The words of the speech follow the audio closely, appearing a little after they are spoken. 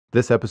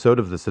This episode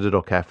of the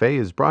Citadel Cafe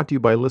is brought to you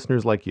by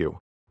listeners like you.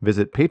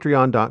 Visit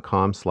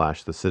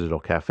patreon.com/the Citadel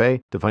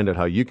Cafe to find out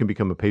how you can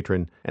become a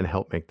patron and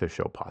help make this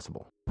show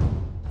possible.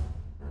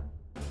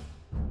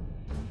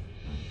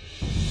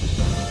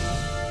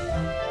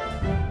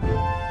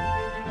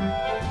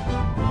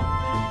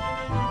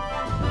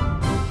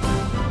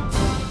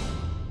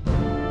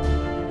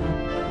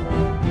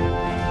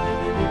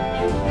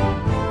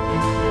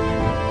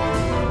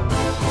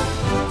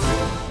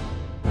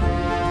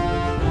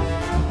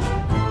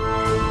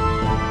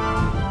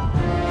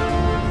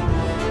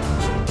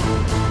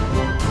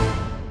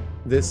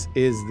 This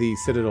is the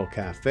Citadel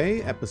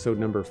Cafe, episode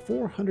number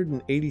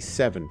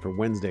 487 for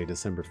Wednesday,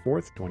 December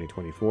 4th,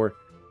 2024.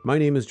 My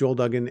name is Joel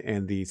Duggan,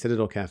 and the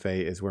Citadel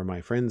Cafe is where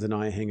my friends and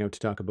I hang out to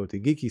talk about the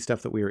geeky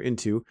stuff that we are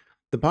into.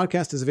 The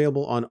podcast is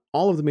available on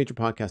all of the major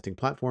podcasting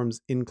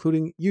platforms,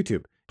 including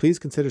YouTube. Please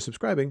consider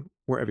subscribing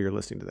wherever you're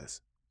listening to this.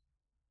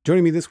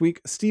 Joining me this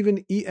week,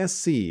 Stephen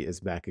ESC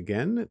is back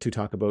again to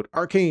talk about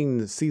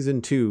Arcane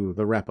Season 2,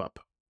 the wrap-up.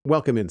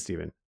 Welcome in,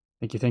 Stephen.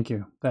 Thank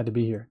you. Glad to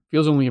be here.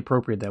 Feels only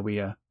appropriate that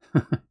we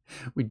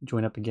we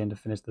join up again to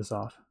finish this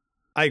off.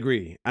 I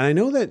agree. And I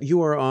know that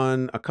you are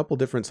on a couple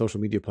different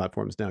social media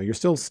platforms now. You're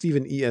still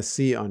Stephen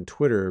ESC on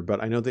Twitter,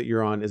 but I know that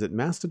you're on, is it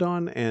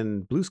Mastodon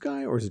and Blue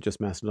Sky, or is it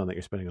just Mastodon that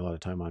you're spending a lot of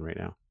time on right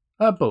now?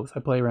 Both. I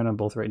play around on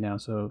both right now.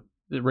 So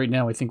right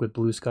now, I think with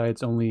Blue Sky,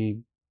 it's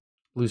only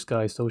Blue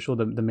Sky Social,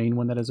 the main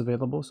one that is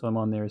available. So I'm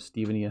on there as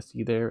Stephen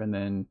ESC there, and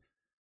then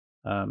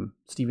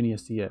Stephen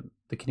ESC at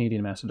the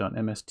Canadian Mastodon,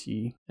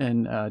 MST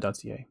and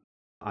 .ca.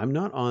 I'm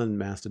not on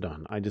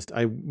Mastodon. I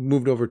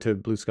moved over to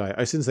Blue Sky.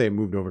 I shouldn't say I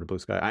moved over to Blue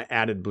Sky. I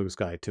added Blue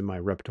Sky to my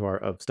repertoire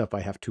of stuff I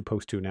have to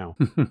post to now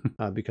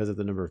because of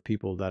the number of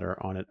people that are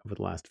on it over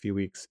the last few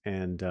weeks.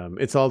 And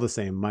it's all the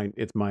same. My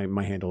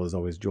handle is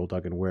always Joel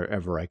Duggan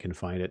wherever I can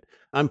find it.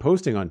 I'm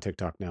posting on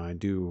TikTok now. I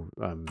do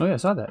I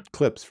saw that.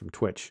 Clips from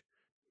Twitch.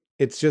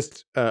 It's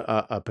just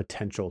a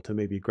potential to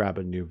maybe grab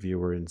a new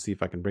viewer and see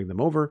if I can bring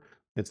them over.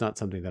 It's not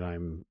something that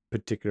I'm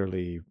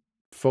particularly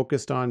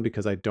focused on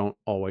because I don't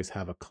always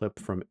have a clip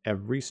from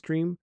every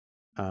stream.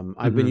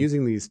 I've been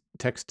using these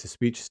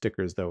text-to-speech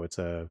stickers, though. It's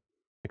a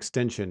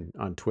extension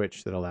on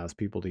Twitch that allows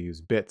people to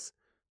use bits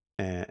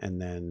and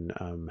then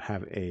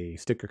have a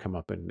sticker come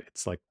up, and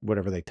it's like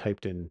whatever they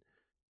typed in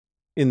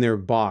their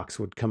box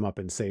would come up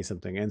and say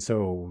something. And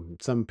so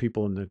some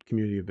people in the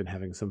community have been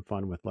having some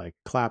fun with like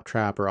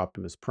Claptrap or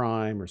Optimus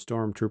Prime or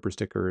Stormtrooper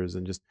stickers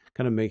and just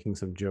kind of making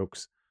some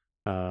jokes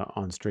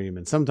on stream,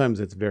 and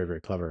sometimes it's very,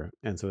 very clever,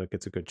 and so it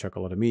gets a good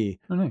chuckle out of me.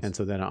 Oh, nice. And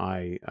so then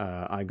I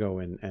go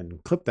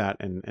and clip that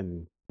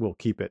and we'll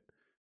keep it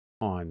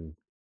on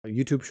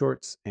YouTube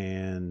Shorts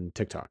and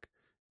TikTok.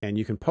 And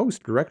you can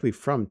post directly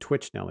from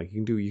Twitch now. Like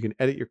you can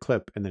edit your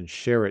clip and then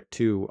share it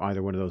to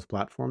either one of those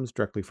platforms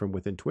directly from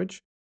within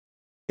Twitch.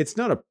 It's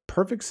not a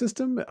perfect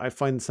system. I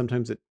find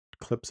sometimes it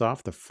clips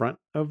off the front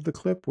of the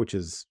clip, which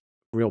is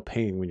real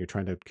pain when you're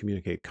trying to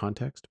communicate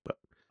context, but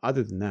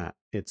other than that,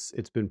 it's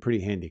been pretty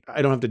handy.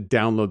 I don't have to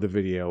download the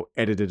video,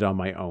 edit it on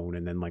my own,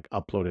 and then like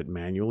upload it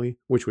manually,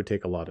 which would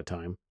take a lot of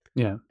time.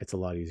 Yeah. It's a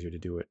lot easier to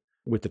do it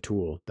with the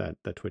tool that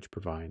Twitch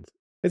provides.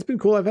 It's been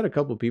cool. I've had a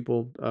couple of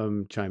people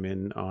chime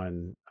in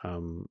on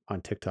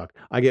TikTok.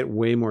 I get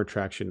way more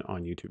traction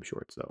on YouTube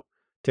Shorts, though.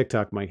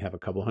 TikTok might have a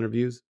couple hundred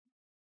views,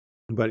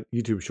 but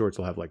YouTube Shorts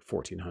will have like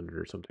 1,400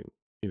 or something.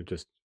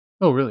 Just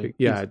oh, really?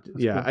 Yeah, That's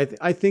yeah. cool.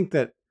 I think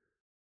that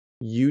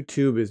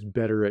YouTube is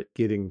better at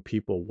getting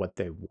people what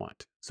they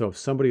want. So if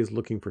somebody is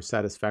looking for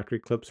Satisfactory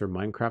clips or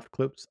Minecraft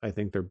clips, I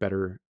think they're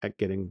better at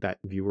getting that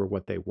viewer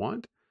what they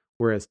want.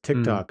 Whereas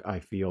TikTok, I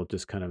feel,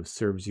 just kind of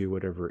serves you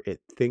whatever it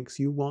thinks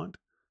you want.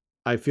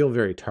 I feel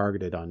very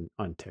targeted on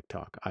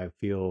TikTok. I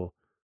feel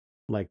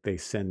like they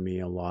send me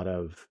a lot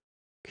of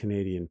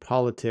Canadian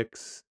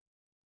politics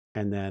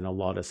and then a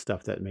lot of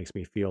stuff that makes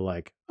me feel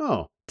like,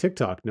 oh,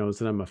 TikTok knows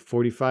that I'm a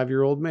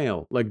 45-year-old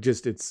male. Like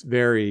just, it's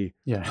very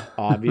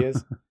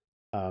obvious.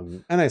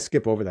 And I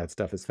skip over that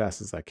stuff as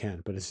fast as I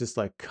can, but it's just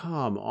like,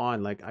 come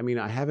on. Like, I mean,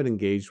 I haven't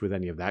engaged with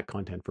any of that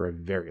content for a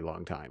very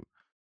long time.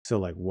 So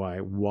like,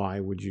 why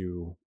would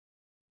you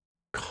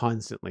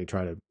constantly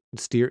try to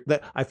steer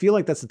that? I feel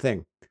like that's the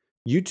thing.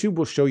 YouTube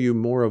will show you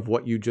more of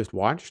what you just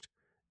watched.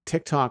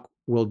 TikTok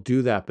will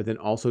do that, but then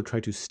also try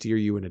to steer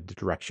you in a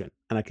direction.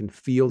 And I can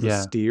feel the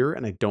steer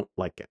and I don't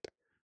like it.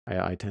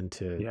 I tend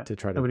to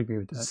try to I would agree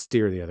with that.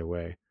 Steer the other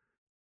way.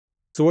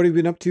 So what have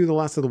you been up to the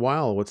last of the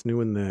while? What's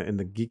new in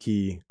the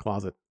geeky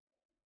closet?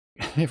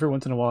 Every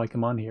once in a while I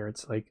come on here,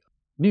 it's like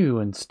new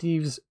and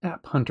Steve's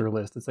app hunter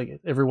list. It's like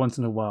every once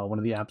in a while one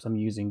of the apps I'm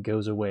using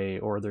goes away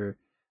or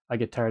I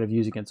get tired of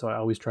using it, so I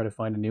always try to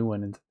find a new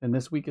one. And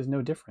this week is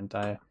no different.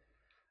 I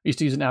used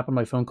to use an app on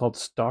my phone called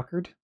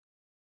Stalkered.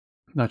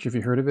 Not sure if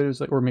you heard of it. It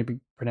was like, or maybe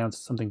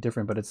pronounced something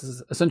different, but it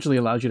essentially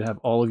allows you to have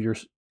all of your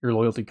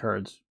loyalty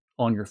cards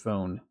on your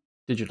phone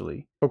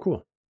digitally. Oh,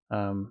 cool.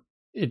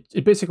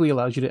 It basically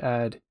allows you to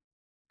add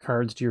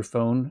cards to your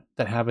phone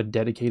that have a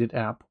dedicated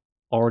app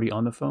already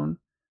on the phone,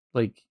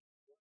 like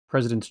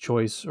President's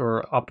Choice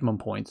or Optimum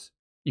Points.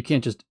 You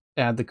can't just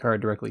add the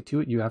card directly to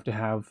it. You have to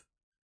have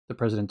the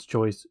President's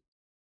Choice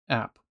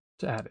app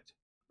to add it.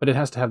 But it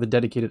has to have the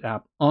dedicated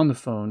app on the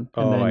phone,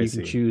 and then you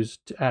can choose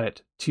to add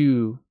it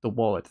to the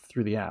wallet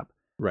through the app.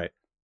 Right.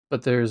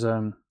 But there's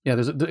a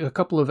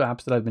couple of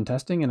apps that I've been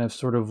testing, and I've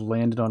sort of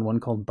landed on one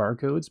called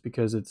Barcodes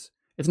because it's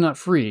not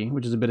free,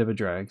 which is a bit of a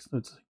drag. So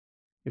you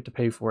have to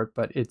pay for it,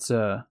 but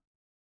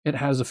it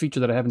has a feature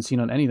that I haven't seen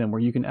on any of them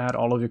where you can add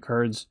all of your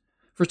cards.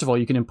 First of all,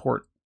 you can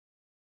import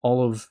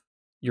all of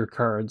your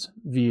cards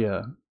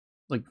via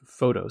like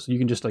photos. So you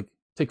can just like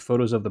take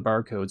photos of the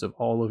barcodes of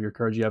all of your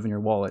cards you have in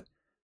your wallet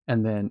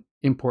and then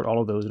import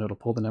all of those, and it'll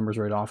pull the numbers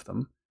right off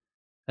them.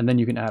 And then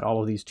you can add all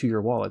of these to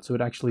your wallet. So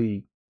it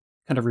actually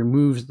kind of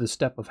removes the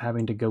step of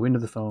having to go into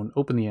the phone,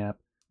 open the app,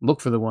 look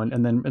for the one,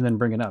 and then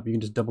bring it up. You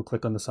can just double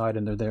click on the side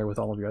and they're there with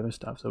all of your other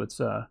stuff. So it's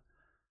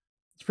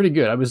pretty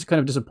good. I was kind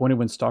of disappointed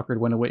when Stalker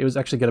went away. It was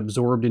actually get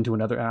absorbed into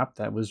another app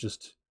that was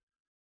just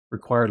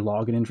required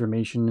login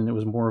information, and it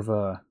was more of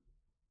a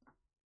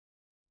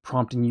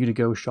prompting you to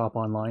go shop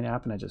online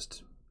app, and I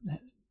just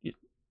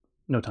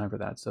no time for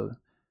that. So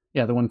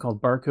yeah, the one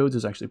called Barcodes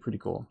is actually pretty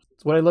cool.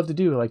 It's what I love to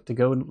do. I like to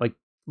go and like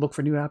look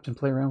for new apps and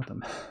play around with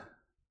them.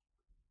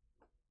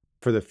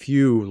 For the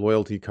few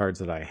loyalty cards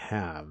that I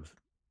have,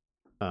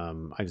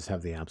 I just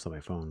have the apps on my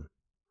phone.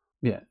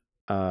 Yeah.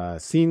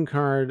 Scene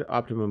card,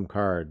 Optimum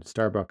card,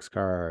 Starbucks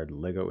card,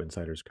 Lego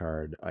Insiders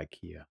card,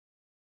 IKEA.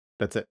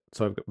 That's it.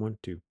 So I've got 1,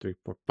 2, 3,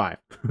 4,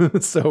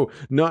 5. So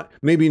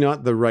maybe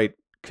not the right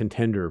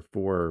contender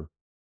for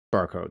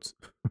barcodes.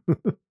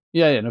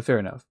 Yeah, no, fair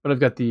enough. But I've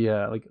got the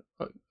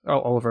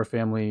all of our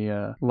family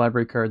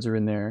library cards are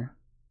in there.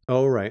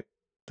 Oh, right.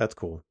 That's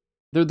cool.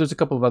 There's a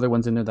couple of other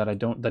ones in there that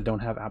don't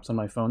have apps on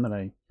my phone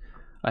that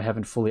I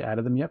haven't fully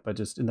added them yet, but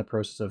just in the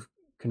process of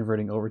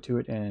converting over to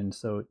it. And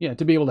so yeah,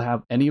 to be able to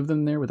have any of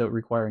them there without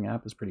requiring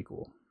app is pretty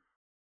cool.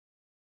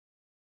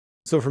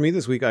 So for me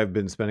this week, I've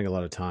been spending a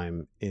lot of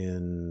time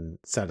in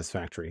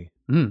Satisfactory.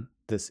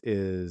 This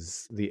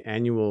is the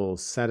annual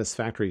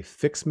Satisfactory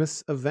FICS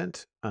MAS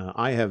event.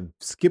 I have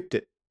skipped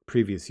it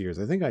previous years.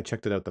 I think I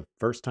checked it out the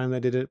first time I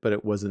did it, but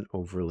it wasn't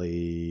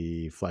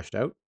overly fleshed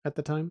out at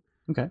the time.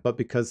 Okay. But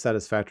because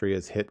Satisfactory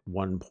has hit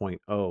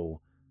 1.0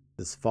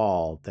 this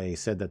fall, they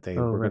said that they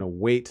were going to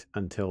wait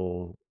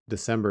until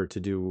December to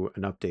do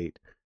an update,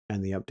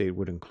 and the update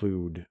would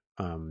include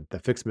the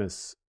FICS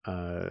MAS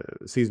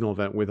seasonal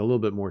event with a little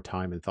bit more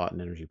time and thought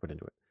and energy put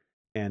into it.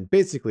 And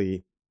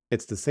basically,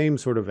 it's the same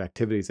sort of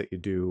activities that you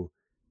do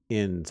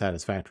in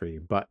Satisfactory,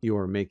 but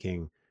you're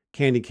making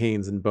candy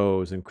canes and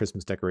bows and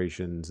Christmas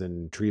decorations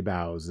and tree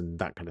boughs and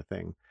that kind of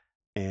thing.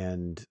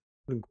 And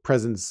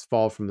presents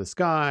fall from the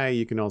sky.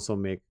 You can also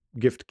make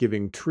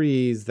gift-giving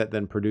trees that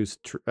then produce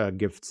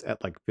gifts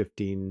at like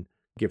 15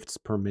 gifts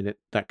per minute,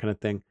 that kind of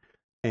thing.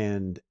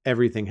 And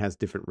everything has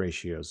different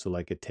ratios. So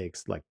like it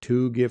takes like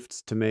 2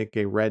 gifts to make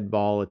a red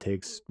ball. It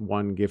takes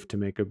 1 gift to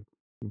make a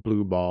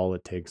blue ball.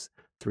 It takes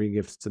 3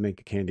 gifts to make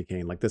a candy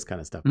cane, like this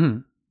kind of stuff.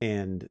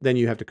 And then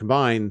you have to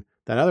combine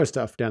that other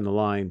stuff down the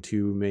line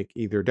to make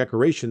either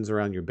decorations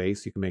around your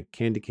base. You can make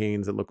candy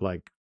canes that look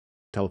like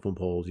telephone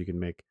poles. You can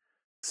make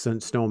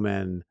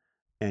snowmen,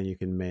 and you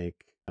can make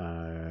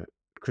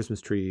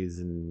Christmas trees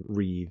and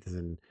wreaths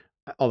and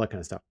all that kind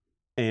of stuff.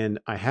 And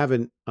I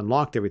haven't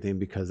unlocked everything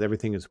because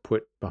everything is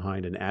put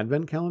behind an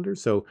advent calendar.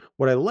 So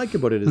what I like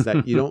about it is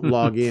that you don't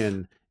log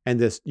in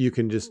and you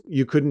couldn't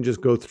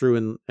just go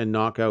through and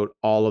knock out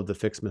all of the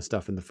FICS MAS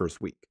stuff in the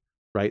first week,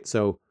 right?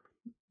 So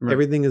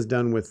everything is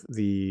done with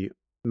the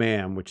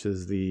MAM, which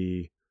is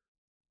the,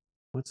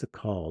 what's it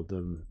called?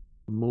 The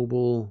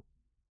mobile,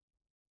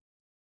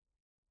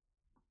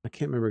 I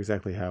can't remember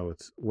exactly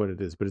what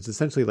it is, but it's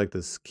essentially like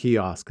this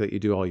kiosk that you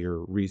do all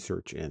your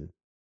research in.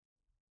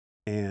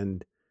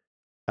 And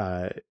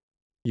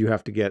you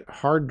have to get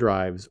hard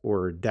drives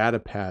or data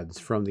pads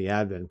from the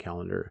advent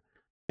calendar.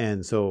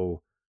 And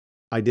so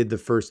I did the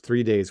first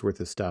 3 days worth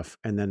of stuff,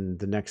 and then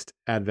the next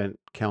advent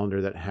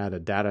calendar that had a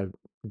data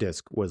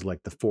disk was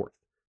like the 4th,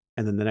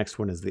 and then the next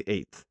one is the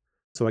 8th.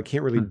 So I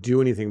can't really do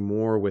anything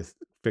more with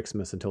FICS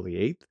MAS until the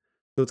 8th.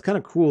 So it's kind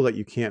of cool that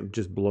you can't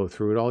just blow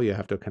through it all. You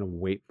have to kind of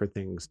wait for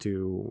things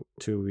to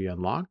be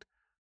unlocked.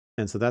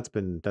 And so that's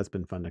been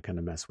fun to kind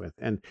of mess with.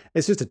 And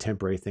it's just a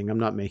temporary thing. I'm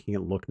not making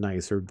it look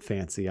nice or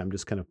fancy. I'm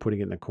just kind of putting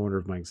it in a corner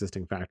of my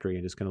existing factory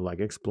and just kind of like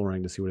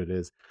exploring to see what it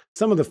is.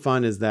 Some of the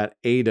fun is that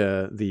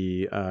Ada,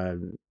 the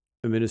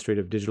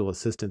administrative digital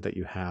assistant that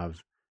you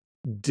have,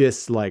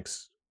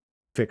 dislikes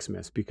FICS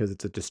MAS because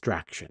it's a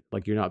distraction.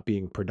 Like you're not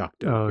being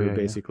productive. You're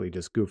basically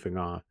just goofing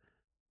off.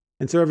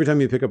 And so every time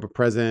you pick up a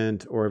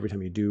present or every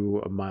time you do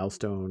a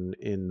milestone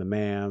in the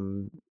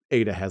MAM,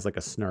 Ada has like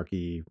a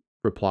snarky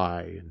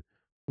reply. And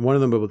one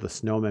of them about the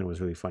snowman was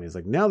really funny. It's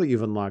like, now that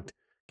you've unlocked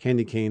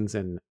candy canes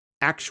and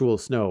actual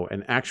snow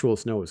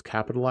is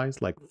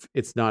capitalized, like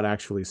it's not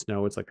actually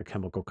snow, it's like a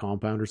chemical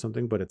compound or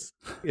something, but it's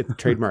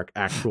trademark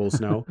actual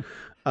snow.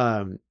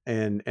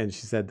 And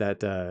she said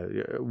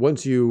that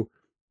once you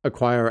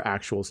acquire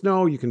actual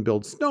snow, you can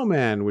build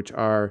snowman, which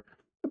are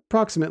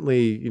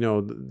approximately,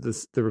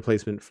 the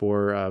replacement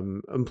for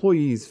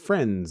employees'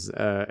 friends,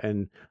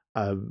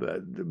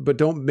 but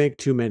don't make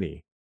too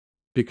many.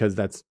 because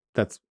that's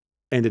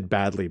ended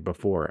badly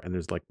before, and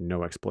there's like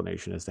no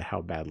explanation as to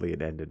how badly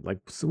it ended. Like,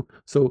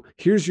 so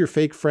here's your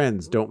fake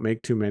friends, don't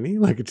make too many.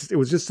 Like, it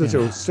was just such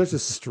a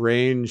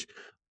strange,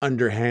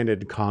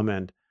 underhanded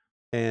comment,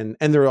 and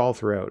they're all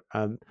throughout.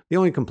 The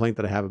only complaint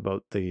that I have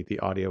about the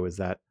audio is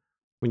that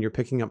when you're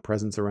picking up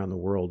presents around the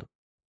world,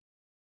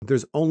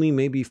 there's only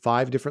maybe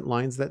 5 different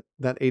lines that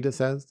Ada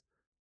says,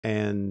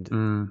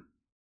 and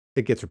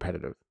it gets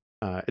repetitive.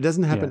 It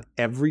doesn't happen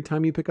every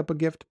time you pick up a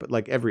gift, but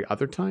like every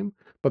other time.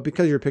 But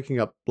because you're picking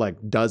up like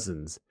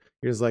dozens,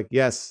 you're just like,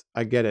 yes,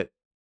 I get it.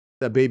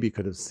 The baby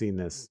could have seen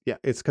this. Yeah,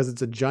 it's because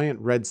it's a giant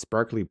red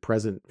sparkly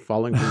present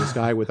falling from the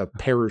sky with a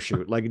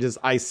parachute. Like, just,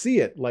 I see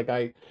it. Like,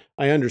 I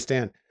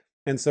understand.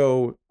 And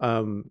so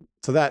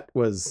so that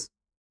was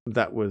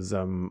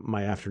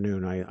my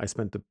afternoon. I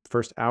spent the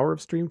first hour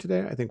of stream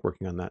today, I think,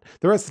 working on that.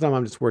 The rest of the time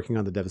I'm just working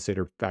on the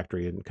Devastator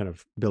factory and kind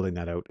of building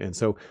that out. And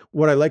so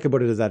what I like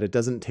about it is that it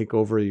doesn't take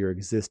over your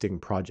existing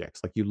projects.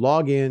 Like, you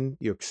log in,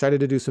 you're excited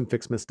to do some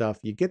FICS MAS stuff,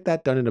 you get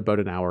that done in about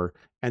an hour,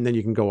 and then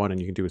you can go on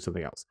and you can do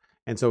something else.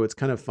 And so it's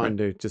kind of fun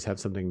to just have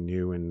something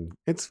new, and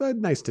it's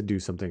nice to do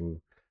something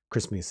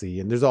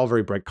Christmassy. And there's all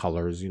very bright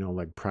colors,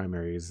 like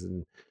primaries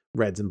and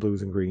reds and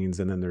blues and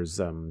greens, and then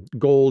there's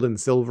gold and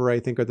silver, I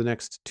think, are the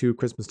next 2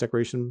 Christmas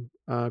decoration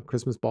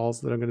Christmas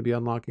balls that I'm going to be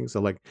unlocking.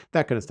 So like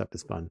that kind of stuff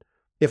is fun.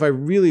 If I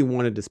really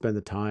wanted to spend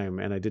the time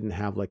and I didn't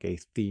have like a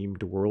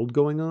themed world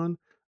going on,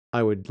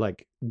 I would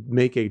like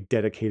make a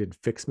dedicated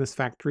FICS MAS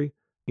factory,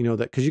 that,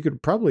 because you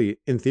could probably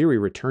in theory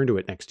return to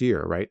it next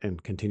year, right,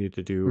 and continue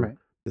to do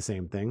the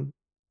same thing.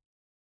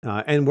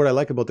 And what I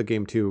like about the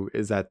game too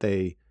is that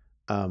they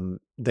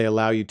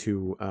allow you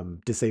to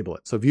disable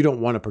it. So if you don't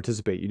want to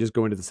participate, you just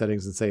go into the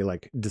settings and say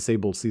like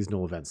disable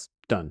seasonal events,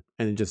 done,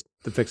 and it just,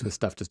 the FICS MAS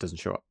stuff just doesn't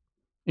show up.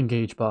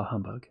 Engage bah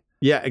humbug.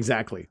 Yeah,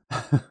 exactly.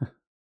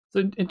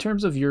 So in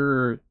terms of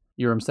your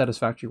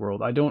Satisfactory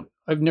world,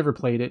 I've never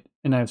played it,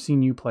 and I've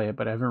seen you play it,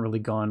 but I haven't really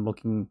gone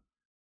looking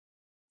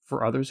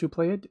for others who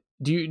play it.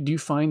 Do you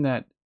find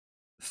that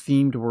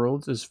themed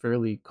worlds is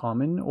fairly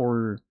common,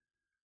 or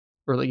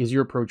like, is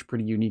your approach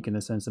pretty unique in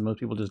the sense that most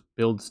people just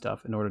build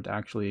stuff in order to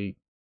actually,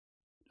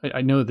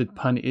 I know that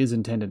pun is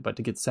intended, but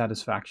to get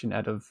satisfaction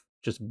out of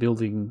just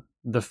building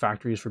the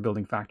factories for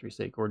building factory's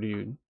sake? Or do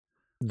you?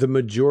 The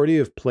majority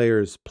of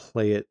players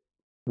play it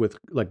with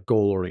like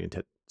goal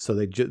oriented. So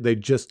they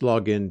just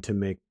log in to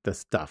make the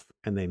stuff,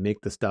 and they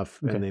make the stuff,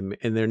 and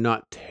they're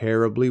not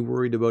terribly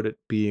worried about it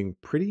being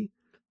pretty.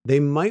 They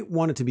might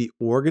want it to be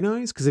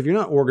organized, because if you're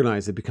not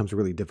organized, it becomes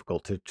really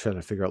difficult to try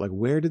to figure out, like,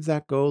 where did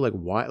that go? Like,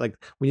 why? Like,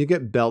 when you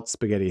get belt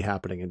spaghetti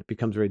happening, it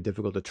becomes very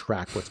difficult to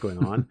track what's going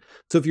on.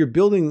 So if you're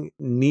building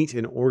neat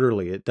and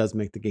orderly, it does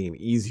make the game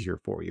easier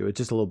for you. It's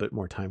just a little bit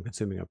more time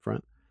consuming up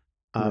front.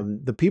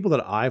 The people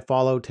that I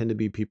follow tend to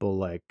be people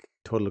like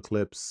Total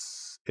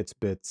Eclipse, It's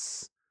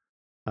Bits,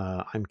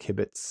 I'm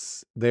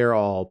Kibitz. They're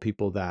all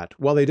people that,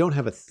 while they don't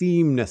have a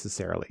theme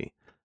necessarily,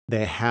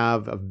 they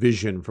have a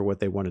vision for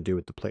what they want to do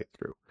with the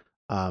playthrough.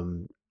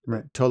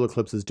 Total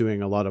Eclipse is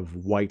doing a lot of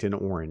white and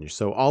orange.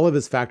 So all of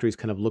his factories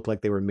kind of look like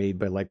they were made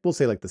by, like, we'll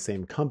say like the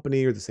same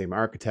company or the same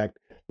architect.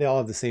 They all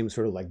have the same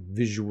sort of like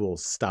visual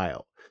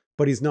style,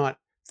 but he's not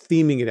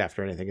theming it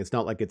after anything. It's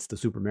not like it's the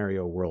Super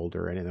Mario world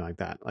or anything like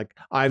that. Like,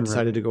 I've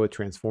decided to go with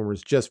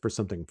Transformers just for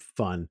something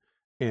fun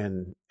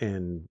and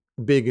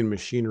big in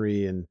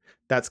machinery. And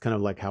that's kind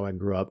of like how I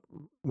grew up.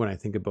 When I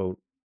think about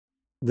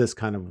this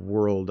kind of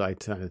world, I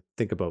tend to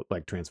think about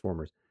like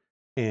Transformers.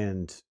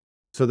 And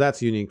so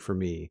that's unique for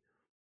me.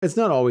 It's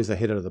not always a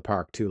hit out of the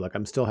park too. Like,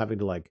 I'm still having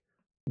to like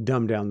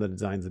dumb down the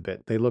designs a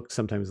bit. They look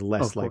sometimes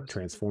less like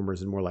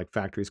Transformers and more like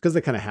factories, because they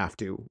kind of have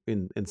to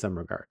in some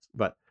regards.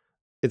 But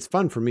it's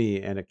fun for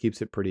me, and it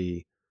keeps it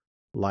pretty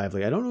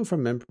lively. I don't know if I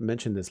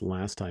mentioned this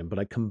last time, but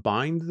I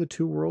combined the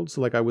 2 worlds.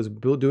 So like, I was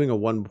doing a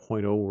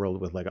 1.0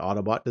 world with like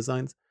Autobot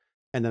designs,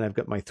 and then I've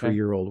got my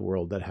 3-year-old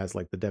world that has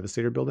like the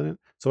Devastator build in it.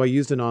 So I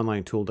used an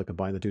online tool to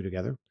combine the 2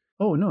 together.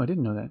 Oh, no, I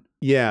didn't know that.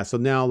 Yeah, so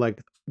now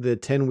like the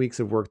 10 weeks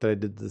of work that I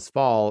did this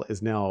fall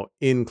is now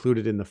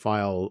included in the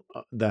file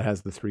that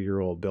has the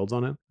 3-year-old builds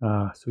on it.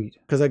 Ah, sweet.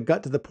 Because I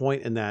got to the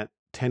point in that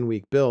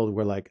 10-week build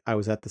where like I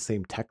was at the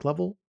same tech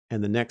level,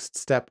 and the next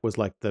step was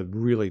like the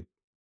really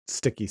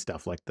sticky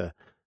stuff, like the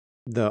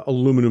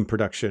aluminum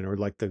production, or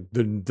like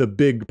the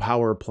big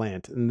power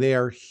plant, and they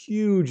are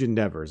huge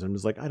endeavors. And I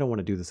was like, I don't want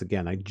to do this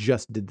again. I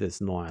just did this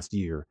in the last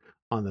year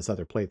on this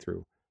other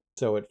playthrough.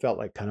 So it felt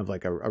like kind of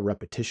like a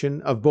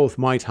repetition of both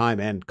my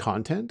time and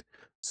content.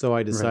 So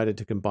I decided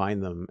to combine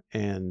them,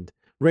 and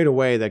right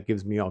away that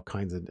gives me all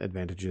kinds of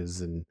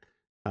advantages, and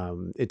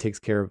it takes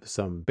care of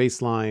some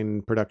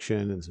baseline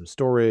production and some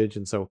storage.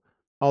 And so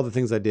all the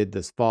things I did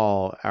this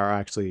fall are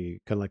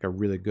actually kind of like a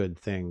really good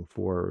thing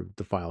for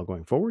the file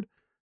going forward.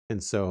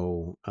 And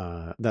so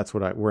that's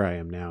where I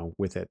am now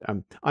with it.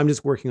 I'm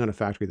just working on a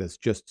factory that's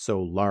just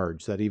so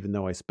large that even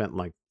though I spent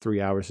like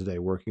 3 hours a day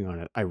working on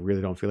it, I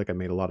really don't feel like I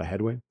made a lot of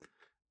headway,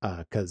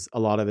 because a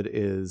lot of it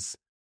is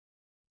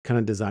kind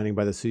of designing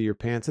by the seat of your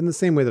pants, in the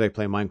same way that I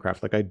play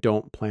Minecraft. Like, I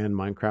don't plan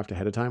Minecraft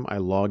ahead of time. I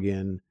log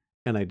in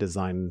and I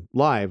design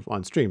live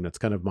on stream. That's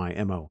kind of my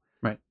MO.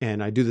 Right.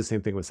 And I do the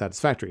same thing with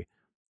Satisfactory.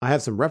 I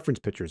have some reference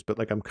pictures, but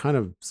like I'm kind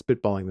of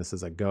spitballing this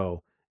as I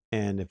go.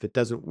 And if it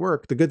doesn't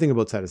work, the good thing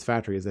about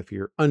Satisfactory is if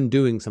you're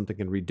undoing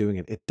something and redoing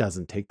it, it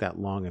doesn't take that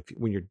long.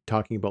 When you're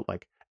talking about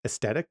like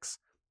aesthetics,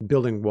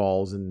 building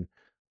walls and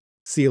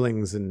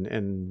ceilings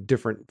and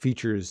different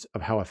features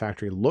of how a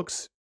factory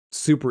looks,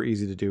 super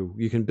easy to do.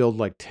 You can build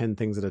like 10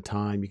 things at a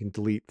time. You can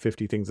delete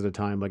 50 things at a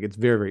time. Like it's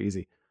very, very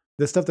easy.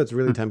 The stuff that's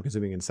really time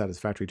consuming and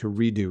Satisfactory to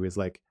redo is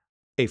like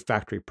a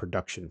factory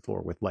production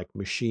floor with like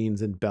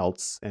machines and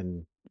belts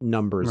and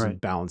numbers and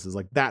balances.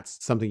 Like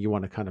that's something you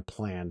want to kind of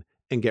plan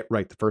and get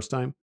right the first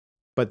time.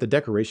 But the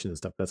decoration and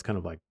stuff, that's kind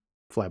of like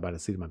fly by the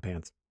seat of my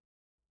pants.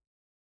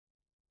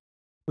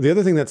 The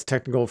other thing that's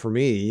technical for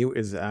me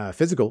is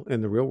physical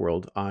in the real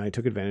world. I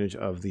took advantage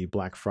of the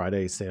Black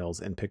Friday sales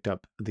and picked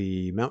up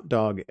the Mount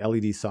Dog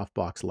LED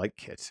softbox light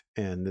kit.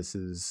 And this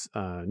is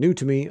new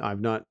to me.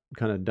 I've not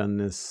kind of done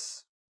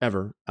this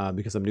ever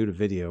because I'm new to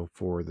video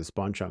for the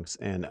Spawn Chunks.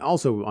 And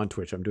also on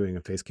Twitch, I'm doing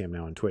a face cam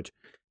now on Twitch.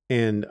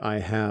 And I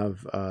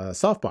have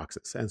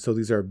softboxes. And so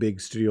these are big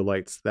studio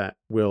lights that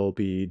will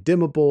be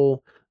dimmable.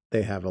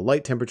 They have a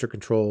light temperature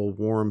control,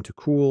 warm to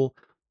cool.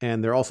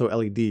 And they're also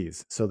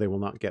LEDs, so they will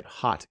not get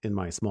hot in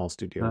my small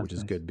studio, which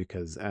is good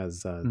because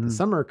as the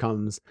summer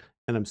comes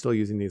and I'm still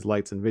using these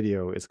lights and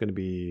video, it's going to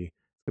be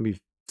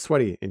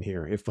sweaty in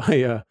here if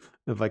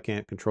I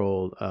can't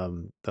control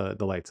the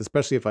lights,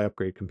 especially if I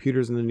upgrade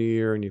computers in the new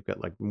year and you've got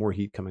like more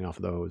heat coming off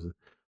of those and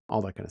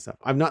all that kind of stuff.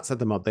 I've not set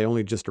them up. They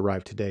only just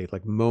arrived today,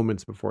 like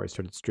moments before I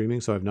started streaming,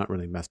 so I've not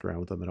really messed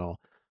around with them at all.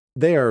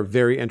 They are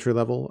very entry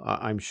level.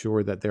 I'm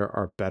sure that there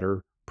are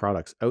better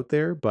products out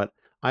there, but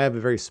I have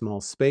a very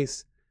small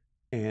space.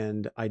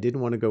 And I didn't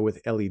want to go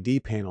with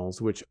LED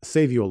panels, which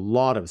save you a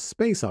lot of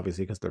space,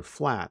 obviously, because they're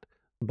flat,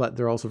 but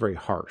they're also very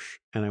harsh.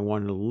 And I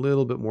wanted a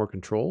little bit more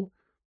control.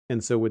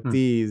 And so with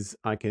these,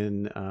 I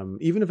can,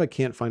 even if I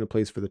can't find a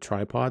place for the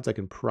tripods, I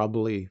can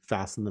probably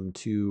fasten them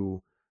to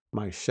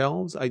my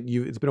shelves.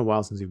 It's been a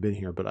while since you've been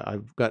here, but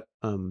I've got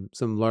some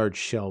large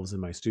shelves in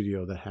my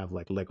studio that have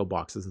like Lego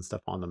boxes and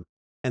stuff on them.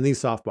 And these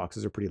soft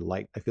boxes are pretty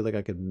light. I feel like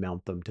I could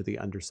mount them to the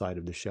underside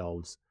of the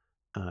shelves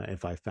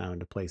if I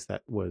found a place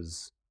that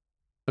was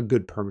a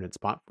good permanent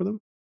spot for them.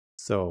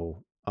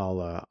 So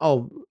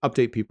I'll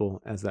update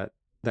people as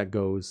that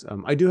goes.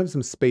 I do have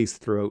some space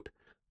throughout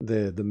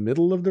the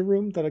middle of the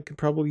room that I could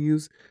probably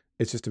use.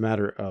 It's just a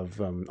matter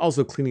of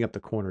also cleaning up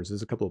the corners.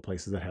 There's a couple of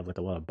places that have like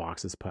a lot of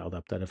boxes piled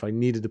up that if I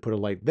needed to put a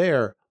light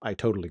there, I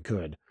totally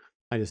could.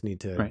 I just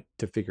need to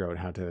figure out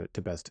how to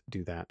best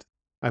do that.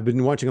 I've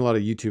been watching a lot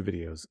of YouTube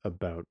videos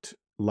about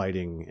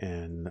lighting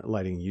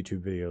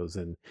YouTube videos.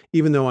 And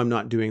even though I'm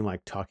not doing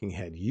like talking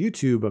head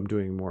YouTube, I'm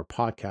doing more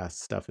podcast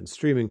stuff and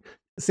streaming.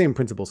 The same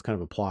principles kind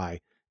of apply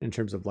in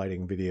terms of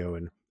lighting video.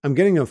 And I'm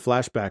getting a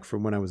flashback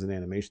from when I was in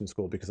animation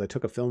school because I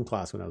took a film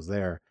class when I was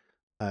there.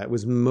 It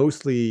was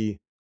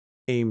mostly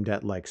aimed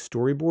at like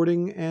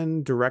storyboarding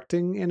and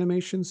directing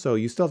animation. So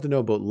you still have to know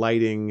about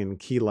lighting and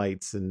key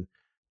lights and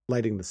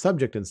lighting the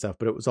subject and stuff,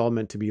 but it was all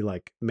meant to be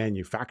like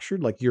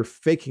manufactured. Like you're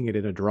faking it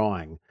in a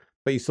drawing,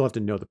 but you still have to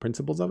know the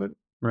principles of it.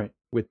 Right.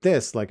 With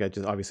this, like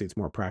obviously it's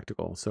more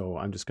practical. So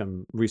I'm just kind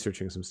of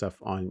researching some stuff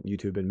on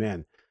YouTube, and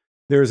man,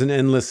 there's an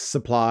endless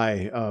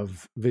supply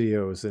of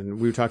videos. And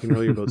we were talking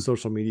earlier about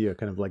social media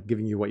kind of like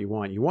giving you what you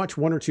want. You watch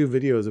one or two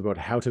videos about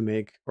how to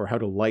make or how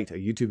to light a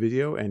YouTube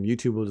video, and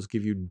YouTube will just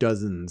give you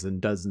dozens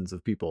and dozens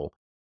of people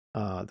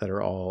that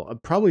are all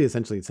probably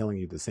essentially telling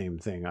you the same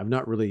thing.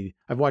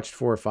 I've watched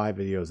 4 or 5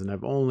 videos, and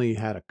I've only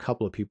had a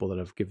couple of people that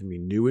have given me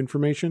new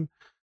information.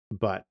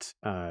 But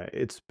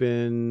it's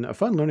been a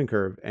fun learning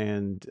curve,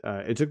 and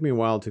it took me a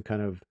while to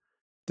kind of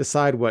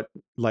decide what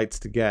lights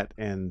to get.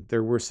 And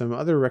there were some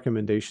other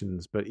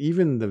recommendations, but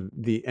even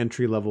the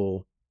entry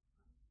level,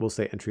 we'll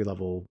say entry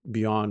level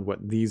beyond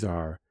what these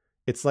are,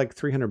 it's like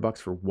 $300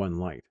 for one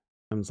light.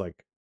 I was like,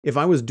 if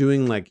I was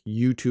doing like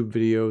YouTube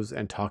videos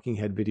and talking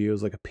head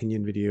videos, like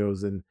opinion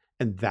videos, and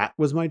that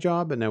was my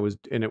job, and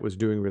it was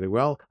doing really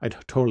well, I'd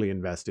totally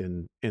invest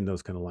in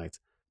those kind of lights.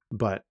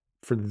 But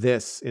for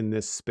this, in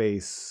this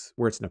space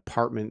where it's an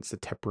apartment, it's a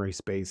temporary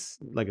space,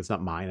 like it's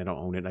not mine, I don't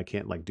own it, I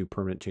can't like do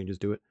permanent changes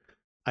to it.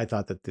 I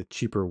thought that the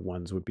cheaper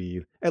ones would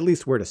be at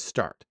least where to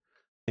start.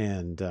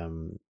 And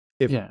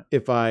if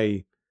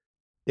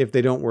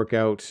they don't work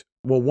out,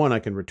 well, one, I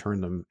can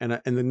return them. And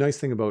the nice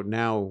thing about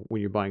now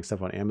when you're buying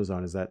stuff on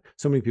Amazon is that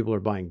so many people are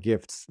buying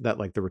gifts that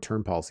like the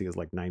return policy is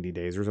like 90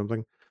 days or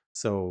something.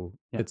 So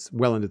it's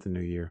well into the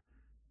new year.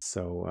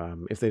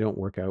 So if they don't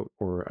work out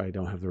or I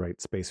don't have the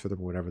right space for them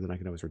or whatever, then I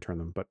can always return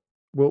them. But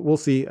we'll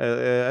see.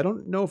 I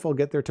don't know if I'll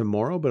get there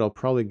tomorrow, but I'll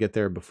probably get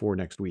there before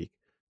next week.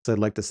 So I'd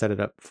like to set it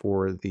up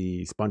for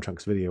the Spawn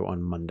Chunks video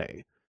on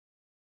Monday.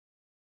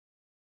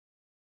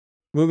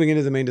 Moving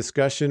into the main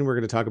discussion, we're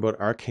going to talk about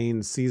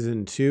Arcane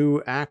Season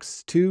 2,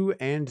 Acts 2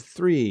 and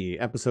 3,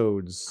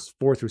 Episodes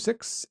 4 through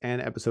 6,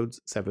 and Episodes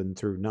 7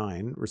 through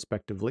 9,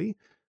 respectively.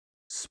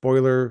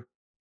 Spoiler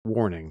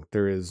warning.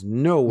 There is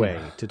no way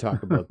Yeah. to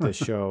talk about this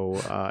show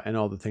and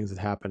all the things that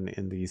happen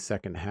in the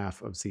second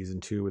half of season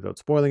 2 without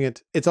spoiling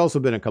it. It's also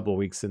been a couple of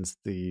weeks since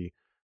the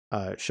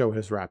show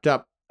has wrapped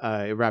up.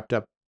 It wrapped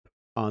up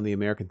on the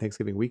American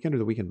Thanksgiving weekend or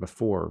the weekend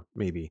before,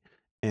 maybe.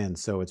 And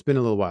so it's been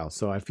a little while.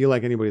 So I feel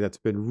like anybody that's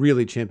been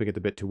really champing at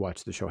the bit to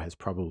watch the show has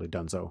probably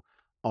done so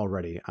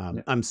already. Yeah.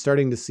 I'm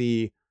starting to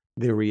see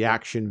the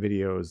reaction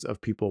videos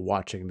of people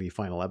watching the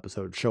final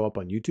episode show up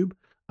on YouTube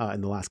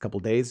in the last couple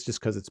of days, just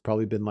because it's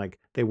probably been like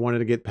they wanted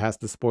to get past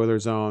the spoiler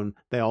zone.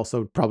 They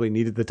also probably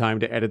needed the time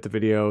to edit the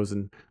videos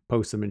and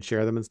post them and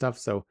share them and stuff.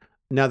 So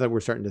now that we're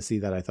starting to see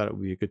that, I thought it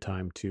would be a good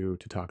time to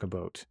talk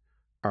about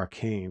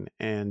Arcane.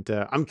 And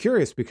I'm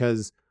curious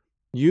because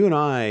you and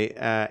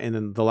I,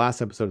 in the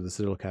last episode of the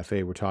Citadel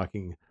Cafe, were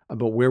talking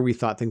about where we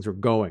thought things were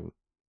going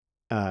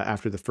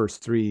after the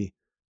first 3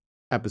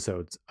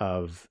 episodes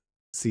of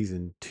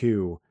season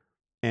 2.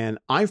 And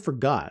I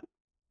forgot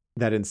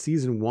that in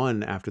season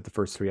 1, after the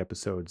first 3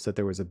 episodes, that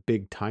there was a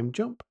big time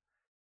jump.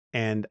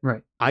 And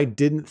Right. I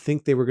didn't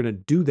think they were going to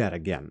do that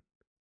again.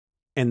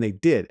 And they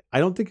did. I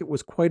don't think it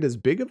was quite as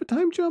big of a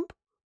time jump,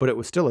 but it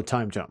was still a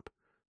time jump.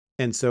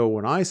 And so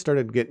when I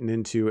started getting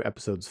into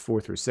episodes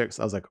 4 through 6,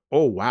 I was like,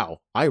 oh, wow,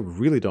 I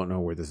really don't know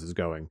where this is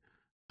going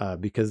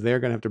because they're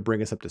going to have to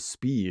bring us up to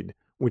speed,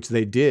 which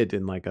they did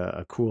in like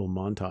a cool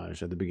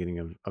montage at the beginning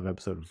of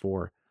episode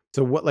 4.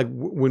 So what, like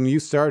when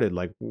you started,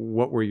 like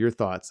what were your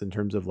thoughts in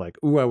terms of like,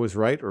 ooh, I was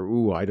right, or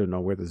ooh, I don't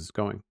know where this is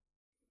going?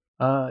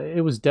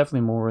 It was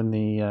definitely more in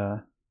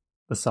the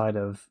side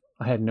of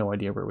I had no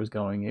idea where it was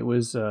going. It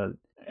was, and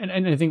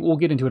I think we'll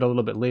get into it a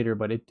little bit later,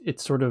 but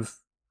it sort of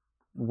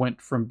went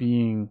from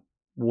being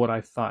what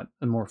I thought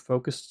a more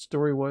focused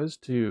story was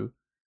to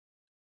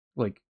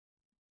like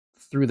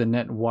through the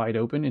net wide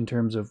open in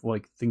terms of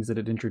like things that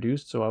it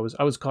introduced. So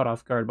I was caught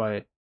off guard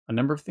by a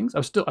number of things.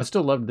 I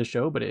still loved the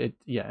show, but it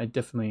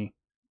definitely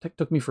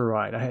took me for a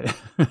ride. I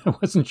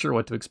wasn't sure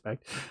what to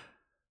expect.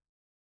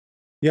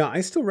 Yeah,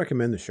 I still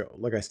recommend the show.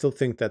 Like, I still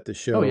think that the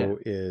Oh yeah, show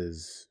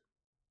is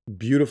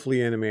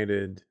beautifully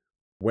animated,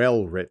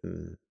 well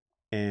written,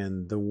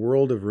 and the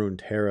world of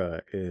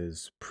Runeterra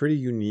is pretty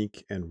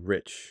unique and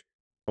rich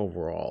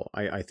overall.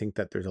 I think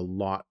that there's a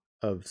lot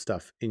of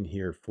stuff in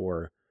here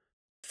for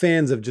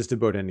fans of just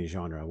about any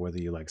genre, whether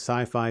you like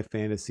sci-fi,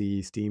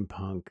 fantasy,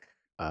 steampunk,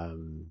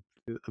 um,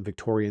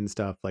 Victorian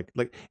stuff, like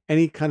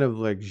any kind of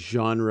like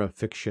genre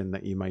fiction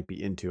that you might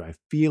be into. I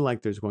feel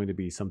like there's going to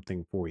be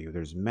something for you.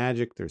 There's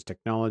magic, there's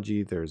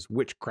technology, there's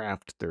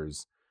witchcraft,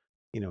 there's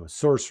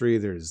sorcery,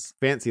 there's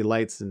fancy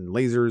lights and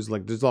lasers,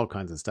 like there's all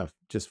kinds of stuff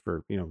just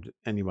for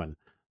anyone.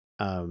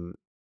 um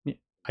yeah.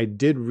 I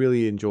did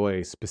really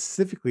enjoy,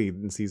 specifically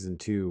in season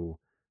 2,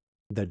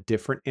 the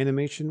different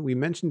animation. We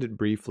mentioned it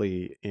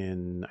briefly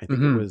in, I think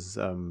it Mm-hmm. was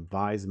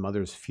Vi's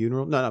mother's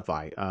funeral. No, not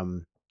Vi,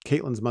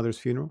 Caitlin's mother's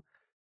funeral.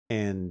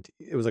 And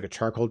it was like a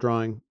charcoal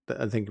drawing that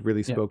I think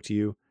really Yeah. spoke to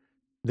you.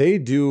 They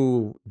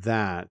do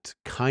that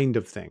kind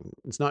of thing.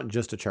 It's not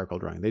just a charcoal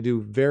drawing. They do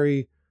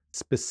very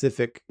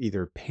specific,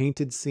 either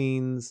painted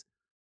scenes,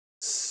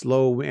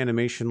 slow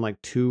animation,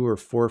 like 2 or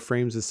 4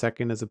 frames a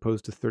second as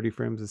opposed to 30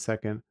 frames a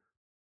second.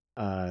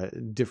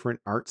 Different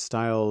art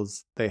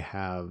styles. They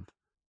have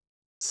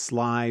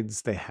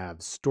slides, they have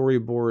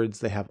storyboards,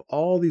 they have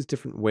all these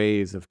different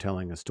ways of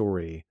telling a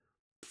story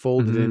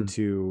folded Mm-hmm.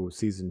 into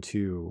season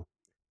 2.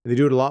 They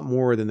do it a lot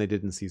more than they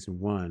did in season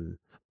 1,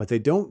 but they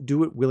don't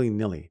do it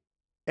willy-nilly.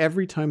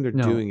 Every time they're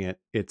No. doing it,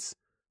 it's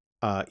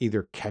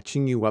either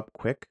catching you up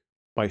quick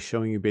by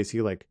showing you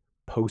basically like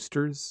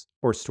posters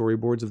or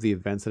storyboards of the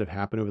events that have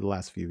happened over the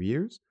last few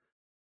years,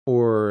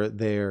 or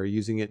they're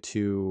using it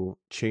to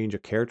change a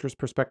character's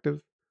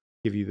perspective,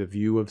 give you the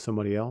view of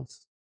somebody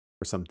else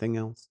or something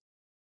else,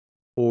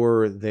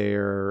 or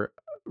they're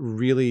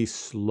really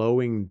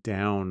slowing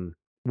down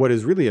what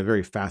is really a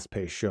very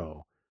fast-paced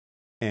show,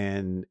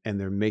 and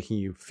they're making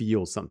you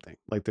feel something.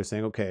 Like they're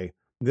saying, okay,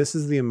 this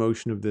is the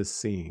emotion of this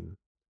scene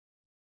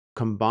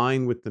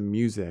combined with the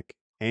music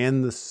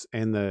and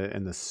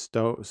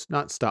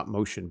not stop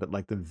motion, but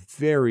like the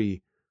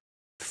very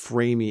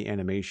framey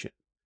animation.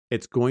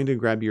 It's going to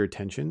grab your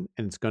attention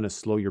and it's going to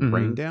slow your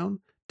brain Mm-hmm. down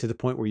to the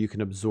point where you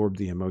can absorb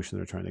the emotion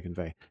they're trying to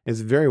convey. It's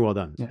very well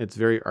done. Yeah. It's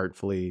very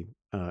artfully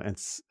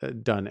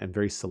done and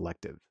very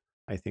selective,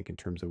 I think, in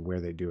terms of where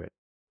they do it.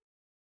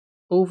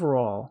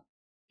 Overall,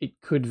 it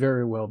could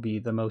very well be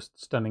the most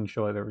stunning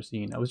show I've ever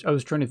seen. I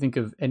was trying to think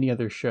of any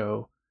other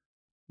show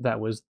that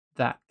was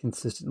that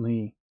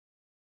consistently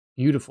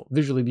beautiful,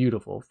 visually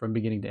beautiful from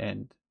beginning to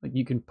end. Like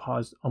you can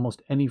pause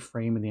almost any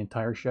frame in the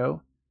entire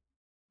show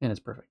and it's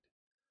perfect.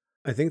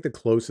 I think the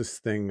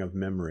closest thing of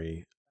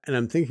memory, and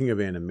I'm thinking of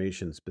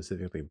animation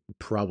specifically,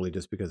 probably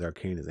just because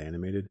Arcane is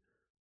animated,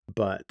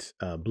 but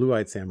Blue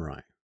Eyed Samurai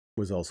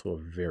was also a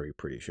very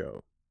pretty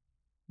show.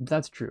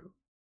 That's true.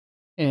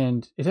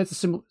 And it has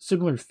a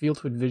similar feel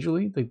to it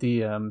visually, like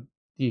the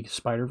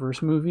Spider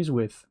Verse movies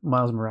with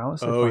Miles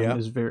Morales. I Oh find yeah,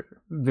 is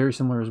very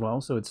similar as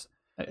well. So it's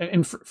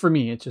and for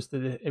me, it's just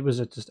that it was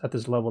just at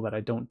this level that I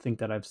don't think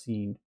that I've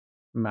seen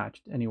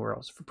matched anywhere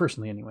else. For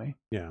personally, anyway.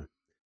 yeah.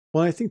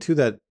 Well, I think too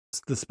that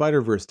the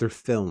Spider-Verse, they're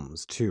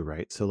films too,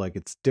 right? So like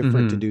it's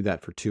different to Mm-hmm. do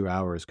that for 2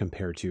 hours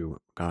compared to,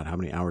 God, how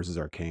many hours is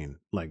Arcane?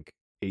 Like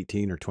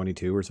 18 or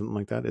 22 or something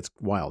like that. It's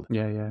wild.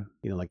 Yeah,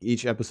 yeah, Like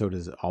each episode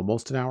is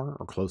almost an hour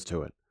or close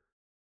to it.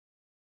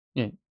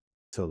 yeah.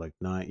 So like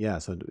nine, yeah.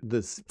 So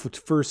this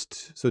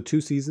first, so 2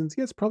 seasons,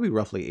 yeah, it's probably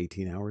roughly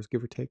 18 hours,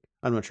 give or take.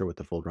 I'm not sure what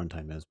the full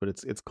runtime is, but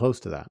it's close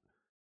to that.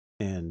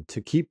 And to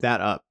keep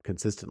that up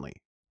consistently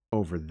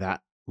over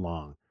that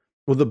long.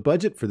 Well, the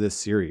budget for this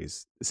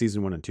series,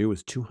 season 1 and 2,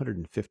 was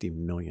 $250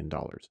 million.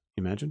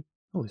 Imagine?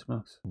 Holy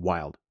smokes!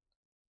 Wild.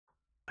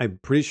 I'm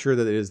pretty sure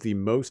that it is the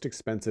most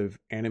expensive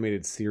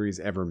animated series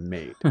ever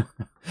made,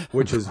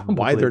 which is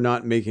why they're Probably.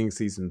 not making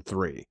season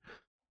 3.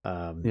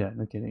 Um, Yeah,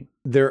 no kidding.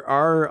 there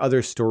are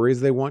other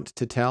stories they want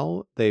to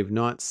tell. They've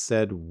not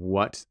said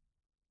what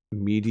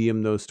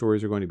medium those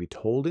stories are going to be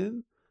told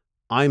in.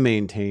 I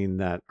maintain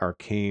that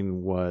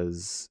Arcane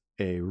was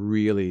a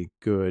really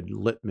good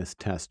litmus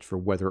test for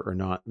whether or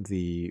not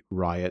the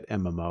Riot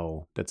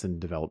MMO that's in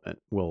development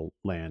will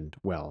land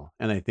well.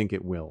 And I think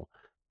it will.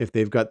 If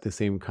they've got the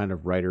same kind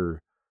of writer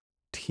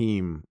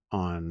team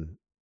on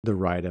the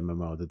Riot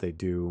MMO that they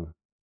do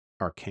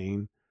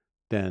Arcane,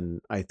 then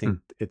I think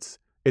Hmm.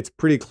 it's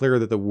pretty clear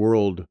that the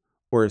world,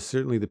 or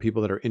certainly the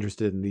people that are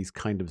interested in these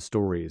kind of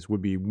stories,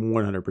 would be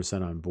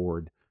 100% on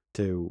board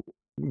to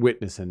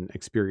witness and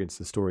experience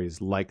the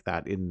stories like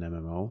that in an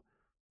MMO.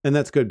 And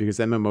that's good because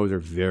MMOs are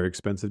very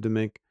expensive to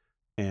make,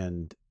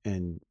 and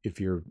if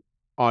your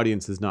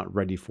audience is not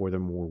ready for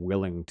them or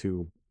willing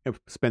to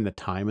spend the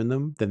time in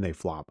them, then they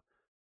flop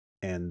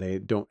and they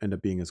don't end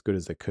up being as good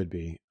as they could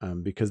be,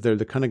 because they're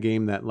the kind of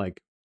game that like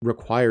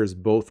requires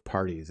both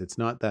parties. It's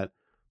not that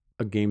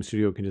a game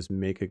studio can just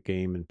make a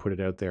game and put it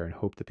out there and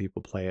hope that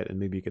people play it and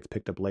maybe it gets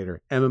picked up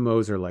later.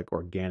 MMOs are like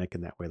organic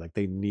in that way. Like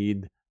they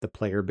need the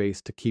player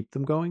base to keep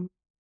them going.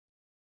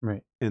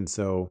 Right. And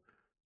so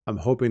I'm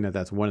hoping that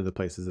that's one of the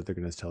places that they're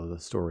going to tell the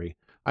story.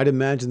 I'd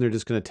imagine they're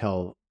just going to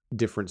tell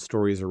different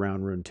stories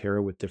around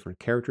Runeterra with different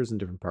characters in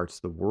different parts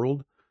of the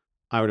world.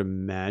 I would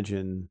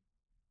imagine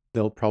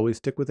they'll probably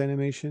stick with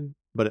animation,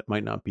 but it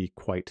might not be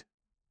quite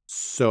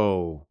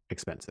so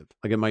expensive.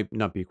 Like it might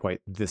not be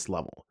quite this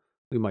level.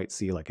 We might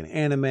see like an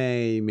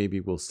anime, maybe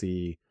we'll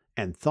see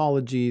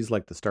anthologies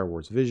like the Star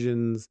Wars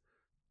Visions.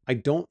 I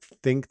don't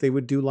think they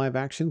would do live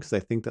action because I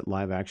think that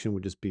live action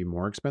would just be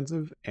more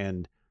expensive.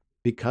 And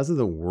because of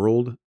the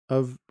world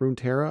of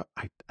Runeterra,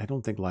 I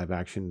don't think live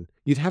action,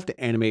 you'd have to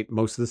animate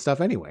most of the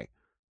stuff anyway,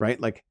 right?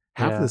 Like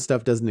half of the Yeah,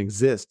 stuff doesn't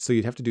exist. So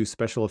you'd have to do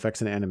special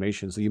effects and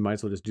animation. So you might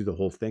as well just do the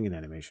whole thing in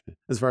animation,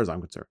 as far as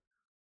I'm concerned.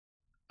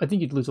 I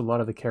think you'd lose a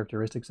lot of the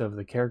characteristics of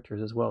the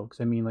characters as well. Because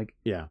I mean, like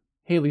Yeah.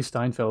 Haley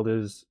Steinfeld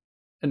is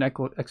an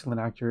excellent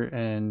actor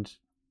and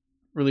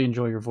really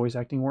enjoy your voice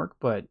acting work,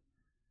 but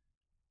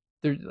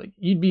there like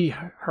you'd be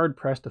hard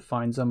pressed to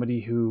find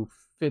somebody who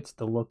fits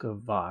the look of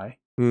Vi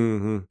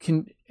Mm-hmm.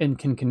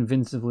 can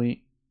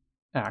convincingly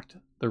act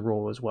the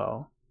role as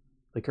well.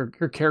 Like her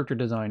character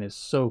design is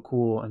so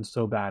cool and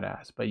so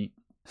badass, but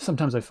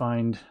sometimes I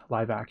find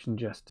live action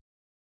just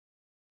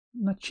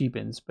not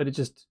cheapens, but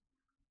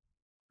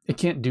it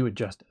can't do it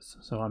justice.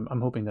 So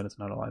I'm hoping that it's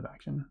not a live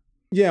action.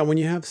 Yeah, when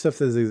you have stuff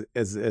that's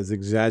as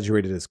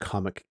exaggerated as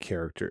comic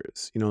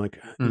characters, like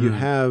you Mm-hmm.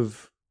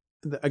 have,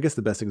 I guess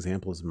the best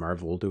example is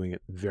Marvel doing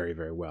it very,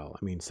 very well.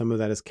 I mean, some of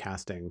that is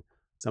casting,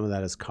 some of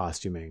that is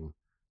costuming,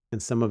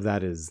 and some of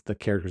that is the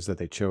characters that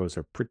they chose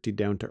are pretty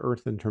down to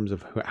earth in terms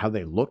of how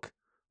they look,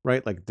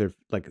 right? Like they're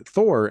like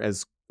Thor,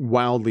 as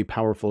wildly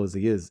powerful as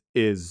he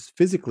is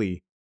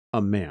physically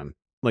a man.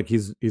 Like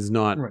he's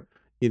not, Right.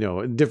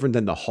 different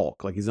than the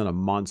Hulk. Like he's not a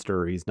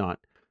monster. He's not.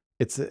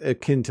 It's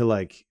akin to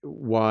like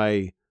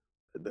why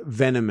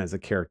Venom as a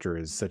character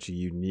is such a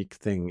unique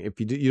thing.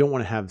 If you don't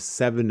want to have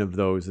 7 of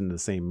those in the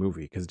same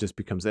movie because it just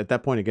becomes, at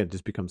that point again, it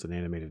just becomes an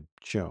animated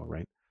show,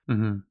 right?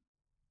 Mm-hmm.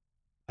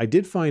 I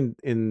did find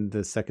in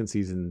the second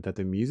season that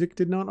the music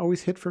did not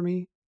always hit for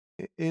me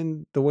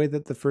in the way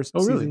that the first Oh,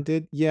 season really?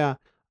 did. Yeah.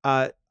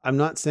 I'm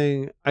not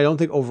saying, I don't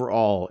think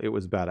overall it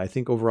was bad. I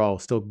think overall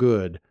still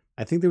good.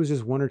 I think there was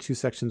just 1 or 2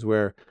 sections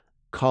where,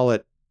 call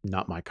it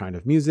not my kind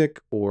of music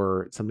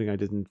or something I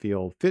didn't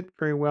feel fit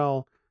very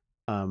well.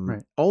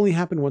 Right. Only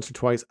happened once or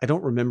twice. I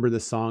don't remember the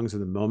songs or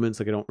the moments.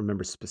 Like I don't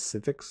remember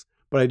specifics,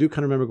 but I do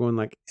kind of remember going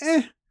like,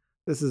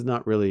 this is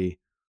not really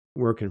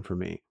working for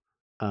me.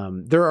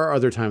 There are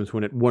other times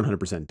when it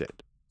 100%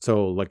 did.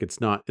 So like it's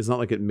not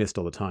like it missed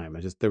all the time.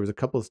 There was a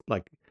couple of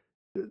like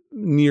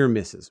near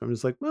misses. I'm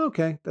just like, well,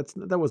 okay,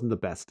 that wasn't the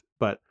best.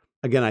 But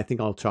again, I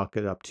think I'll chalk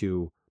it up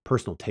to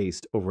personal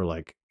taste over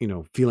like,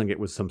 feeling it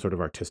was some sort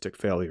of artistic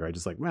failure. I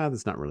just like,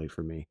 that's not really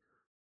for me.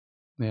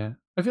 Yeah.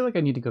 I feel like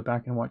I need to go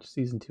back and watch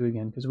season 2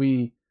 again because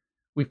we've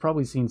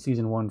probably seen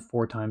season 1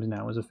 4 times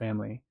now as a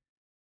family.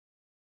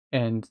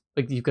 And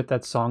like you've got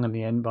that song in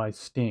the end by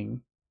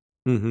Sting,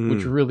 which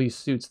Hmm. really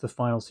suits the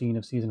final scene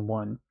of season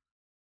 1.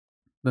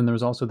 Then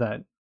there's also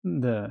the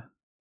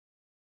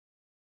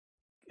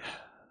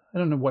I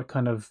don't know what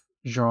kind of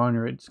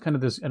genre. It's kind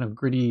of this kind of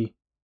gritty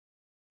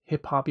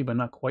hip hoppy but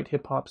not quite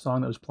hip hop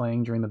song that was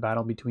playing during the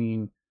battle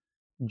between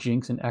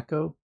Jinx and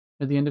Echo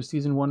at the end of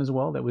season 1 as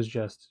well. That was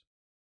just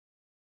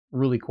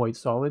really quite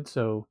solid.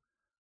 So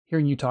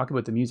hearing you talk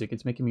about the music,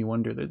 it's making me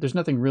wonder that there's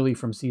nothing really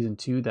from season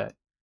 2 that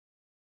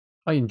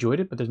I enjoyed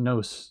it, but there's no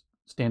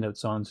standout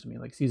songs to me.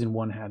 Like season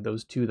 1 had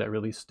those two that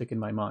really stick in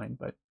my mind,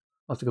 but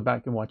I'll have to go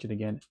back and watch it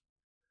again.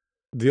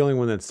 The only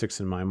one that sticks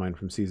in my mind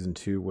from season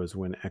 2 was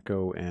when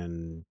Echo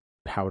and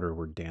Powder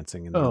were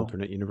dancing in the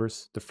alternate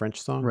universe, the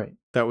French song. Right.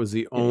 That was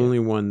the only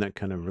one that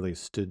kind of really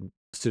stood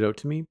out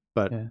to me.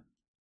 But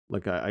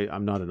like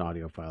I'm not an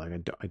audiophile.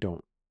 Like I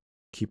don't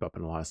keep up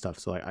on a lot of stuff.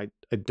 So like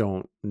I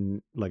don't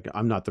like,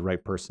 I'm not the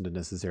right person to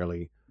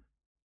necessarily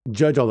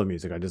judge all the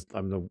music.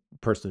 I'm the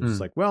person who's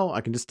just like, well,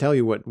 I can just tell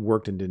you what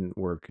worked and didn't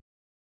work.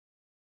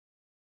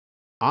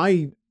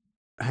 I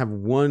have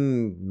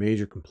one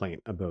major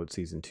complaint about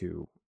season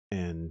 2,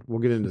 and we'll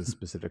get into the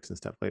specifics and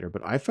stuff later,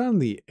 but I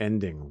found the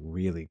ending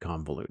really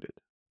convoluted.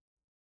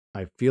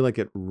 I feel like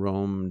it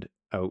roamed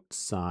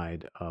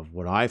outside of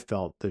what I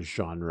felt the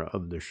genre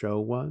of the show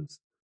was.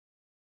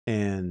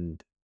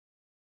 And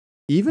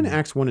even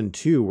Acts 1 and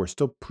 2 were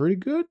still pretty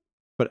good,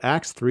 but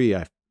Acts 3,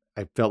 I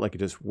felt like it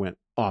just went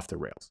off the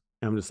rails.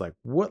 And I'm just like,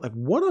 what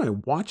am I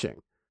watching?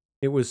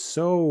 It was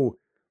so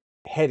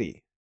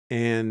heady,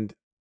 and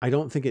I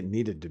don't think it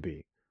needed to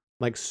be.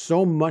 Like,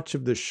 so much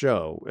of the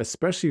show,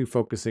 especially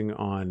focusing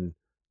on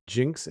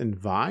Jinx and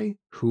Vi,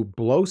 who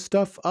blow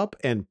stuff up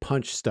and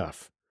punch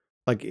stuff.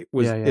 Like, it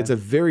was, it's a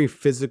very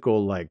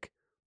physical, like,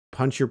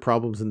 punch your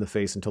problems in the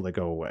face until they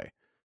go away.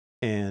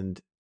 And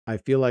I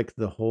feel like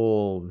the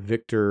whole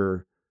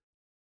Victor,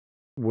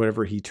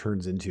 whatever he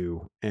turns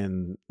into,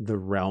 and the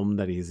realm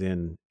that he's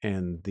in,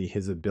 and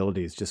his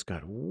abilities just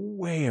got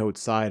way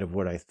outside of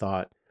what I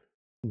thought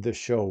the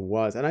show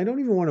was. And I don't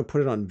even want to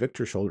put it on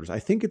Victor's shoulders. I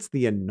think it's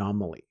the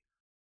anomaly.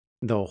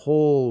 The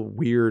whole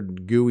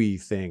weird gooey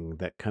thing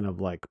that kind of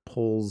like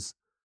pulls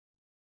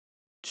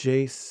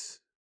Jace,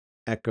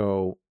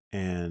 Echo,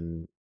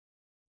 and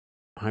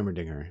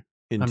Heimerdinger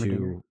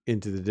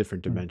into the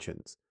different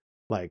dimensions.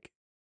 Like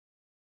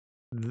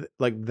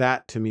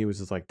that to me was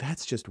just like,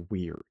 that's just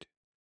weird.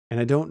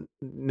 And I don't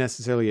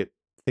necessarily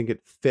think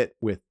it fit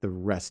with the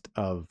rest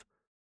of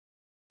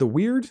the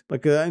weird.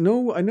 Like I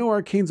know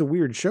Arcane's a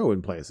weird show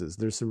in places.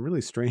 There's some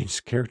really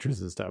strange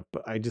characters and stuff,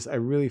 but I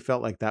really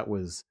felt like that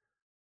was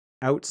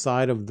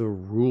outside of the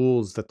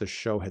rules that the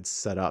show had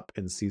set up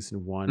in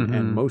season 1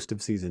 and most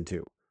of season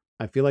 2.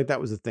 I feel like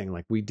that was the thing.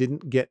 Like, we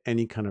didn't get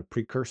any kind of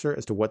precursor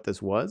as to what this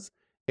was.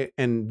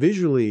 And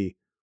visually,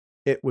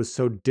 it was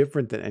so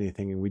different than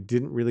anything, and we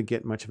didn't really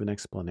get much of an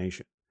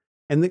explanation.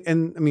 And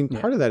I mean,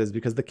 part of that is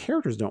because the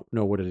characters don't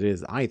know what it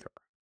is either.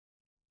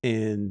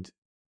 And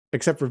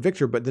except for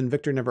Victor, but then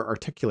Victor never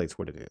articulates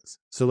what it is.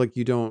 So like,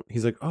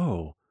 he's like,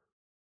 oh,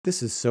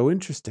 this is so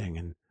interesting,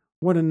 and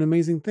what an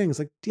amazing thing. It's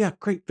like, yeah,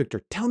 great,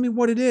 Victor. Tell me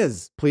what it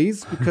is,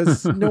 please,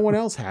 because no one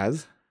else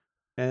has.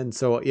 And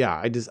so,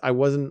 yeah, I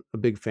wasn't a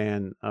big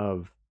fan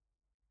of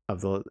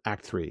the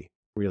Act 3,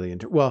 really.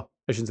 Well,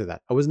 I shouldn't say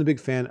that. I wasn't a big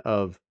fan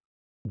of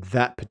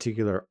that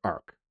particular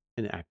arc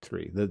in Act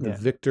 3. The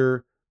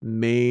Victor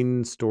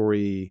main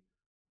story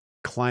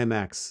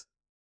climax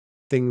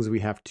things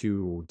we have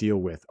to deal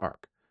with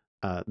arc.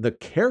 The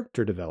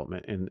character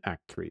development in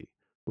Act 3,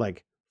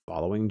 like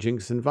following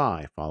Jinx and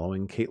Vi,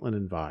 following Caitlin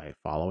and Vi,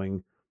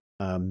 following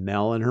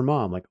Mel and her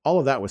mom, like all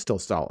of that was still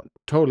solid,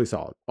 totally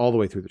solid, all the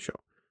way through the show.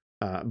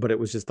 But it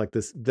was just like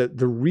this,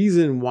 the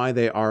reason why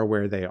they are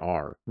where they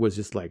are was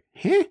just like,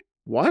 huh?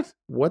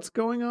 What's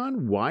going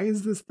on? Why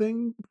is this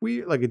thing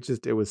weird? Like,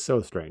 it was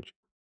so strange.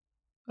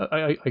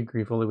 I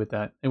agree fully with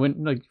that. It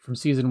went like from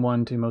season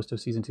 1 to most of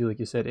season 2, like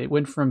you said. It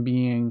went from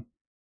being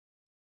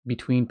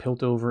between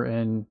Piltover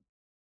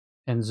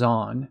and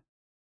Zon,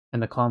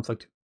 and the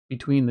conflict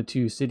between the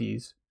two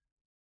cities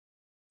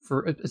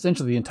for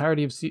essentially the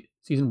entirety of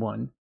season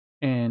 1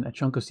 and a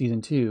chunk of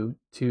season 2,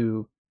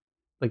 to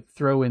like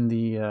throw in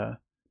the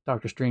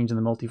Doctor Strange and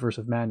the Multiverse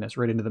of Madness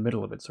right into the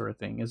middle of it, sort of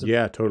thing.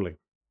 Yeah, totally.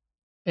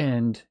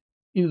 And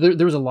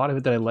there was a lot of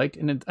it that I liked,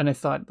 and I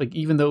thought, like,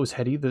 even though it was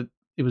heady, that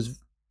it was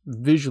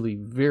visually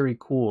very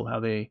cool how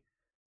they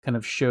kind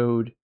of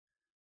showed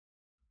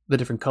the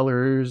different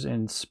colors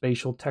and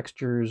spatial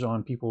textures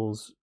on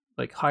people's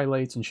like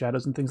highlights and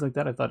shadows and things like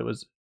that. I thought it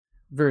was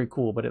very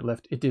cool, but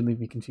it did leave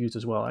me confused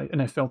as well.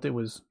 I felt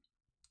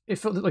it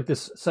felt like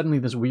this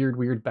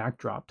weird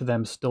backdrop to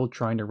them still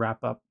trying to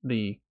wrap up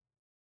the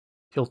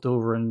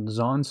Piltover and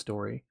Zon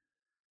story.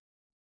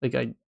 Like,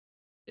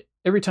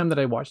 every time that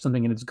I watch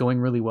something and it's going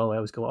really well, I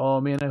always go, oh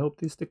man, I hope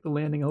they stick the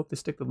landing.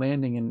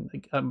 And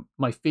like,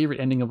 my favorite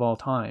ending of all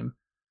time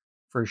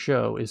for a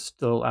show is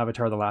still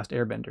Avatar: The Last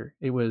Airbender.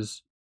 It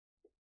was,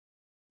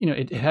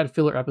 it had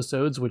filler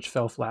episodes which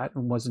fell flat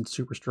and wasn't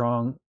super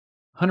strong,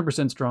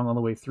 100% strong all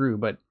the way through,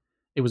 but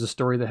it was a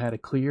story that had a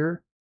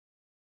clear,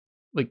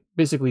 like,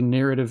 basically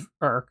narrative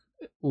arc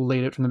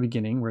laid out from the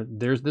beginning, where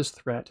there's this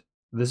threat,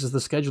 this is the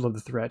schedule of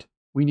the threat,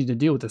 we need to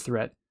deal with the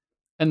threat,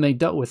 and they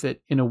dealt with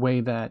it in a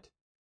way that,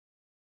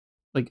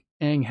 like,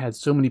 Aang had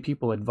so many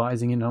people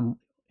advising him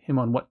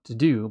on what to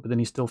do, but then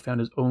he still found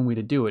his own way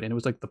to do it, and it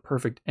was like the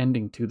perfect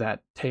ending to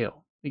that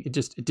tale.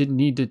 It didn't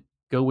need to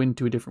go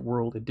into a different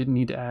world. It didn't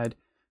need to add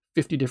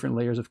 50 different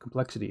layers of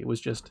complexity. It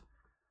was just,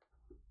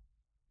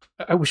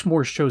 I wish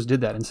more shows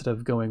did that instead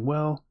of going,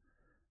 well,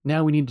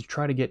 now we need to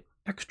try to get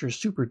extra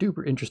super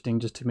duper interesting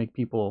just to make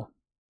people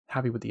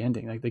happy with the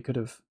ending. Like, they could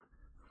have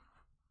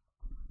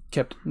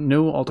kept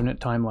no alternate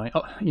timeline.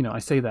 Oh, I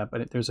say that,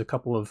 but there's a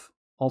couple of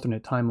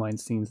alternate timeline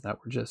scenes that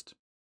were just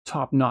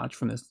top notch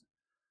from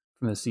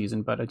this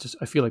season. But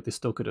I feel like they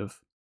still could have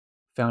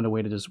found a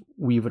way to just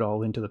weave it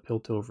all into the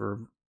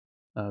Piltover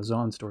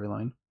Zahn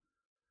storyline.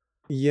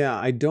 Yeah,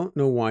 I don't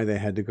know why they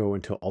had to go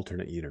into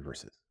alternate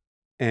universes,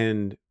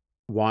 and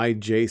why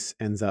Jace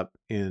ends up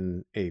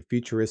in a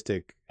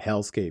futuristic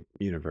hellscape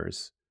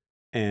universe,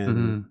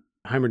 and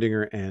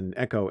Heimerdinger and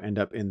Echo end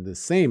up in the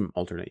same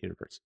alternate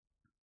universe.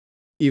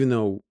 Even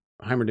though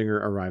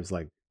Heimerdinger arrives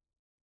like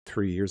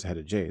 3 years ahead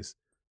of Jace,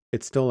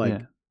 it's still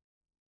like,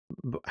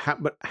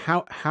 but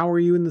how are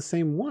you in the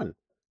same one?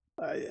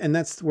 And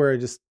that's where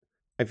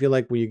I feel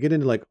like when you get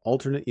into like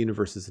alternate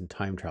universes and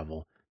time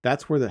travel,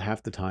 that's where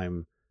half the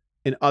time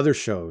in other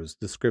shows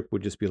the script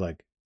would just be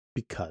like,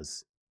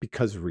 because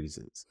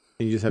reasons,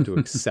 and you just have to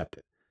accept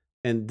it.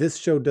 And this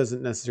show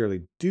doesn't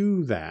necessarily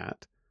do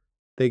that.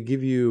 They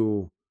give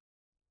you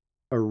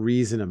a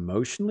reason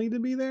emotionally to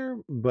be there,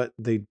 but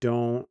they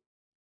don't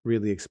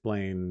really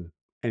explain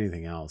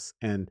anything else.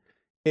 And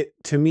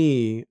to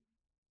me,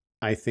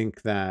 I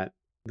think that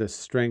the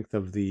strength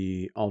of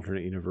the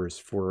alternate universe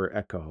for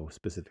Echo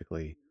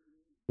specifically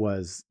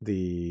was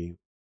the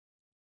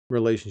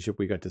relationship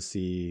we got to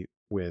see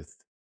with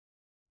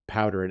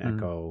Powder and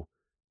Echo,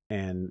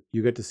 and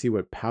you get to see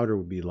what Powder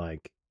would be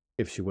like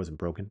if she wasn't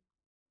broken.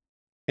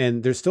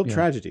 And there's still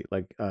tragedy,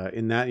 like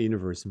in that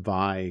universe,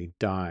 Vi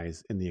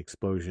dies in the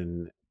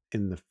explosion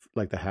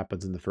that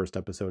happens in the first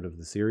episode of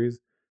the series,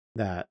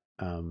 that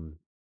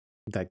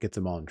that gets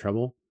them all in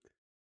trouble.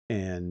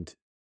 And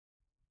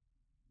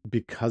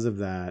because of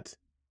that,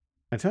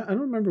 I don't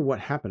remember what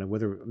happened,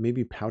 whether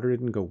maybe Powder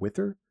didn't go with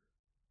her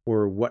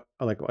or what.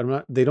 Like,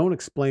 they don't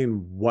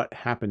explain what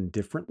happened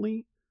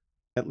differently,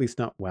 at least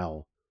not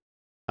well,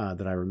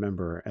 that I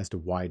remember, as to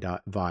why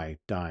Vi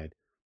died.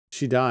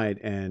 She died,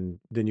 and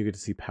then you get to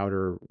see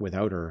Powder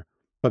without her.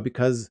 But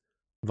because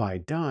Vi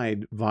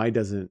died, Vi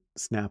doesn't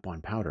snap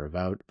on Powder.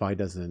 Vi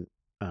doesn't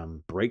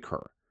break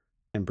her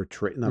and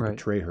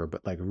betray her,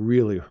 but like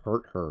really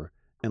hurt her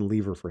and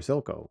leave her for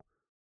Silco.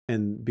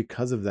 And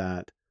because of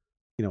that,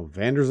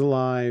 Vander's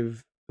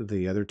alive.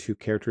 The other two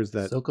characters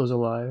that Silco's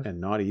alive and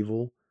not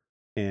evil,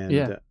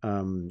 and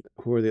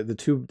who are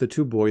the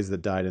two boys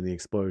that died in the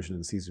explosion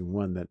in season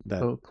 1?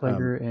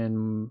 Plaguer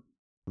and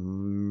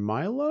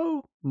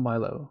Milo.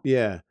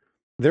 Yeah,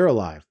 they're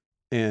alive,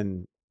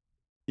 and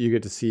you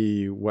get to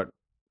see what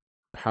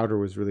Powder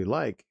was really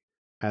like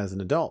as an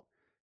adult.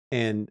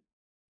 And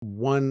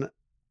one,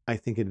 I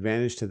think,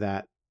 advantage to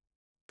that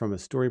from a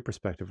story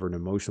perspective or an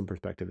emotional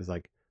perspective is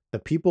like the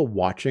people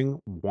watching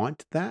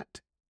want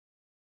that,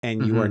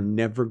 and you are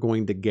never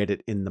going to get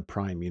it in the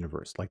Prime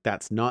universe. Like,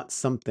 that's not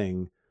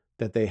something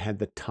that they had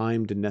the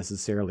time to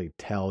necessarily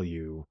tell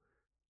you,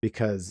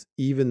 because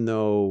even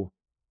though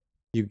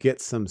you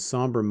get some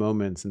somber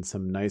moments and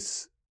some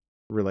nice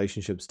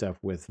relationship stuff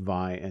with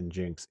Vi and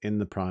Jinx in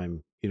the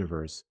Prime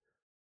universe,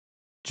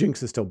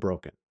 Jinx is still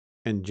broken,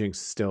 and Jinx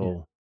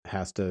still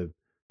has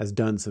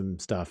done some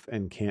stuff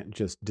and can't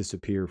just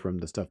disappear from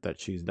the stuff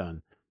that she's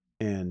done.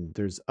 And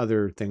there's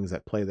other things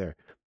at play there.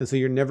 And so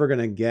you're never going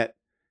to get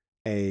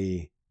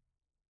a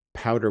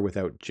Powder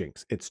without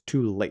Jinx. It's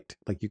too late.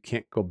 Like, you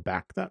can't go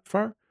back that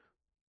far.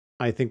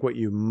 I think what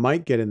you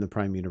might get in the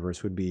Prime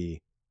universe would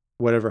be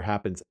whatever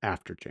happens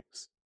after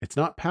Jinx. It's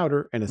not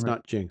Powder and it's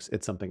not Jinx,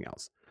 it's something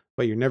else.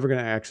 But you're never going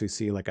to actually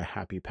see like a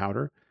happy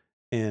Powder.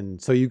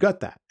 And so you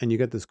got that. And you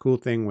got this cool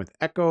thing with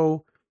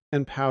Echo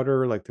and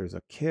Powder. Like, there's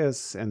a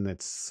kiss, and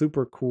it's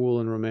super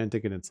cool and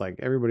romantic. And it's like,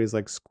 everybody's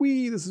like,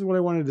 squee, this is what I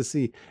wanted to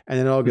see. And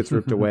then it all gets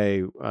ripped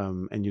away,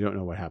 and you don't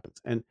know what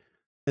happens. And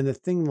the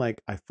thing, like,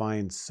 I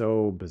find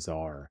so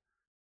bizarre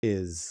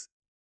is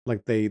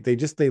like they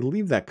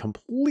leave that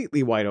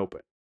completely wide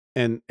open,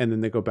 and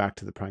then they go back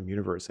to the Prime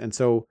universe. And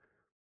so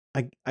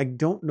I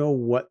don't know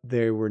what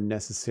they were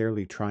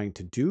necessarily trying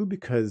to do,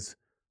 because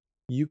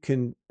you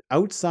can,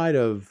 outside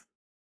of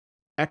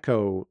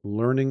Echo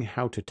learning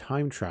how to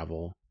time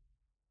travel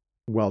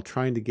while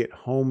trying to get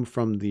home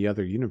from the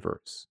other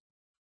universe,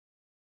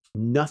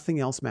 nothing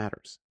else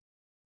matters.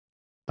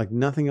 Like,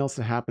 nothing else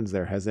that happens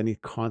there has any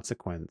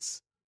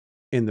consequence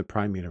in the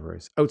Prime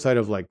universe, outside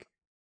of like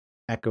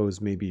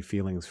Echo's maybe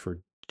feelings for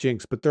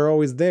Jinx, but they're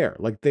always there.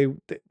 Like,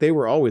 they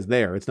were always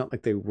there. It's not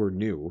like they were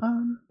new.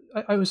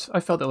 I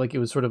felt that like it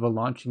was sort of a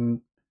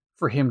launching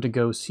for him to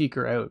go seek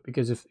her out,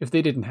 because if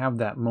they didn't have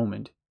that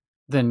moment,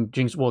 then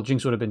Jinx would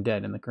have been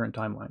dead in the current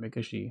timeline,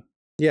 because she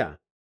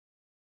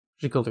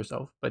killed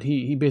herself. But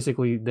he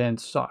basically then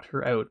sought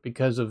her out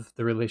because of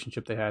the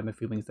relationship they had and the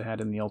feelings they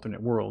had in the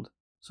alternate world,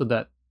 so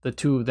that the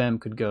two of them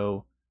could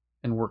go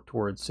and work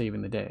towards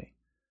saving the day.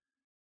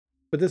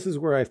 But this is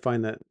where I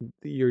find that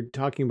you're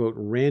talking about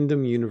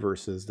random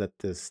universes that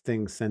this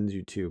thing sends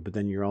you to, but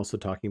then you're also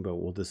talking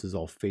about, well, this is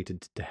all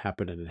fated to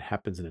happen and it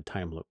happens in a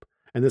time loop.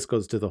 And this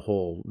goes to the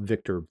whole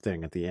Victor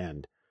thing at the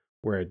end,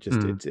 where it just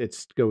Mm,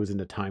 it goes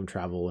into time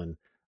travel, and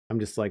I'm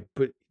just like,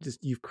 but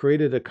just you've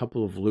created a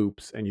couple of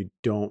loops and you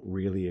don't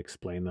really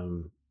explain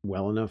them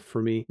well enough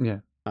for me. yeah.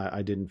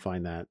 I didn't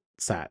find that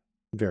sat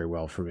very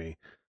well for me.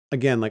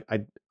 Again, like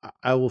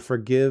I will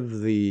forgive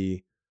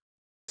the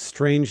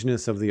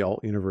strangeness of the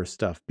alt universe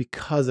stuff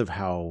because of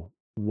how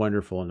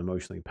wonderful and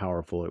emotionally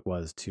powerful it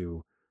was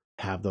to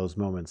have those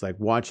moments, like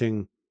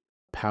watching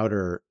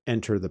Powder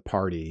enter the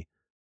party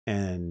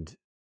and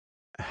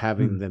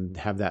having Mm. them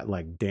have that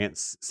like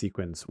dance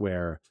sequence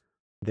where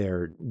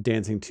they're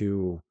dancing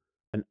to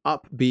an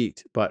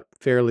upbeat but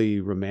fairly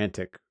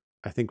romantic,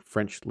 I think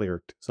French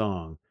lyric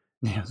song.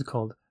 Yeah, it's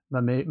called Ma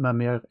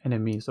Meilleure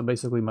Ennemie. So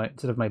basically, my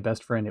instead of my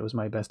best friend, it was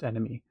my best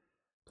enemy.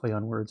 Play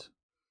on words.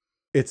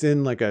 It's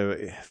in like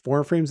a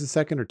 4 frames a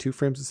second or 2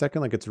 frames a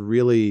second. Like it's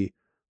really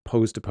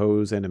pose to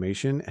pose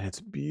animation, and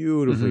it's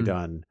beautifully Hmm.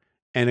 done.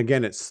 And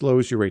again, it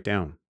slows you right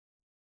down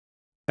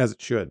as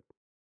it should.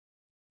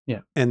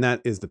 Yeah. And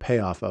that is the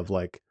payoff of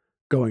like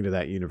going to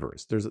that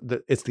universe.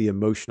 It's the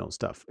emotional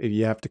stuff.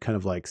 You have to kind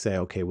of like say,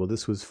 okay, well,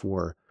 this was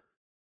for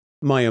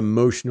my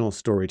emotional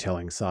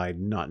storytelling side,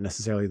 not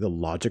necessarily the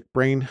logic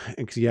brain,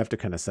 because you have to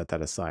kind of set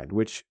that aside.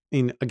 Which,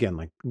 in again,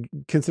 like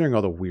considering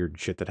all the weird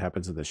shit that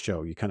happens in the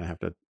show, you kind of have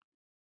to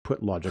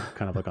put logic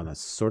kind of like on a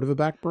sort of a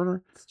back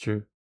burner. It's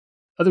true.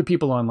 Other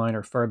people online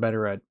are far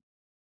better at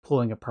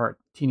pulling apart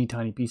teeny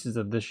tiny pieces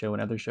of this show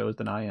and other shows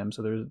than I am.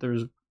 So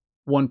there's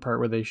one part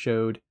where they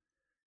showed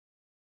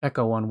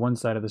Echo on one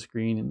side of the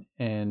screen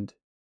and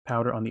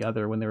Powder on the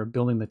other when they were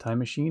building the time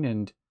machine,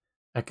 and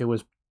Echo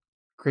was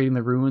creating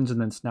the ruins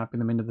and then snapping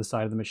them into the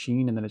side of the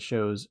machine, and then it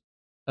shows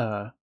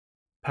uh,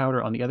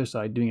 Powder on the other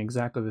side doing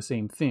exactly the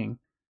same thing.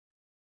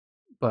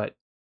 But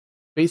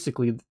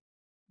basically,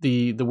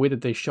 the way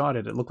that they shot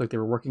it, it looked like they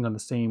were working on the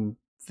same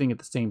thing at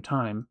the same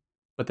time.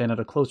 But then at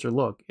a closer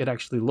look, it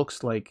actually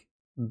looks like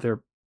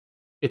they're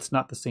it's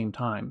not the same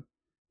time.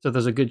 So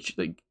there's a good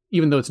like,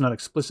 even though it's not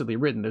explicitly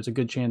written, there's a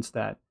good chance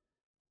that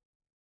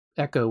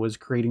Echo was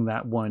creating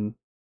that one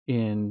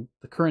in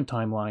the current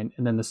timeline,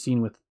 and then the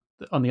scene with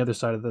on the other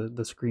side of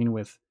the screen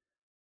with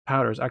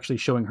Powder is actually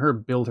showing her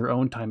build her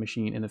own time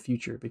machine in the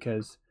future,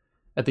 because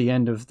at the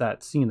end of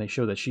that scene they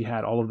show that she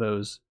had all of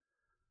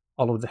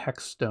the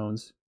hex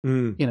stones in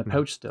a Mm-hmm.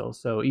 pouch still.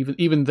 So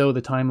even though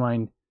the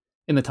timeline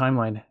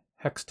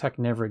hex tech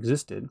never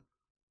existed,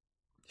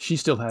 she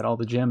still had all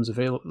the gems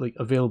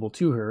available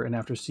to her. And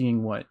after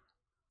seeing what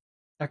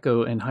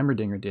Echo and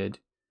Heimerdinger did,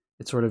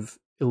 it sort of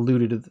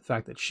alluded to the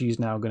fact that she's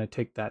now going to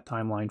take that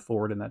timeline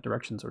forward in that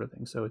direction, sort of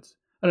thing. So it's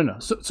I don't know,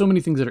 so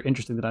many things that are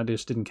interesting that I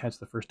just didn't catch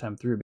the first time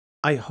through.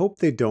 I hope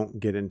they don't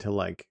get into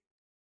like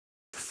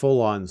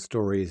full on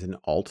stories and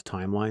alt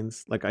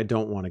timelines. Like I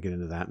don't want to get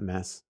into that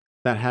mess.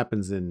 That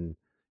happens in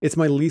it's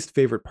my least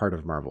favorite part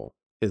of Marvel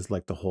is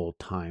like the whole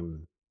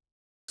time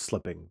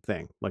slipping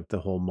thing, like the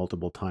whole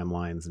multiple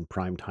timelines and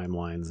prime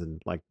timelines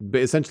and like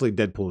essentially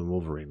Deadpool and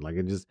Wolverine. Like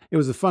it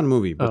was a fun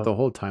movie, but Oh the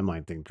whole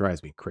timeline thing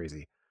drives me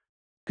crazy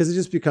because it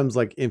just becomes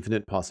like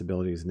infinite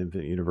possibilities and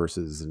infinite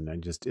universes, and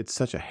it's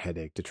such a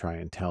headache to try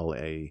and tell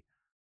a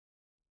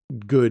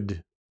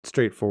good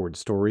straightforward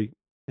story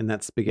in that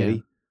yeah,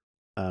 spaghetti.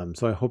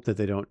 So I hope that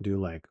they don't do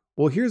like,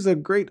 well, here's a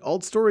great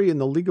alt story in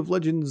the League of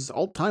Legends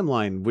alt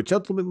timeline, which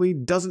ultimately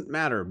doesn't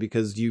matter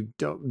because you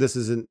don't. This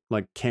isn't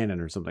like canon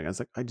or something. I was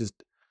like, I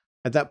just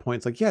at that point,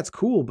 it's like, yeah, it's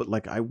cool, but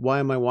like, why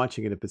am I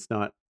watching it if it's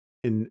not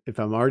in? If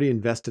I'm already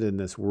invested in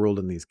this world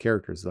and these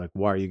characters, like,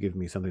 why are you giving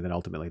me something that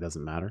ultimately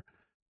doesn't matter?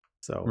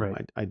 So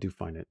right. I do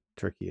find it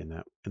tricky in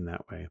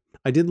that way.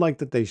 I did like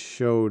that they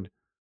showed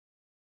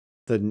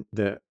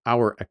the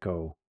our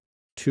Echo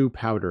to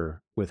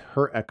Powder with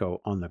her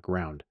Echo on the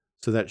ground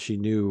so that she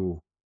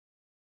knew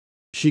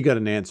she got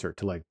an answer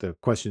to like the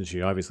questions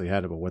she obviously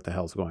had about what the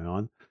hell's going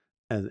on.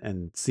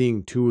 And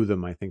seeing two of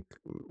them, I think,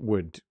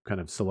 would kind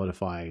of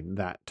solidify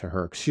that to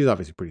her, 'cause she's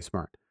obviously pretty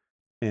smart.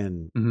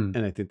 And Hmm.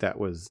 and I think that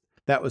was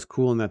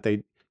cool in that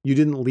you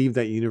didn't leave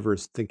that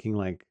universe thinking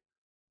like,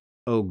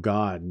 oh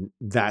God,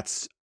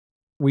 that's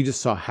we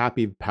just saw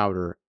happy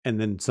Powder and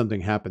then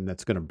something happened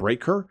that's going to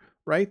break her,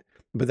 right?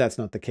 But that's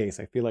not the case.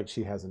 I feel like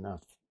she has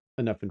enough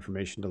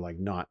information to like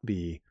not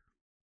be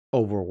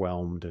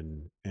overwhelmed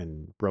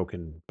and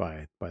broken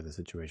by the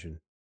situation.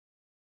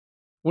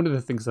 One of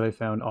the things that I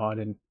found odd,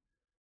 and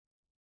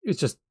it's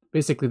just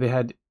basically they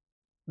had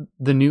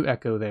the new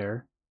Echo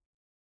there,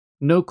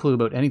 no clue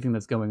about anything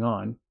that's going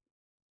on,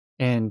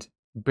 and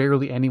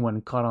barely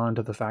anyone caught on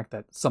to the fact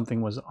that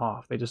something was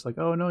off. They just like,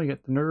 oh no, you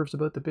got the nerves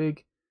about the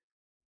big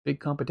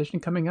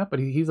competition coming up, but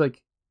he's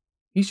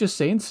just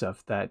saying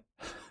stuff that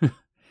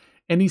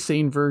any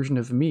sane version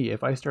of me,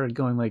 if I started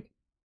going like,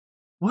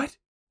 what?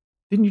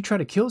 Didn't you try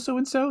to kill so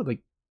and so?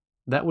 Like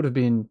that would have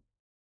been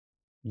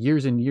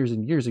years and years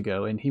and years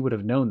ago, and he would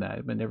have known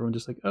that. But everyone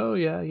just like, oh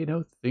yeah,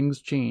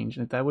 things change,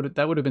 and that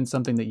would have been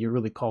something that you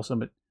really call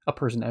a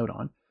person out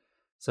on.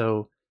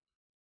 So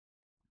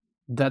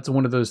that's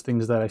one of those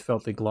things that I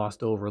felt they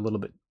glossed over a little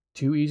bit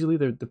too easily.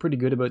 They're pretty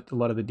good about a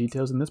lot of the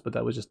details in this, but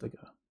that was just like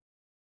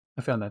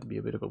I found that to be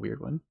a bit of a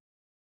weird one.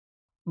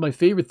 My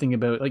favorite thing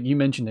about, like you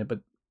mentioned it, but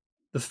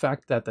the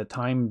fact that the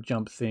time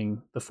jump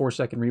thing, the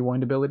 4-second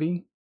rewind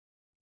ability,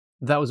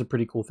 that was a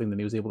pretty cool thing that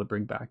he was able to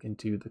bring back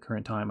into the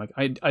current time. Like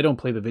I don't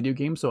play the video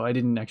game, so I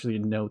didn't actually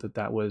know that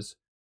that was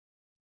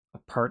a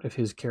part of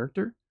his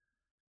character.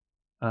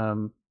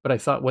 But I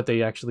thought what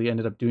they actually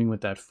ended up doing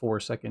with that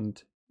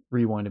 4-second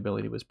rewind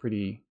ability was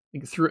pretty,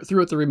 like,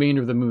 throughout the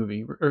remainder of the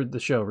movie or the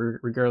show,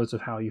 regardless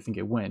of how you think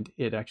it went,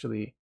 it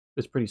actually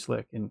was pretty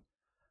slick. And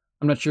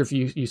I'm not sure if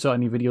you saw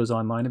any videos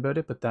online about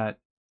it, but that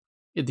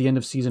at the end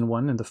of season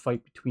 1 and the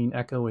fight between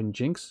Echo and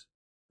Jinx,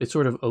 they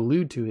sort of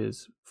allude to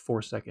his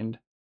 4-second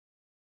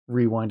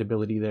rewind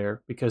ability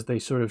there, because they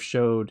sort of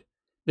showed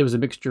there was a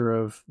mixture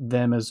of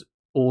them as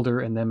older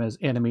and them as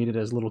animated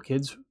as little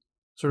kids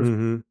sort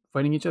of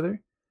fighting each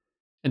other.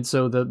 And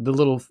so the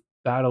little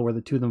battle where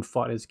the two of them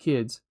fought as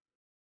kids,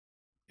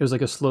 it was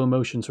like a slow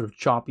motion sort of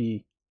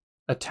choppy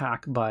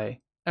attack by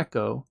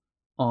Echo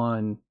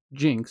on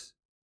Jinx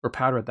or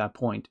Powder at that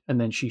point, and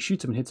then she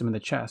shoots him and hits him in the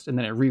chest, and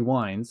then it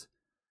rewinds,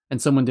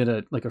 and someone did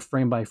a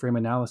frame by frame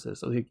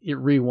analysis. So it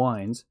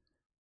rewinds,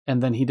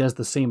 and then he does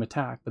the same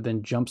attack, but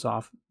then jumps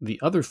off the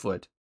other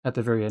foot at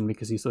the very end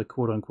because he's like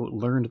quote unquote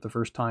learned the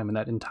first time, and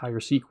that entire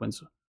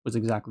sequence was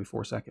exactly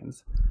 4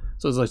 seconds.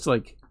 So it's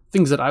like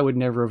things that I would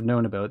never have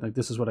known about. Like,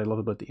 this is what I love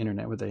about the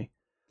internet, where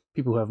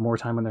people who have more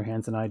time on their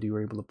hands than I do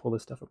are able to pull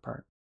this stuff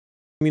apart.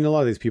 I mean, a lot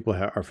of these people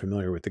are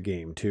familiar with the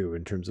game too,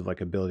 in terms of like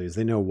abilities.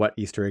 They know what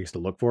Easter eggs to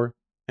look for,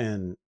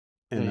 and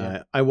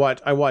I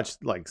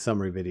watched like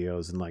summary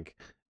videos and like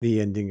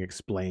the ending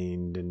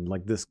explained and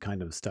like this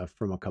kind of stuff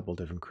from a couple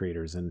different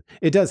creators, and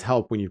it does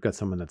help when you've got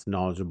someone that's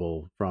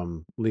knowledgeable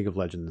from League of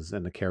Legends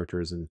and the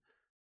characters and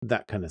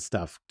that kind of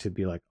stuff to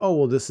be like, oh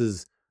well, this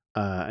is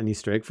an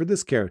Easter egg for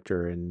this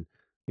character, and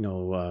you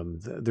know,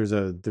 there's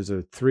a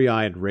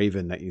 3-eyed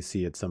raven that you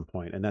see at some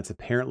point, and that's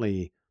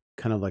apparently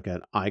kind of like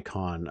an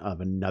icon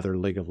of another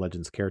League of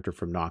Legends character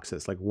from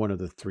Noxus, like one of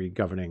the 3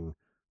 governing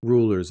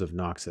rulers of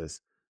Noxus.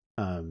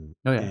 Oh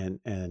yeah.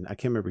 And I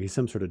can't remember, he's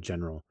some sort of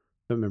general.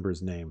 Don't remember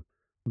his name,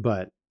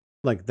 but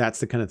like that's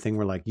the kind of thing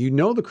where like, you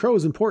know, the crow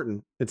is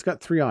important. It's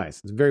got 3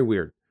 eyes. It's very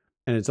weird,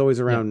 and it's always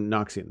around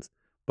Noxians.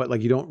 But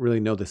like, you don't really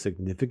know the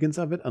significance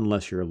of it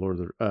unless you're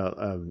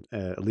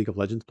a League of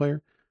Legends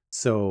player.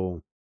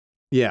 So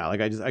yeah,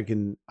 like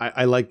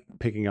I like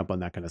picking up on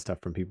that kind of stuff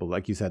from people,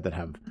 like you said, that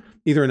have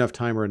either enough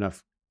time or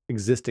enough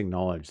existing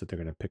knowledge that they're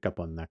going to pick up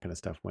on that kind of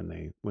stuff when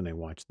they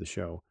watch the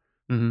show.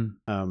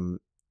 Mm-hmm.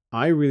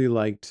 I really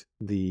liked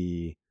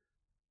the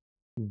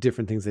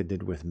different things they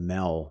did with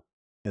Mel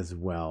as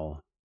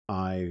well.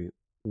 I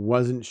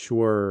wasn't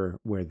sure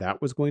where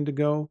that was going to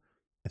go.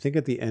 I think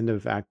at the end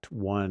of Act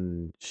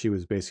 1, she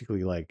was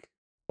basically like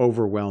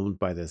overwhelmed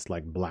by this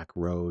like black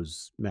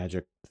rose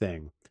magic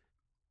thing.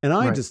 And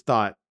I just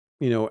thought,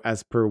 you know,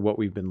 as per what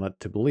we've been led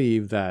to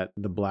believe, that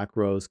the Black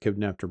Rose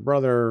kidnapped her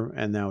brother,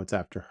 and now it's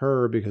after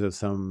her because of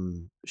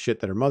some shit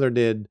that her mother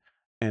did.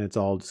 And it's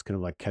all just kind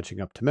of like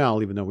catching up to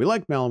Mel, even though we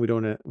like Mel and we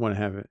don't want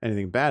to have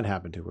anything bad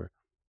happen to her.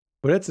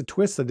 But it's a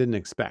twist I didn't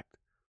expect.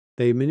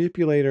 They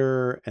manipulate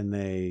her and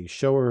they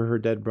show her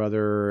dead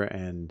brother.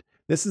 And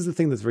this is the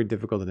thing that's very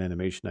difficult in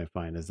animation, I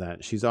find, is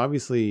that she's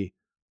obviously,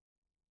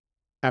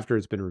 after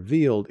it's been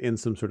revealed, in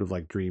some sort of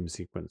like dream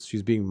sequence.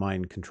 She's being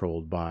mind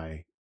controlled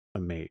by a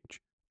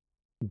mage.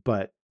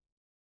 But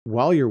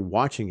while you're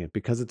watching it,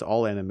 because it's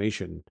all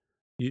animation,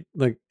 you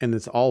like, and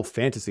it's all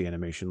fantasy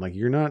animation, like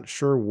you're not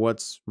sure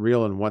what's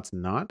real and what's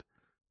not.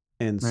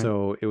 And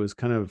so it was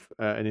kind of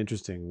an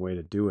interesting way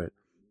to do it.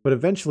 But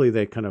eventually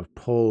they kind of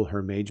pull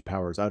her mage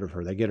powers out of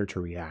her. They get her to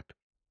react.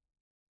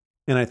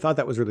 And I thought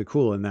that was really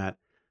cool, in that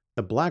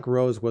the Black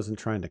Rose wasn't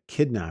trying to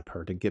kidnap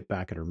her to get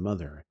back at her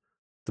mother.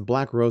 The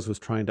Black Rose was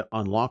trying to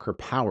unlock her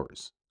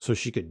powers so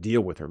she could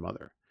deal with her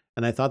mother.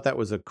 And I thought that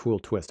was a cool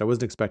twist. I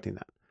wasn't expecting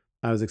that.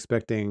 I was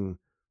expecting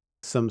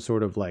some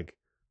sort of like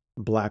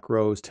Black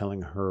Rose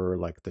telling her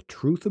like the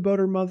truth about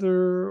her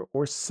mother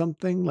or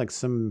something, like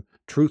some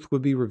truth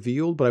would be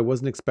revealed, but I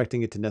wasn't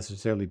expecting it to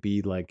necessarily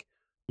be like,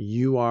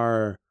 you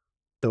are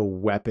the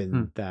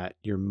weapon that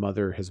your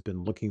mother has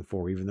been looking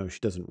for, even though she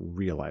doesn't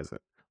realize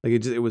it.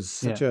 Like it was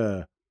such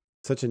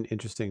an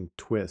interesting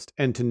twist.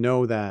 And to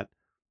know that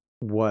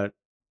what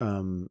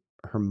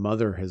her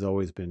mother has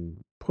always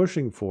been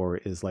pushing for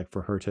is like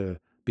for her to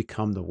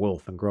become the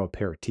wolf and grow a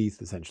pair of teeth,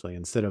 essentially,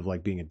 instead of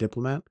like being a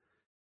diplomat.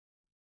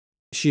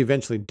 She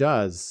eventually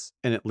does,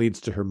 and it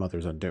leads to her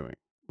mother's undoing.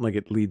 Like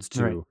it leads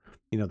to,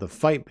 you know, the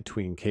fight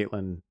between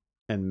Caitlin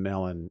and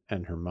Mel and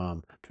her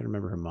mom. I'm trying to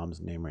remember her mom's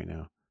name right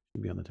now.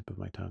 It'd be on the tip of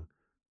my tongue.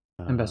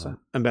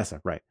 Mbessa,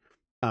 right.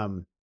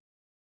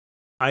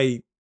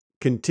 I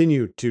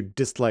continue to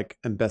dislike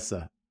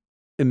Mbessa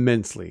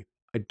immensely.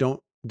 I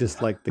don't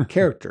dislike the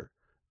character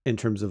in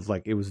terms of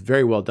like, it was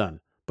very well done,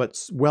 but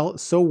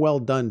so well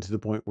done to the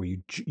point where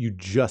you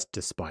just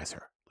despise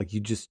her. Like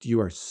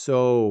you are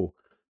so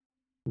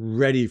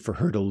ready for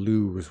her to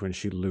lose when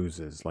she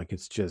loses. Like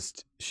it's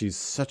just she's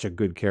such a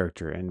good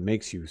character and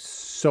makes you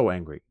so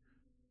angry.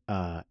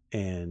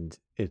 And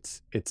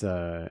it's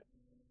a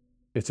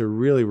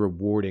really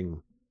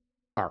rewarding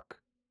arc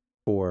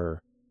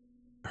for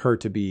her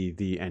to be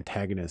the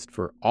antagonist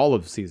for all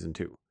of season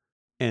 2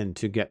 and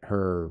to get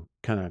her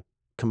kind of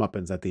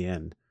comeuppance at the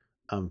end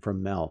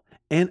from Mel.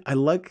 And I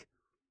like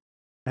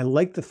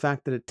the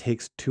fact that it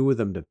takes 2 of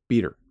them to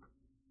beat her,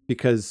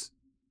 because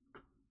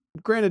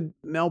granted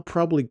Mel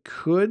probably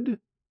could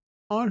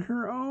on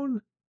her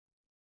own.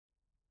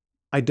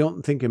 I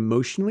don't think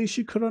emotionally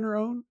she could on her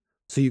own.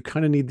 So you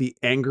kind of need the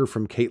anger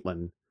from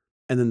Caitlyn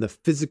and then the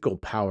physical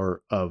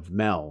power of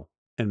Mel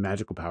and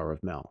magical power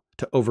of Mel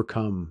to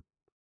overcome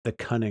the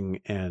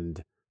cunning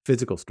and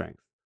physical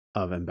strength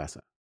of Mbessa.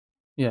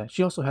 Yeah,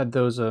 she also had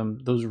those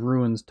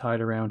runes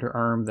tied around her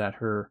arm that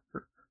her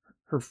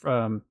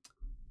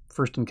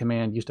first in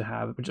command used to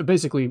have, which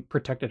basically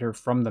protected her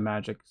from the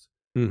magics,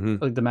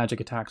 like the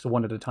magic attacks,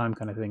 one at a time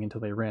kind of thing, until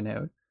they ran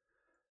out.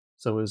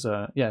 So it was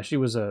yeah, she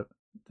was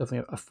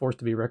definitely a force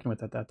to be reckoned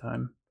with at that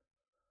time.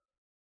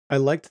 I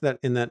liked that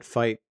in that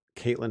fight,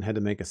 Caitlyn had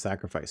to make a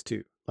sacrifice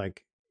too.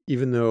 Like,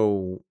 even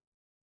though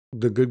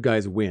the good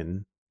guys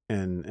win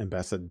and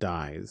Mbessa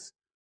dies,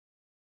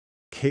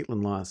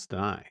 Caitlyn lost an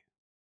eye.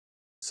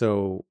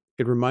 So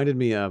it reminded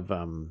me of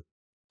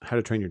How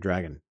to Train Your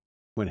Dragon,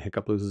 when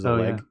Hiccup loses a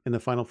leg in the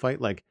final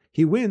fight. Like,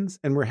 he wins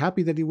and we're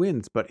happy that he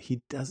wins, but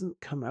he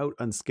doesn't come out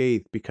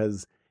unscathed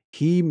because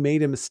he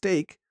made a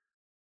mistake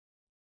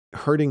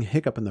hurting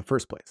Hiccup in the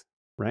first place,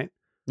 right?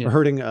 Yeah. Or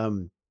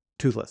hurting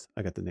Toothless.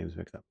 I got the names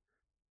mixed up.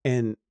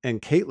 And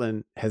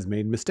Caitlyn has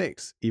made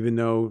mistakes, even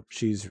though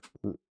she's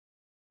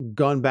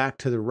gone back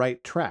to the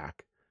right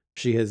track.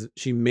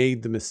 She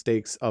made the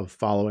mistakes of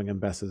following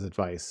Mbessa's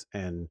advice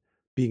and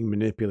being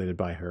manipulated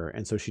by her,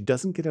 and so she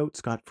doesn't get out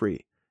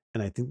scot-free.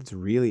 And I think that's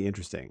really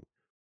interesting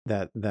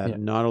that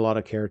not a lot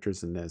of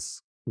characters in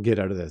this get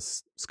out of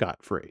this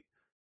scot-free.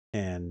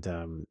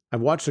 And I've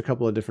watched a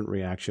couple of different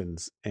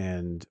reactions,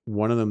 and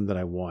one of them that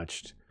I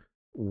watched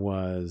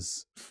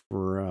was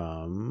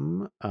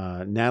from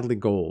Natalie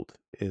Gold,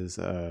 is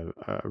a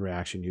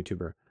reaction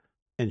YouTuber,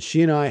 and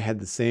she and I had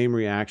the same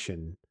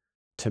reaction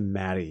to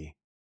Maddie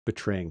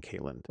betraying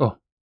Caitlyn. Oh,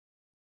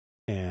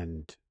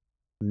 and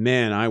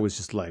man, I was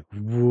just like,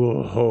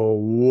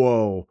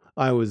 whoa!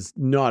 I was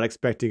not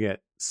expecting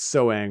it.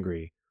 So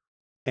angry,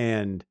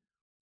 and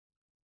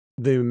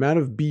the amount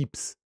of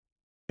beeps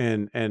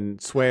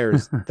and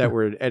swears that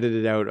were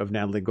edited out of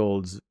Natalie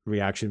Gold's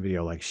reaction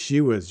video, like,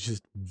 she was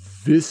just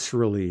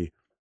viscerally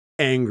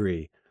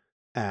angry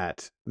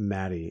at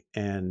Maddie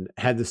and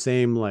had the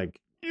same like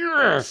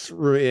yes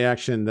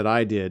reaction that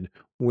I did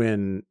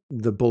when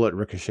the bullet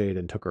ricocheted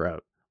and took her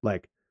out.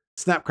 Like,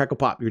 snap, crackle,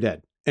 pop, you're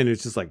dead. And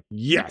it's just like,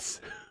 yes,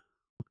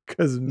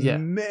 because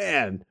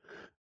man,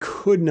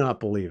 could not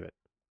believe it.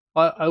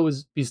 I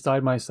was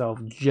beside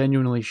myself,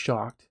 genuinely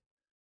shocked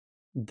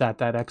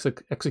that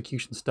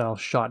execution style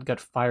shot got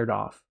fired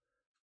off,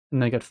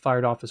 and then got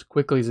fired off as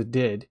quickly as it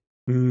did,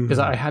 because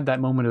I had that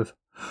moment of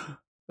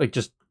like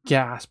just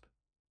gasp,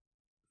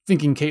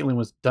 thinking Caitlyn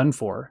was done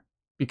for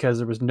because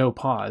there was no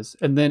pause,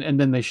 and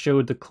then they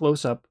showed the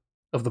close up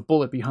of the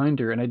bullet behind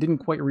her, and I didn't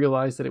quite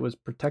realize that it was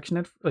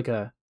protection like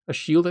a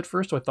shield at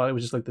first, so I thought it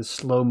was just like this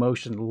slow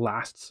motion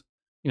lasts,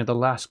 the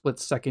last split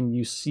second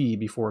you see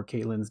before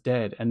Caitlyn's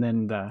dead, and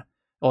then the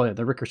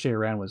ricochet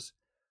around was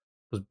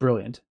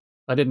brilliant.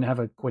 I didn't have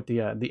quite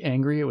the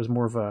angry. It was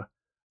more of a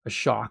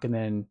shock, and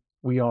then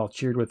we all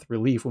cheered with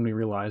relief when we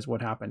realized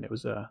what happened. It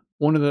was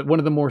one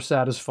of the more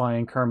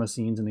satisfying karma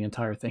scenes in the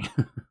entire thing.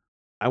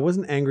 I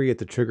wasn't angry at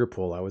the trigger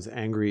pull. I was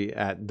angry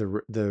at the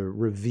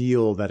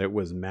reveal that it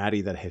was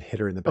Maddie that had hit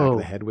her in the back of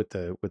the head with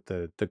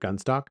the gun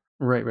stock.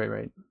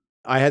 Right.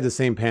 I had the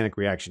same panic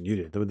reaction you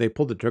did. When they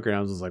pulled the trigger, and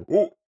I was just like,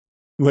 whoa,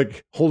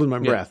 like holding my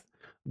breath.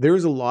 There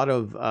was a lot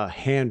of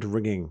hand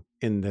wringing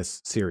in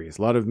this series.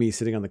 A lot of me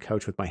sitting on the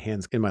couch with my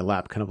hands in my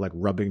lap, kind of like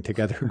rubbing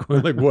together,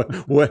 going like,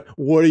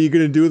 what are you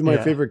going to do with my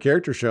favorite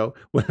character show?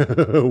 What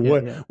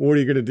are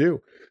you going to do?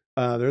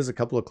 There's a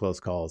couple of close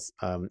calls.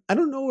 I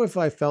don't know if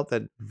I felt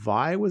that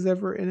Vi was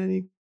ever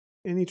in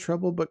any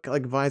trouble, but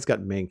like Vi's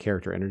got main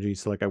character energy,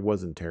 so like I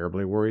wasn't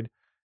terribly worried.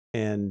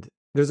 And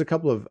there's a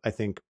couple of, I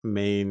think,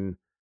 main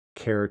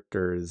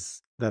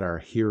characters that are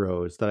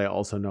heroes that I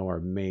also know are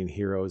main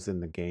heroes in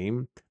the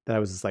game that I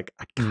was just like,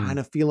 I kind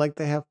of feel like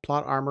they have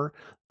plot armor.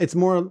 It's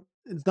not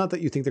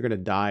that you think they're going to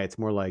die. It's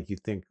more like you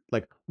think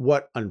like,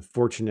 what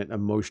unfortunate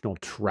emotional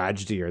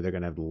tragedy are they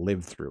going to have to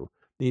live through?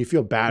 And you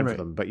feel bad for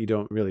them, but you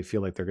don't really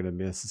feel like they're going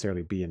to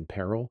necessarily be in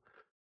peril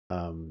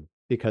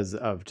because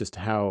of just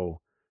how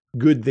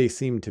good they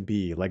seem to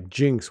be. Like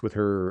Jinx with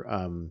her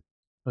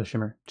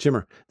shimmer,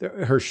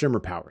 her shimmer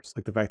powers,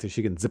 like the fact that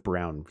she can zip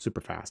around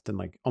super fast and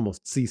like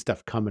almost see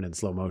stuff coming in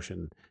slow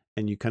motion.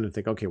 And you kind of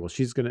think, okay, well,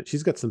 she's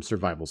got some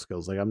survival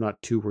skills. Like, I'm not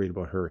too worried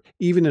about her,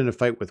 even in a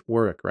fight with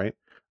Warwick, right?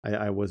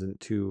 I wasn't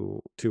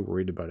too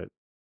worried about it.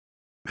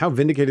 How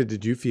vindicated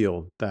did you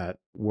feel that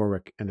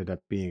Warwick ended up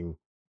being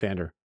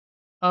Vander?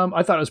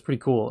 I thought it was pretty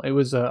cool. It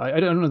was I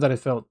don't know that I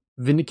felt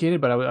vindicated,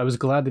 but I was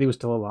glad that he was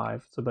still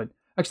alive. So, but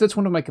actually, that's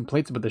one of my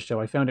complaints about the show.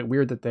 I found it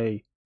weird that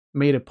they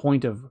made a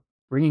point of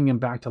bringing him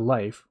back to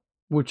life,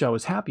 which I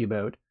was happy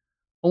about,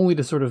 only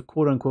to sort of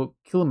quote unquote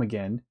kill him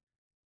again,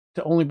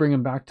 to only bring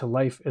him back to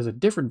life as a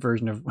different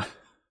version of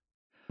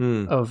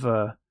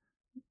of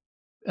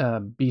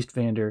Beast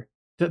Vander,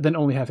 to then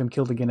only have him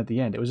killed again at the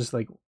end. It was just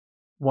like,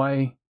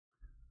 why?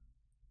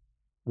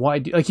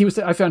 Like he was?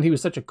 I found he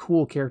was such a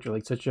cool character,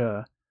 like such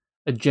a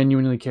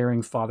genuinely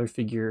caring father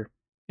figure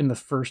in the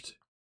first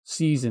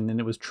season, and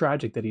it was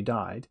tragic that he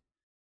died.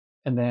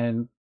 And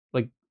then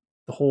like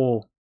the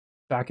whole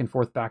back and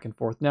forth.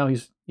 Now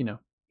he's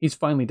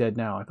finally dead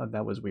now. I thought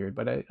that was weird,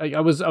 but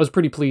I was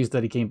pretty pleased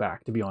that he came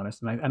back, to be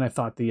honest. And I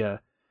thought the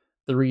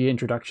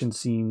reintroduction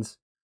scenes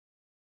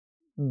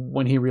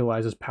when he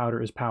realizes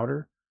powder is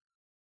powder,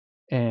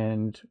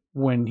 and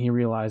when he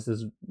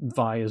realizes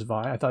Vi is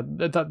Vi, I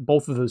thought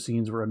both of those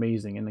scenes were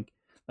amazing. And like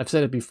I've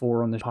said it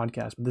before on the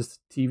podcast, but this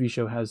TV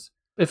show has,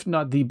 if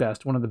not the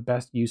best, one of the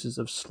best uses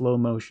of slow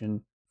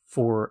motion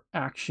for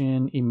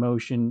action,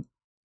 emotion,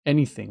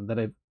 anything that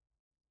I've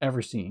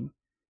ever seen.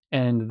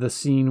 And the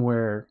scene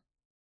where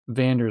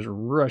Vander's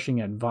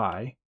rushing at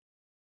Vi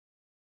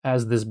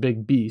as this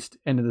big beast,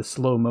 and in the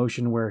slow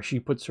motion where she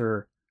puts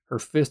her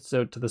fists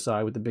out to the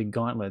side with the big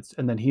gauntlets,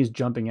 and then he's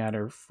jumping at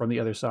her from the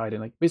other side,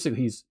 and like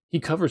basically he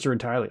covers her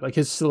entirely. Like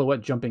his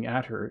silhouette jumping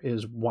at her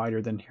is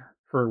wider than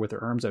her with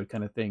her arms out,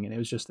 kind of thing. And it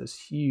was just this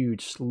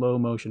huge slow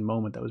motion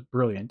moment that was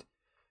brilliant,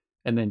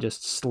 and then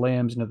just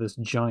slams into this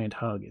giant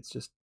hug. It's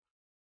just,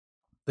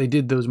 they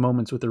did those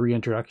moments with the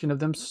reintroduction of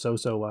them so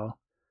well.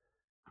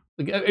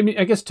 Like, I mean,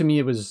 I guess to me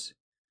it was,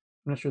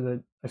 I'm not sure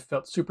that I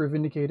felt super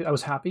vindicated. I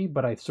was happy,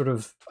 but I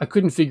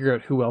couldn't figure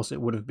out who else it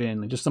would have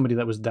been. Like just somebody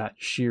that was that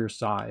sheer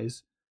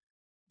size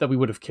that we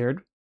would have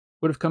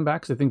come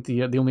back. Because I think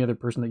the only other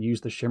person that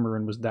used the shimmer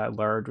and was that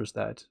large was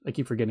that, I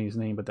keep forgetting his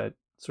name, but that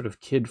sort of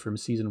kid from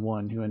season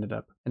 1 who ended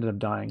up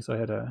dying. So I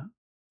had a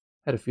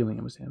feeling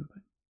it was him.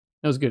 But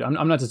it was good.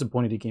 I'm not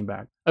disappointed he came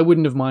back. I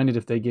wouldn't have minded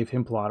if they gave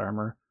him plot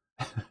armor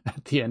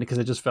at the end, because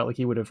I just felt like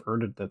he would have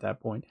earned it at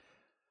that point.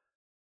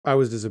 I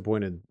was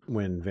disappointed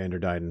when Vander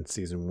died in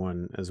season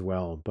 1 as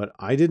well, but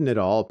I didn't at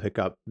all pick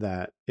up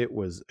that it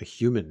was a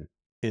human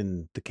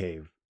in the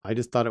cave. I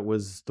just thought it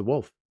was the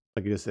wolf.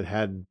 Like it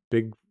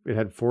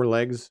had 4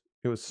 legs.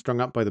 It was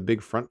strung up by the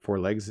big front 4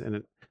 legs,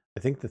 and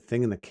I think the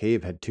thing in the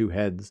cave had 2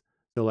 heads.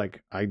 So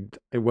like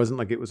it wasn't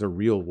like it was a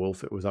real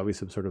wolf. It was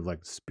obviously some sort of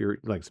like spirit,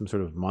 like some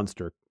sort of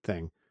monster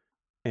thing.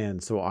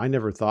 And so I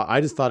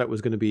just thought it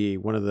was going to be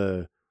one of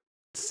the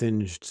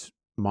singed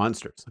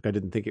monsters. Like I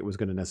didn't think it was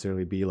going to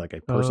necessarily be like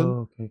a person.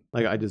 Oh, okay.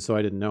 Like I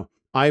didn't know.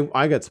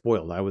 I got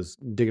spoiled. I was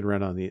digging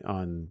around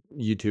on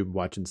YouTube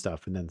watching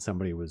stuff, and then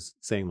somebody was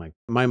saying like,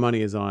 my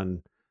money is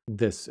on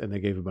this, and they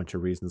gave a bunch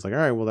of reasons. Like, all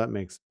right, well that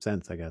makes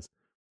sense, I guess,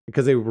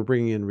 because they were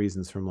bringing in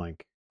reasons from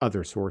like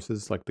other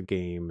sources, like the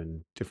game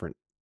and different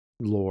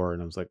lore,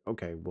 and I was like,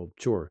 okay, well,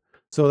 sure.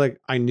 So like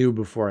I knew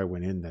before I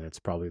went in that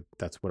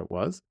that's what it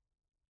was,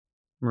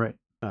 right?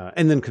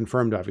 And then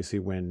confirmed obviously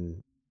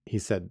when he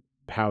said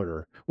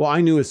Powder. Well, I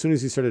knew as soon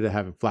as he started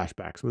having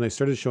flashbacks. When they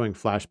started showing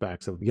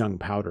flashbacks of young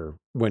Powder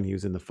when he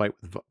was in the fight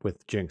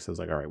with Jinx, I was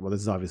like, all right, well,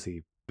 this is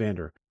obviously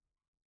Vander.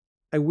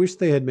 I wish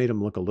they had made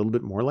him look a little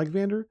bit more like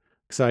Vander,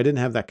 because I didn't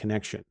have that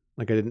connection.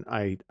 Like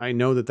I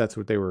know that that's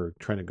what they were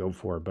trying to go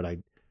for, but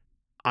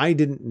I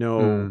didn't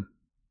know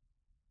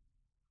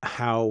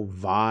how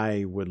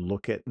Vi would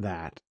look at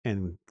that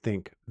and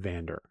think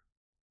Vander.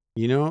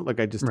 You know, like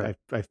I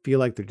feel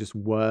like there just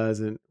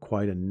wasn't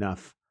quite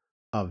enough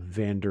of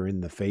Vander in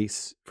the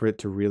face for it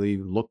to really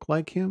look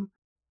like him.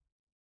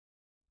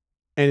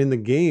 And in the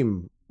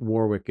game,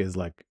 Warwick is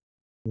like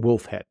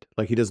wolf head.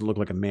 Like he doesn't look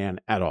like a man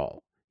at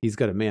all. He's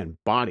got a man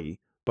body,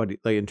 but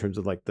like in terms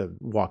of like the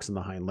walks on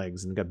the hind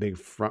legs and got big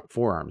front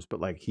forearms, but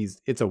like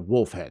it's a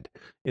wolf head.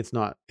 It's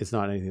not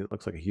anything that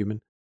looks like a human.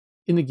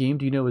 In the game,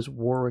 do you know, is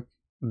Warwick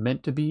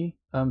meant to be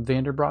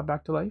Vander brought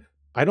back to life?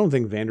 I don't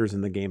think Vander's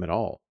in the game at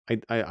all.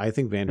 I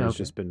think Vander's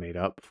just been made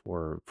up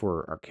for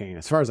Arcane,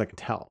 as far as I can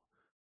tell.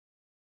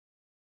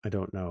 I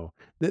don't know.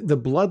 The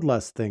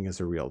bloodlust thing is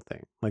a real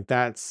thing. Like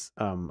that's,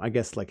 I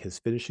guess, like his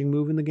finishing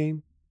move in the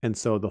game. And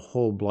so the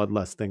whole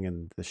bloodlust thing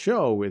in the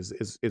show is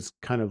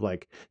kind of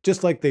like,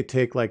 just like they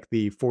take like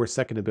the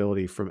 4-second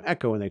ability from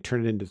Echo and they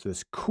turn it into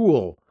this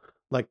cool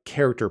like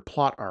character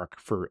plot arc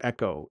for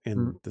Echo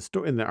in the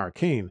story, in the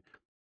Arcane.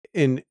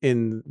 In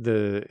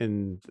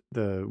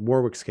the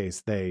Warwick's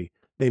case, they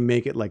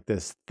make it like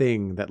this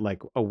thing that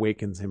like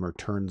awakens him or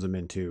turns him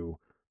into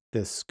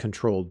this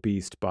controlled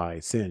beast by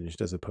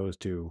Singed, as opposed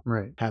to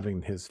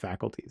having his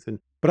faculties.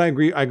 But I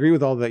agree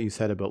with all that you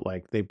said about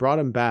like they brought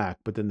him back,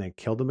 but then they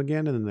killed him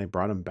again, and then they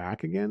brought him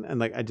back again, and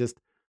like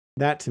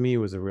that to me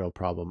was a real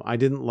problem. I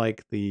didn't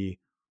like the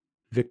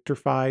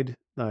victorified,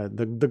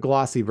 the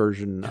glossy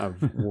version of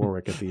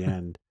Warwick at the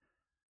end.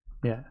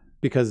 Yeah,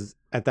 because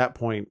at that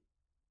point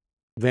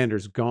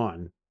Vander's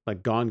gone,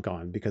 like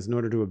gone, because in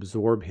order to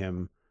absorb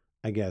him,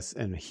 I guess,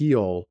 and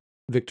heal,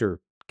 Victor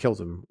kills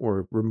him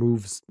or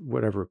removes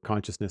whatever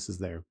consciousness is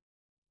there.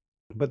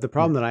 But the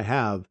problem that I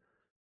have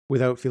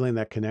without feeling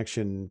that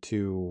connection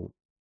to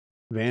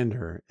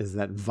Vander is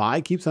that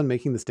Vi keeps on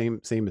making the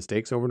same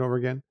mistakes over and over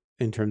again,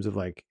 in terms of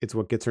like, it's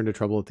what gets her into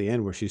trouble at the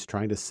end, where she's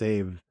trying to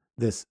save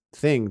this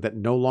thing that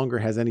no longer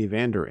has any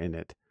Vander in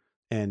it,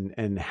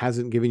 and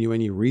hasn't given you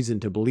any reason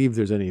to believe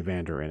there's any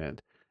Vander in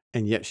it,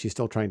 and yet she's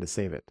still trying to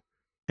save it,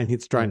 and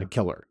he's trying to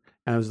kill her.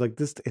 And I was like,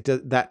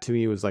 that to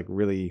me was like,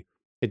 really,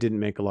 it didn't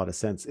make a lot of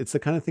sense. It's the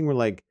kind of thing where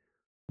like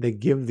they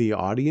give the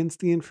audience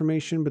the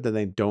information, but then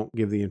they don't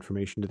give the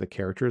information to the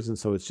characters. And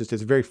so it's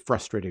very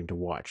frustrating to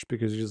watch,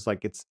 because it's just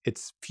like,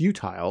 it's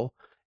futile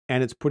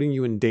and it's putting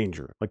you in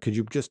danger. Like, could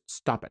you just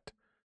stop it?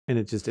 And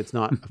it's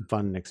not a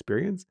fun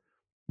experience.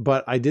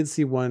 But I did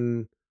see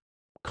one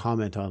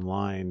comment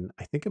online,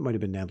 I think it might've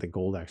been Natalie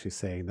Gold actually,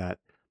 saying that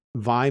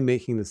Vi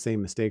making the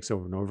same mistakes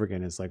over and over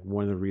again is like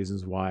one of the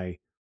reasons why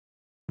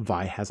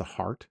Vi has a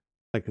heart.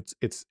 Like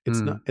it's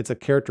not, it's a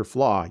character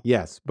flaw,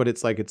 yes, but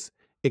it's like,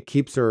 it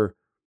keeps her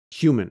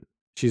human.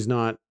 She's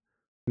not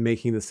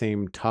making the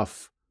same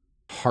tough,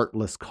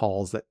 heartless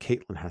calls that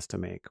Caitlin has to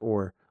make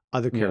or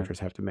other characters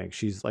have to make.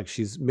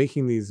 She's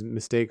making these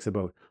mistakes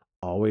about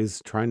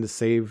always trying to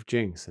save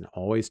Jinx and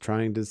always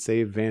trying to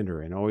save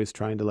Vander and always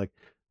trying to, like,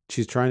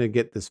 she's trying to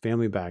get this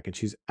family back, and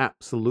she's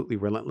absolutely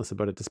relentless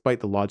about it, despite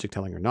the logic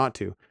telling her not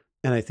to.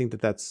 And I think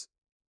that that's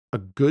a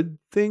good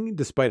thing,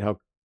 despite how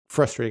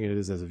frustrating it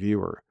is as a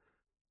viewer.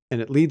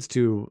 And it leads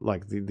to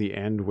like the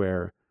end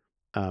where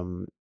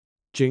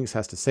Jinx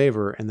has to save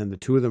her, and then the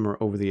two of them are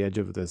over the edge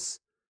of this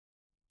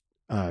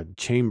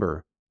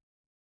chamber,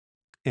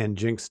 and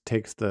Jinx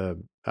takes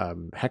the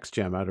hex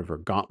gem out of her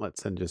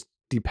gauntlets and just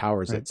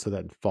depowers it so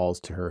that it falls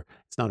to her.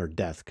 It's not her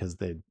death, because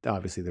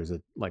obviously there's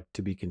a like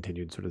to be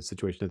continued sort of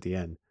situation at the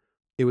end.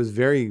 It was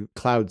very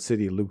Cloud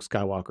City Luke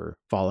Skywalker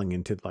falling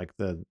into like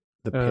the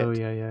pit. Oh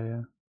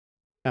yeah.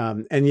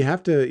 And you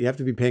have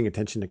to be paying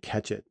attention to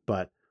catch it.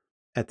 But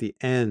at the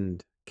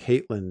end,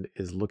 Caitlin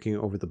is looking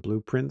over the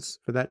blueprints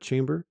for that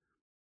chamber,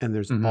 and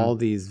there's all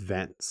these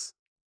vents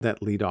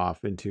that lead off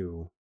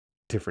into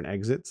different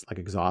exits, like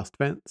exhaust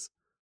vents,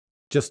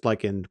 just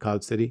like in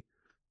Cloud City.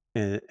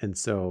 And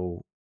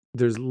so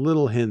there's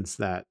little hints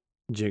that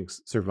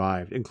Jinx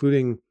survived,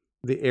 including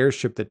the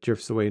airship that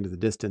drifts away into the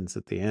distance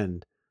at the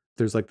end.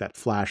 There's like that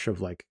flash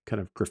of like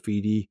kind of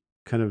graffiti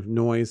kind of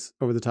noise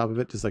over the top of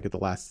it, just like at the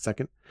last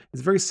second.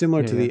 It's very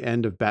similar to the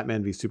end of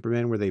Batman v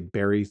Superman, where they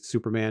bury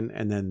Superman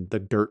and then the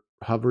dirt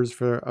hovers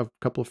for a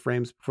couple of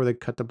frames before they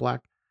cut to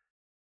black.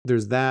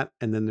 There's that,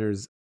 and then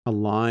there's a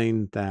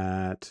line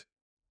that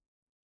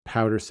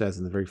Powder says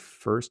in the very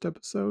first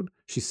episode.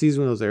 She sees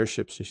one of those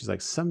airships and she's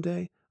like,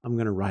 someday I'm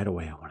going to ride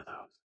away on one of those.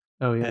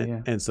 Oh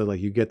yeah, and so like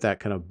you get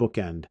that kind of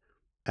bookend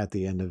at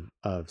the end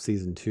of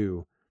season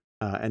 2.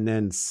 And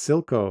then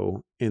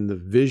Silco, in the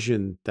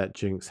vision that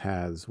Jinx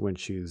has when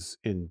she's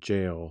in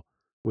jail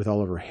with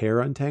all of her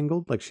hair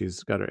untangled, like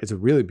she's got it's a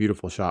really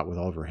beautiful shot with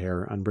all of her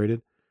hair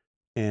unbraided.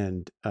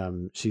 And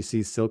she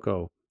sees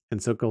Silco, and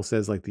Silco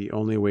says like the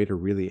only way to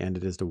really end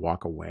it is to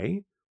walk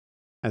away,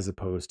 as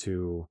opposed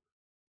to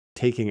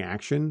taking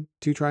action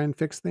to try and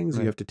fix things.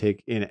 You have to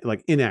take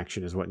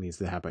inaction is what needs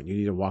to happen. You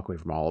need to walk away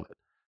from all of it.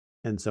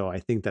 And so I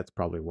think that's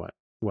probably what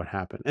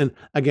happened. And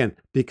again,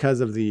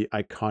 because of the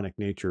iconic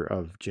nature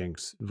of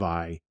Jinx,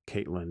 Vi,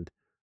 Caitlin,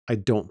 I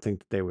don't think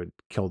that they would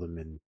kill them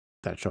in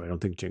that show. I don't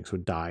think Jinx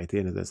would die at the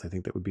end of this. I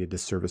think that would be a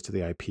disservice to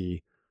the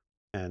IP,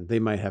 and they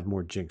might have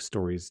more Jinx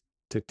stories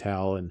to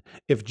tell. And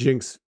if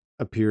Jinx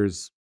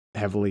appears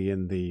heavily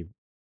in the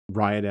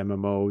Riot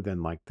MMO,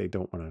 then like they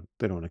don't want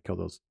to kill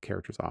those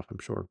characters off, I'm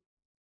sure.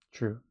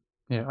 True.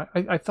 Yeah,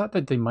 I thought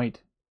that they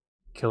might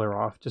kill her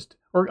off,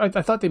 I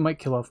thought they might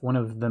kill off one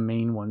of the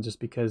main ones, just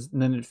because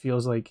then it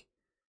feels like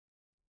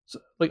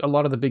a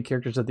lot of the big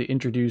characters that they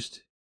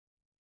introduced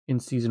in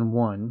season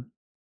 1,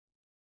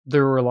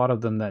 there were a lot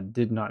of them that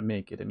did not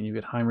make it. I mean, you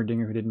get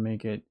Heimerdinger, who didn't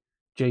make it,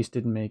 Jace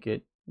didn't make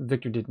it,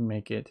 Victor didn't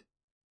make it,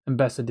 and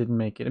Bessa didn't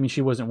make it. I mean,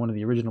 she wasn't one of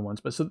the original ones,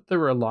 but so there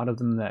were a lot of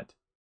them that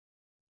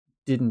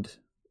didn't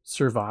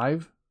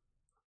survive,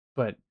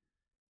 but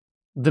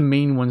the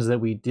main ones that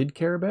we did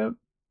care about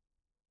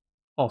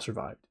all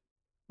survived.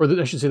 Or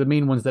I should say the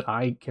main ones that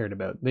I cared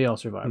about, they all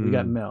survived. We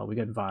got Mel, we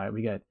got Vi,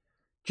 we got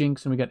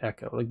Jinx, and we got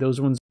Echo. Like, those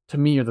ones, to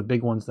me, are the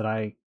big ones that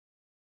I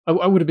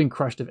would have been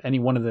crushed if any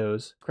one of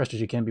those, crushed as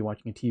you can be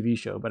watching a TV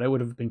show, but I would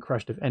have been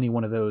crushed if any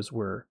one of those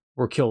were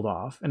killed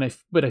off.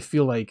 But I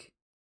feel like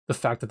the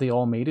fact that they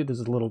all made it is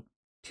a little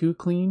too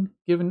clean,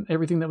 given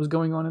everything that was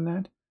going on in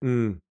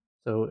that.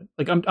 So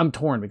like I'm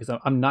torn, because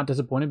I'm not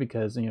disappointed,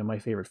 because my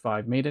favorite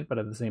 5 made it, but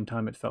at the same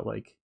time it felt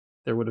like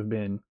there would have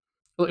been,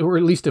 or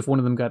at least if one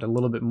of them got a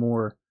little bit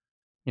more,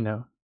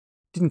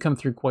 didn't come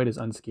through quite as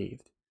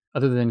unscathed,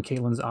 other than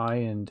Caitlin's eye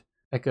and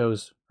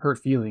Echo's hurt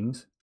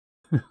feelings.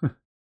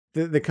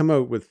 They come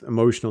out with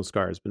emotional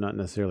scars, but not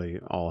necessarily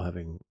all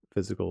having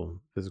physical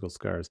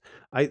scars.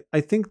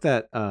 I think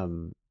that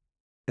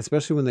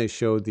especially when they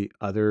showed the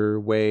other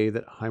way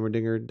that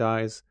Heimerdinger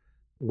dies,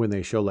 when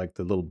they show like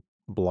the little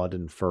blood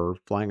and fur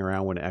flying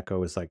around when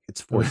Echo is like,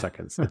 it's 4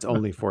 seconds. It's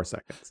only 4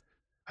 seconds.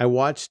 I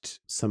watched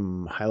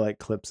some highlight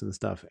clips and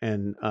stuff,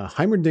 and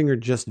Heimerdinger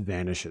just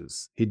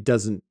vanishes. He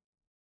doesn't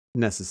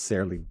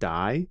necessarily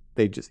die.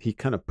 He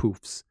kind of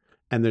poofs.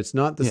 And it's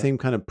not the same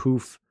kind of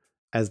poof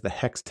as the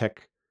Hex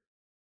Tech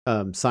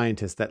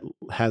scientist that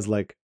has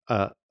like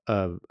a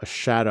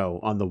shadow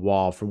on the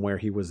wall from where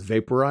he was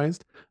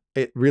vaporized.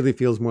 It really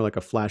feels more like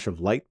a flash of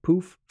light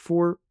poof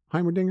for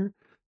Heimerdinger.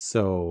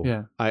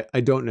 So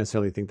I don't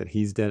necessarily think that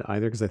he's dead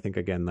either, because I think,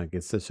 again, like,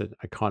 it's such an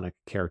iconic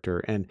character,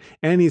 and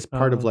he's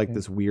part of like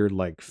this weird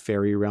like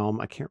fairy realm.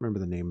 I can't remember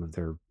the name of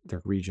their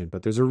region,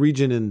 but there's a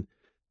region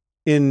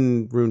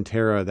in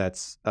Runeterra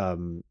that's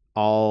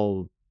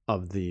all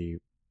of the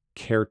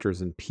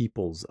characters and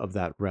peoples of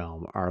that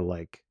realm are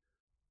like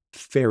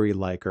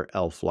fairy-like or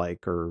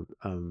elf-like, or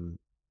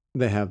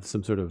they have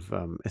some sort of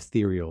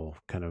ethereal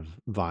kind of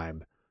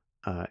vibe,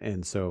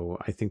 and so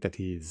I think that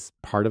he's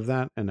part of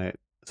that, and I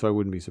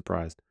wouldn't be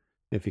surprised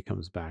if he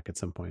comes back at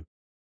some point.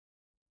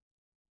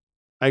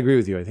 I agree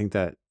with you. I think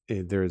that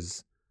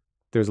there's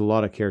a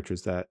lot of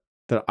characters that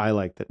I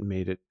like that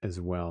made it as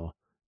well,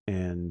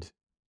 and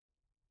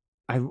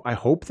I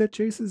hope that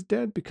Jace is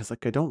dead, because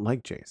like I don't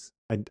like Jace.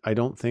 I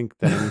don't think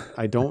that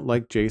I don't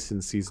like Jace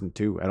in season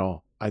 2 at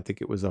all. I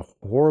think it was a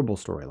horrible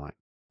storyline.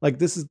 Like,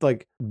 this is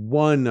like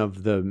one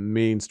of the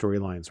main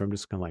storylines where I'm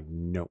just kind of like,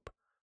 nope.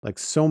 Like,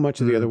 so much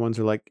of the other ones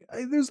are like,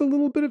 there's a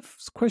little bit of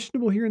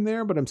questionable here and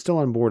there, but I'm still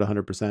on board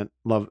 100%.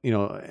 Love,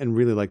 and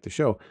really like the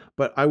show.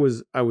 But I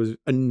was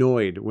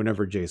annoyed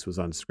whenever Jace was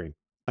on screen.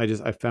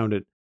 I found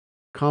it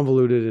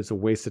convoluted. It's a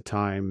waste of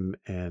time,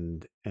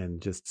 and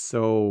just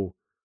so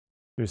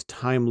there's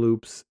time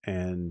loops,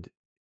 and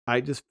I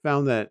just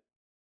found that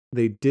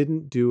they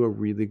didn't do a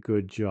really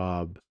good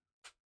job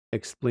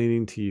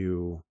explaining to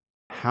you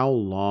how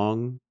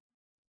long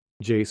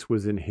Jace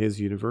was in his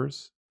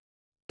universe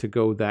to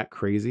go that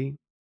crazy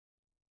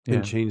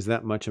and change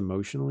that much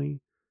emotionally.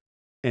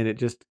 And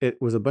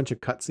it was a bunch of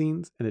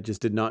cutscenes, and it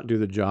just did not do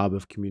the job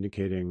of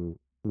communicating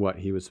what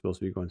he was supposed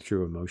to be going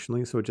through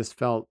emotionally. So it just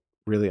felt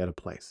really out of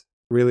place,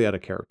 really out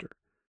of character.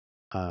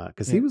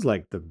 Because he was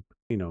like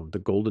the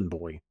golden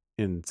boy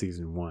in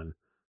season 1.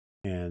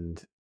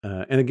 And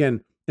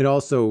again, it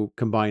also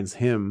combines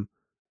him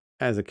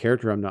as a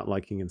character I'm not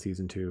liking in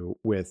season 2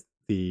 with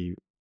the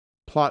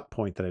plot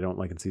point that I don't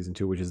like in season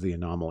 2, which is the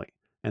anomaly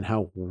and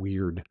how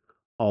weird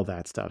all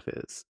that stuff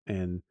is.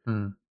 And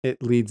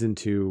it leads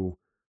into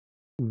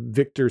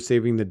Victor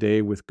saving the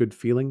day with good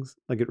feelings.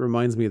 Like, it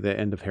reminds me of the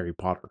end of Harry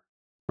Potter,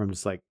 where I'm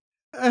just like,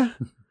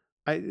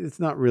 it's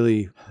not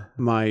really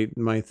my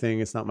thing.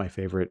 It's not my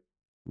favorite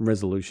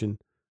resolution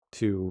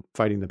to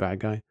fighting the bad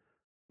guy.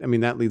 I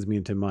mean, that leads me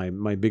into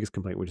my biggest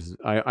complaint, which is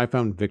I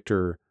found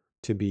Victor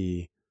to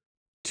be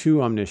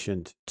too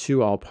omniscient,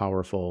 too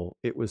all-powerful.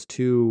 It was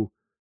too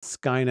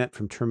Skynet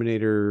from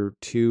Terminator,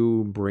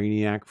 too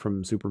Brainiac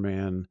from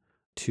Superman,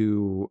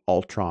 too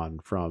Ultron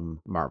from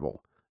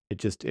Marvel.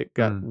 It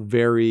got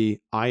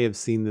very, I have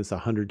seen this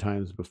 100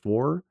 times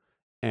before,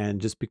 and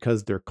just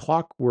because they're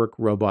clockwork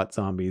robot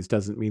zombies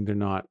doesn't mean they're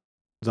not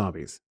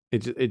zombies.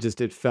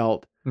 It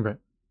felt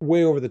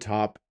way over the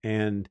top.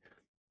 And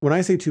when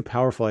I say too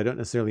powerful, I don't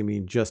necessarily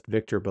mean just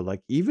Victor, but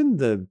like even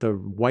the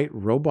white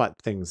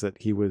robot things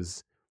that he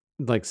was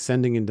like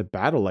sending into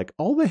battle, like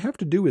all they have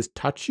to do is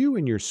touch you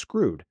and you're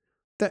screwed.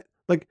 That,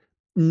 like,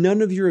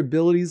 none of your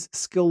abilities,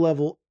 skill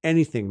level,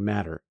 anything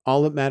matter.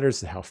 All that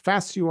matters is how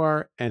fast you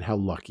are and how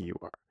lucky you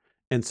are.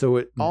 And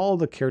so all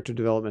the character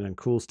development and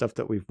cool stuff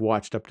that we've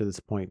watched up to this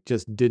point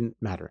just didn't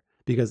matter,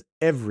 because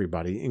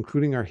everybody,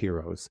 including our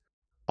heroes,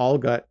 all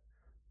got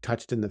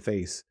touched in the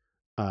face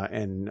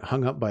and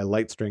hung up by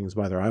light strings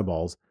by their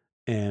eyeballs.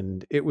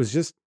 And it was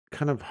just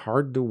kind of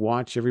hard to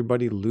watch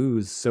everybody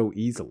lose so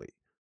easily.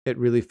 It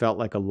really felt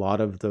like a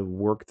lot of the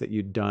work that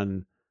you'd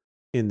done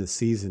in the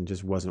season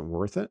just wasn't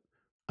worth it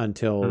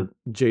until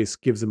Jace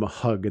gives him a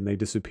hug and they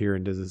disappear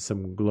into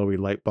some glowy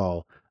light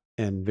ball,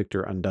 and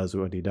Victor undoes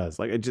what he does.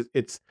 Like,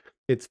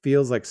 it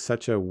feels like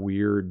such a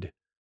weird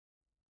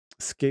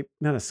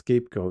not a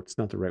scapegoat, it's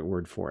not the right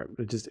word for it.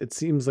 It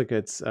seems like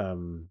it's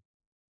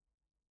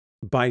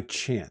by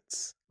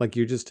chance. Like,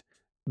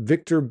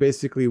 Victor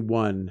basically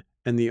won,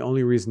 and the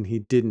only reason he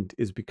didn't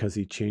is because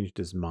he changed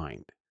his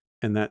mind.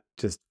 And that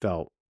just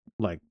felt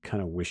like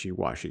kind of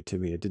wishy-washy to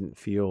me. It didn't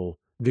feel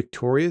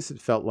victorious.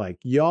 It felt like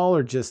y'all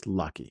are just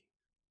lucky.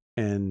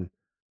 And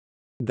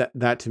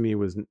that to me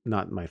was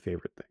not my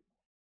favorite thing.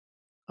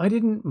 I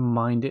didn't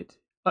mind it.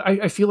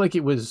 I feel like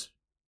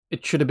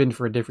it should have been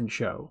for a different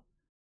show.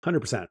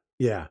 100%.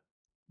 Yeah.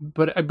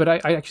 But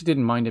I actually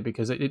didn't mind it,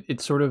 because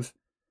it sort of,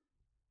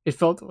 it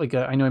felt like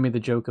I know I made the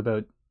joke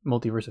about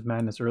Multiverse of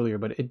Madness earlier,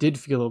 but it did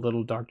feel a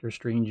little Doctor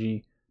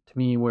Strangey to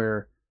me,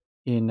 where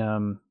in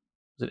was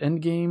it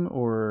Endgame,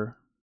 or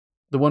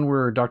the one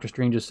where Doctor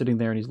Strange is sitting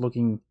there and he's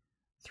looking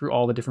through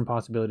all the different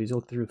possibilities. He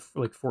looked through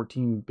like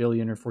 14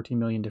 billion or 14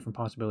 million different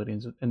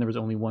possibilities, and there was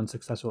only one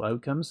successful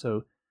outcome.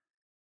 So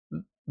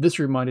this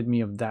reminded me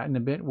of that in a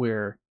bit,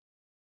 where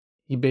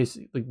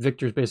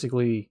Victor's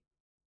basically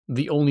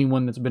the only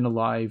one that's been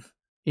alive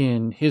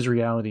in his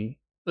reality,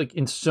 like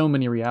in so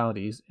many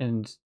realities,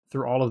 and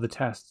through all of the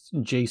tests,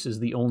 Jace is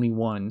the only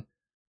one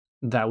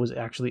that was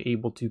actually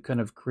able to kind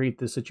of create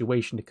this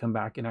situation to come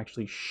back and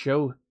actually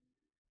show,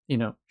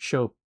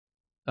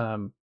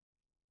 um,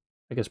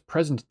 I guess,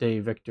 present day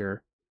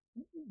Victor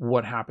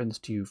what happens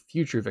to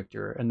future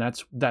Victor, and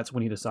that's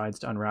when he decides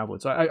to unravel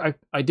it. So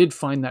I did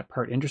find that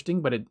part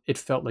interesting, but it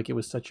felt like it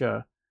was such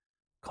a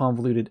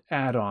convoluted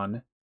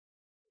add-on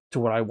to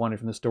what I wanted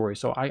from the story.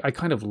 So I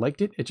kind of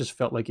liked it. It just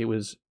felt like it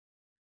was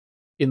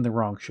in the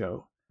wrong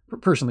show,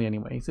 personally.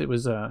 Anyways, it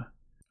was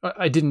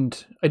I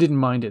didn't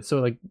mind it. So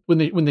like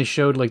when they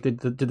showed like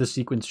the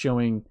sequence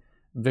showing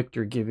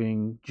Victor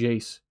giving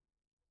Jace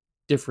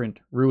different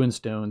ruin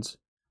stones.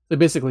 So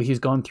basically, he's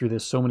gone through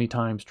this so many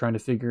times trying to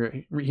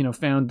figure,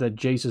 found that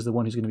Jace is the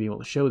one who's going to be able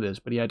to show this,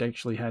 but he had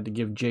to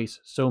give Jace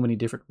so many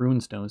different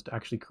rune stones to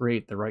actually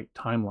create the right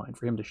timeline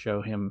for him to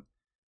show him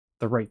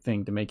the right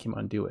thing to make him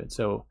undo it.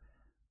 So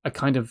I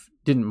kind of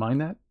didn't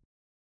mind that.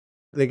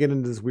 They get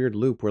into this weird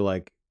loop where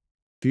like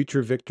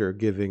future Victor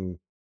giving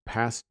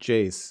past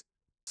Jace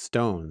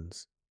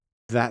stones,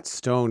 that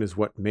stone is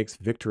what makes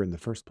Victor in the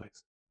first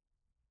place.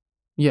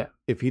 Yeah.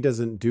 If he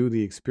doesn't do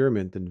the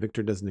experiment, then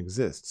Victor doesn't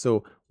exist.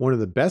 So one of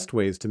the best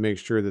ways to make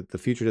sure that the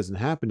future doesn't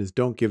happen is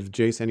don't give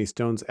Jace any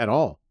stones at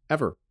all,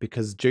 ever,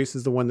 because Jace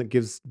is the one that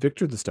gives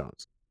Victor the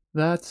stones.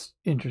 That's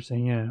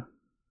interesting, yeah.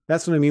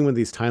 That's what I mean with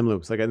these time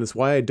loops. Like, and that's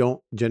why I don't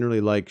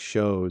generally like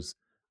shows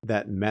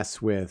that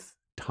mess with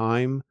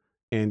time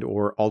and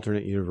or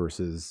alternate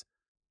universes,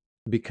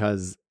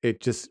 because it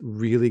just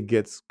really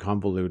gets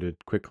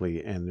convoluted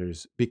quickly. And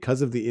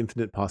because of the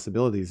infinite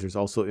possibilities, there's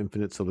also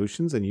infinite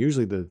solutions. And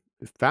usually the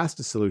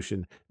fastest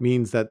solution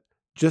means that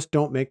just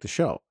don't make the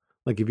show.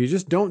 Like if you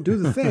just don't do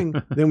the thing,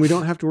 then we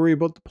don't have to worry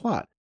about the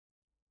plot.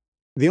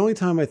 The only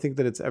time I think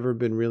that it's ever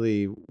been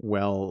really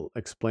well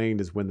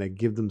explained is when they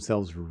give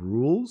themselves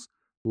rules,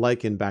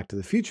 like in Back to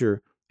the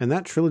Future. And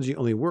that trilogy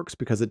only works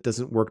because it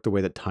doesn't work the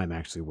way that time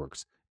actually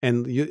works.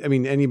 And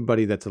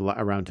anybody that's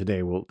around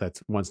today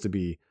wants to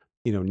be,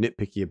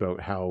 nitpicky about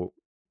how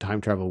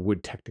time travel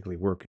would technically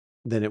work,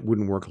 then it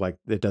wouldn't work like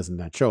it does in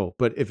that show.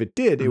 But if it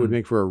did, it would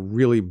make for a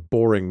really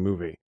boring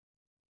movie.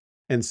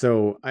 And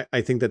so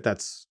I think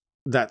that's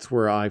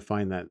where I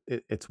find that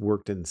it's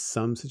worked in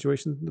some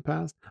situations in the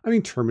past. I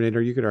mean,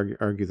 Terminator, you could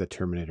argue that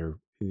Terminator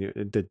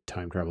it did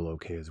time travel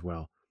okay as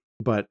well.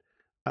 But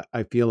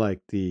I feel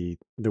like the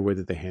way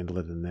that they handle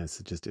it in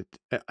this,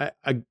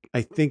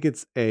 I think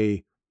it's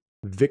a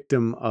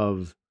victim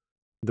of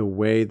the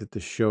way that the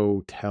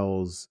show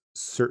tells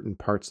certain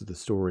parts of the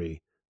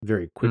story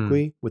very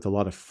quickly with a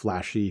lot of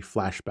flashy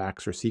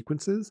flashbacks or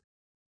sequences.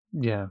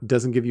 Yeah.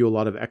 Doesn't give you a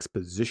lot of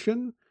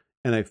exposition.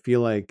 And I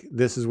feel like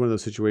this is one of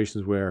those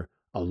situations where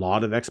a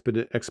lot of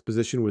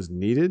exposition was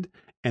needed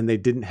and they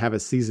didn't have a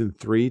season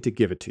 3 to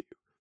give it to you.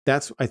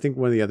 That's, I think,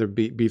 one of the other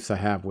beefs I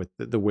have with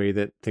the way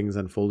that things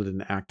unfolded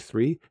in Act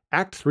 3.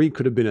 Act 3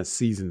 could have been a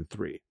season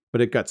 3,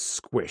 but it got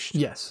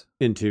squished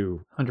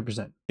into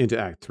 100% into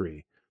Act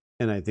 3.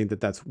 And I think that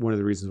that's one of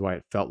the reasons why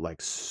it felt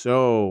like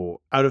so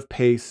out of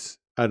pace,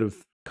 out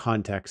of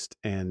context.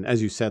 And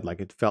as you said, like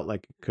it felt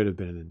like it could have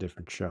been in a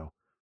different show.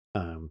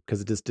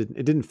 Because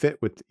it didn't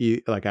fit with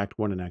like Act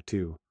 1 and Act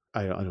 2.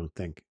 I don't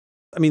think.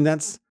 I mean,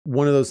 that's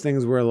one of those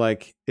things where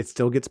like it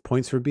still gets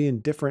points for being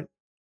different.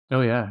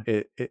 Oh yeah.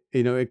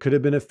 It could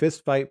have been a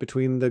fist fight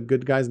between the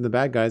good guys and the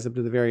bad guys up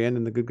to the very end,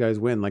 and the good guys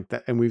win like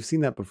that. And we've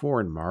seen that before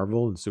in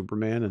Marvel and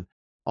Superman and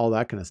all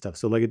that kind of stuff.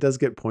 So like it does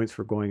get points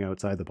for going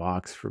outside the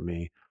box for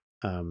me.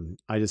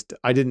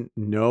 I didn't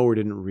know or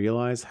didn't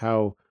realize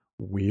how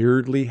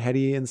weirdly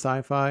heady and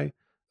sci-fi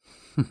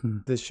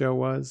this show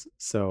was.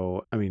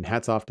 So, I mean,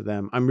 hats off to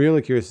them. I'm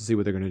really curious to see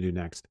what they're going to do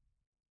next.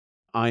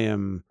 I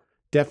am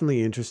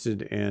definitely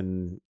interested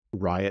in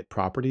Riot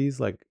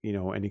properties, like,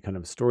 any kind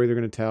of story they're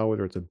going to tell,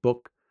 whether it's a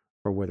book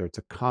or whether it's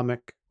a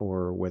comic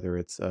or whether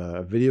it's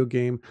a video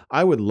game.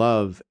 I would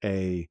love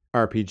a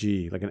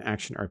RPG, like an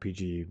action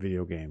RPG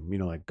video game,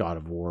 like God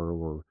of War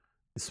or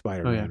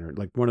Spider-Man or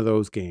like one of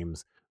those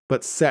games,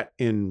 but set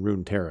in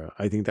Runeterra.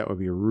 I think that would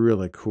be a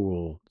really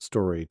cool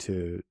story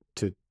to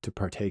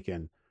partake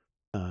in.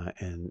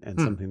 And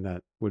something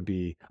that would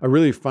be a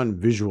really fun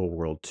visual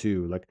world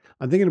too. Like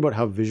I'm thinking about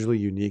how visually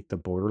unique the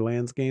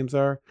Borderlands games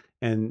are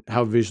and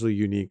how visually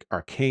unique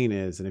Arcane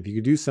is. And if you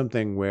could do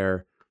something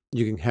where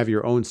you can have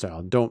your own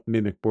style, don't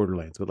mimic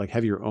Borderlands, but like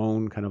have your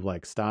own kind of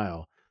like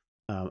style.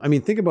 I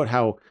mean, think about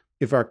how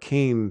if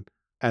Arcane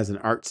as an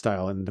art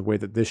style and the way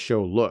that this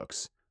show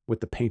looks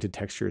with the painted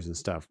textures and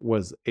stuff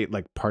was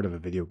like part of a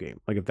video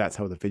game. Like if that's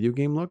how the video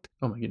game looked.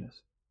 Oh my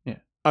goodness.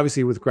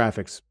 Obviously with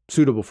graphics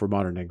suitable for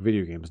modern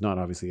video games, not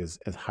obviously as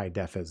high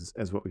def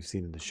as what we've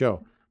seen in the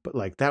show, but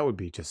like that would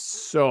be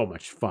just so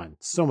much fun,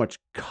 so much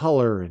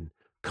color and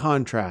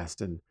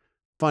contrast and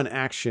fun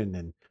action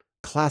and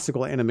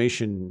classical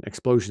animation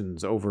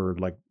explosions over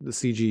like the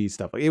CG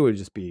stuff. Like it would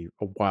just be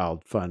a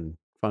wild, fun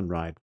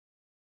ride.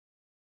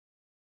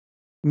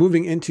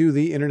 Moving into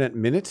the Internet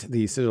Minute,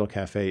 the Citadel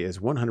Cafe is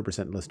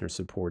 100% listener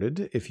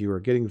supported. If you are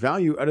getting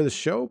value out of the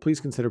show,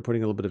 please consider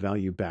putting a little bit of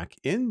value back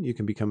in. You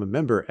can become a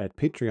member at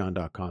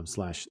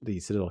patreon.com/the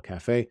Citadel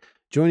Cafe.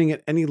 Joining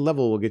at any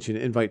level will get you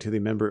an invite to the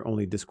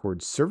member-only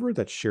Discord server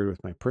that's shared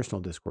with my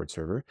personal Discord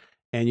server.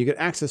 And you get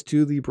access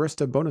to the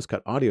Barista bonus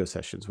cut audio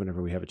sessions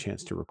whenever we have a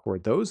chance to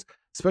record those.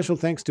 Special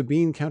thanks to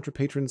Bean Counter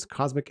patrons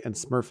Cosmic and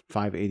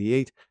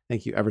Smurf588.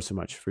 Thank you ever so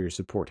much for your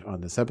support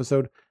on this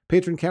episode.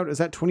 Patron count is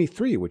at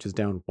 23, which is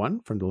down 1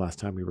 from the last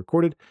time we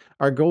recorded.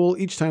 Our goal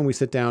each time we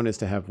sit down is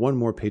to have one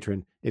more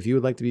patron. If you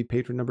would like to be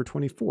patron number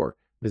 24,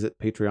 visit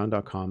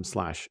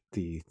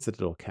patreon.com/the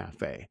Citadel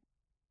Cafe.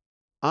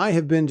 I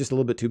have been just a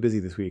little bit too busy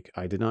this week.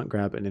 I did not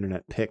grab an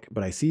internet pick,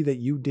 but I see that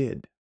you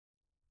did.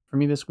 For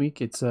me this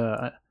week, it's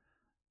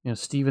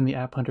Steven the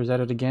App Hunter's at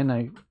it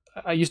again.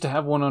 I used to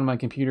have one on my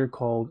computer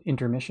called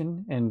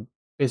Intermission, and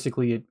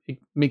basically it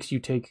makes you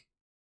take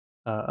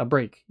a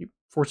break. It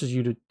forces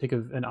you to take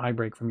an eye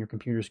break from your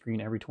computer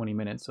screen every 20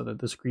 minutes so that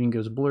the screen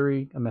goes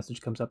blurry. A message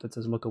comes up that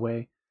says look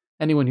away.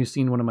 Anyone who's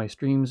seen one of my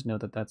streams know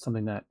that that's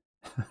something that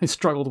I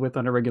struggled with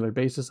on a regular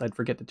basis. I'd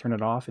forget to turn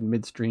it off, and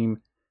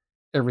midstream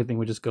everything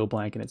would just go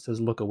blank and it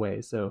says look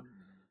away. So,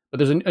 but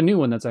there's a new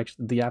one that's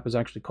actually, the app is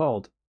actually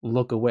called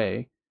Look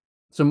Away.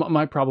 So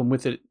my problem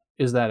with it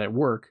is that at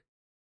work,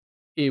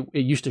 it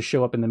used to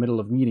show up in the middle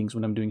of meetings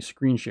when I'm doing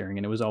screen sharing,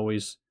 and it was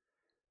always,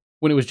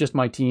 when it was just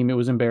my team, it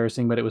was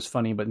embarrassing, but it was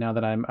funny. But now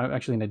that I'm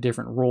actually in a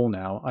different role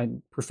now, I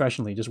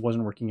professionally just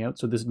wasn't working out.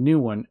 So this new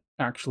one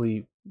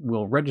actually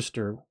will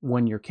register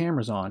when your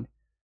camera's on,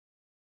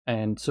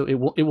 and so it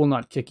will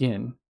not kick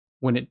in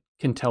when it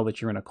can tell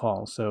that you're in a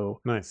call.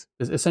 So nice.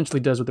 It essentially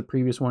does what the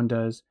previous one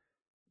does.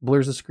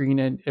 Blurs the screen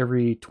at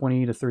every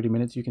 20 to 30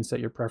 minutes. You can set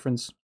your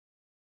preference,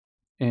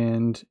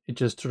 and it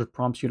just sort of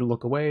prompts you to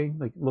look away,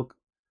 like look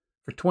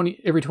for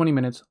every 20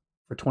 minutes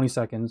for 20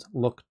 seconds,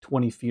 look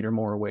 20 feet or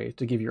more away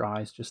to give your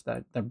eyes just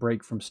that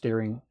break from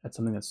staring at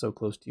something that's so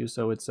close to you.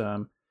 So it's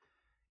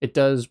it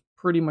does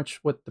pretty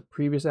much what the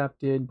previous app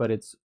did, but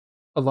it's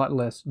a lot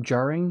less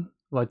jarring,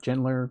 a lot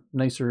gentler,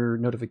 nicer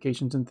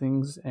notifications and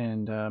things,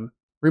 and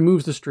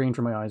removes the strain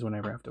from my eyes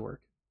whenever I have to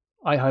work.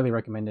 I highly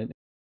recommend it.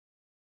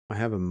 I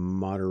have a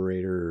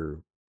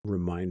moderator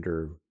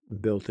reminder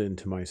built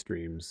into my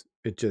streams.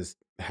 It just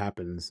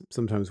happens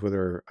sometimes,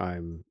 whether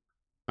I'm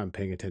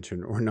paying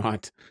attention or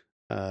not.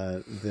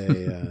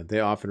 They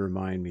often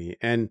remind me,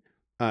 and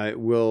I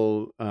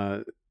will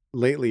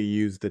lately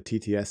use the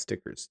TTS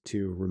stickers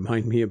to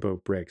remind me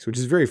about breaks, which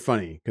is very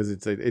funny because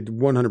it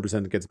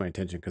 100% gets my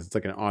attention because it's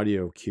like an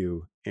audio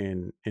cue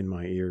in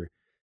my ear,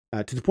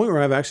 to the point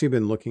where I've actually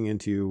been looking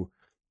into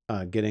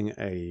getting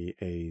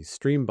a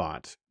stream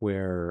bot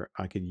where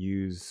I could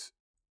use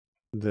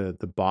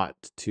the bot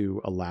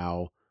to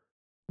allow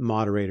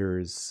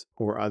moderators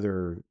or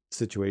other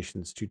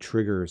situations to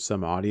trigger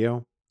some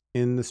audio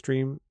in the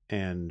stream.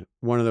 And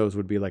one of those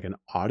would be like an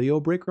audio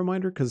break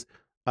reminder, because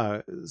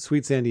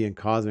SweetSandi and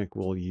Cosmic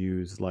will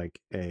use like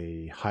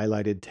a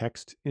highlighted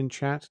text in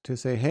chat to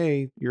say,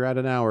 hey, you're at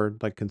an hour,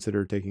 like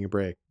consider taking a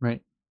break.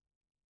 Right.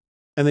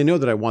 And they know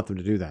that I want them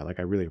to do that. Like,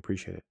 I really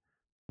appreciate it,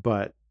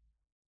 but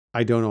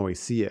I don't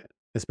always see it,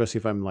 especially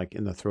if I'm like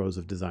in the throes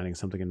of designing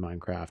something in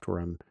Minecraft or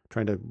I'm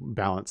trying to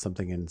balance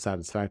something in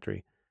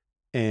Satisfactory.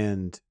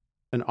 And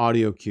an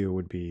audio cue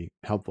would be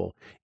helpful.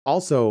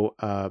 Also,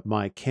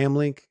 my cam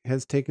link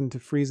has taken to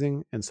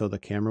freezing, and so the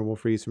camera will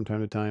freeze from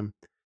time to time.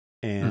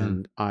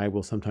 And I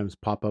will sometimes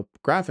pop up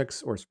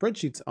graphics or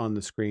spreadsheets on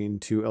the screen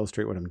to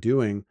illustrate what I'm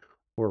doing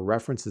or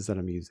references that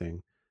I'm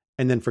using,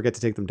 and then forget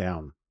to take them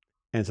down.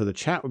 And so the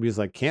chat would be just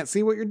like, can't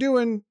see what you're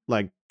doing.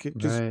 Like,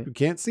 just Right.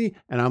 can't see.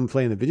 And I'm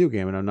playing the video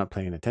game and I'm not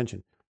paying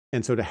attention.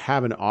 And so to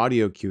have an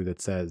audio cue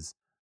that says,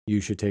 you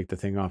should take the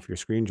thing off your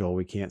screen, Joel,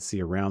 we can't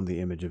see around the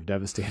image of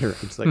Devastator.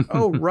 It's like,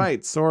 oh,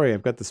 right. Sorry,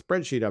 I've got the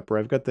spreadsheet up or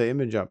I've got the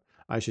image up.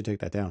 I should take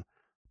that down.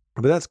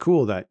 But that's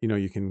cool that,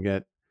 you can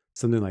get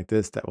something like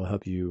this that will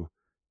help you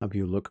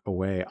look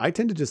away. I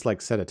tend to just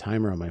like set a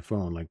timer on my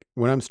phone. Like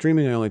when I'm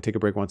streaming, I only take a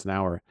break once an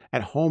hour.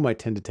 At home, I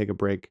tend to take a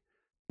break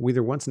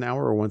either once an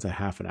hour or once a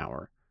half an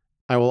hour.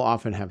 I will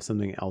often have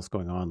something else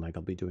going on. Like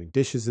I'll be doing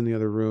dishes in the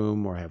other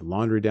room, or I have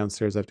laundry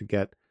downstairs I have to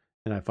get.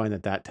 And I find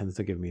that tends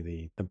to give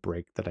me the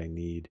break that I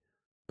need.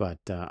 But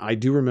I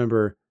do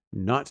remember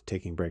not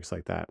taking breaks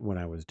like that when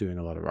I was doing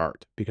a lot of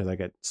art, because I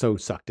get so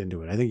sucked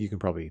into it. I think you can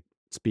probably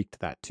speak to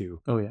that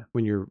too. Oh yeah.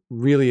 When you're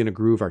really in a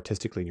groove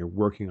artistically and you're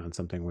working on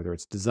something, whether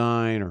it's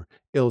design or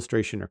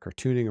illustration or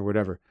cartooning or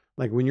whatever,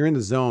 like when you're in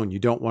the zone, you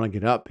don't want to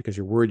get up because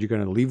you're worried you're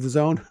going to leave the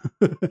zone.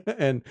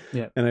 and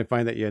I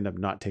find that you end up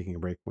not taking a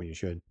break when you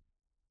should.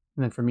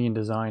 And then for me in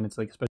design, it's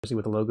like, especially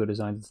with logo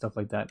designs and stuff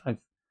like that,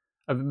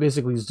 I've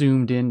basically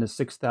zoomed in to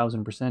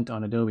 6,000%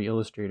 on Adobe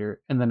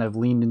Illustrator, and then I've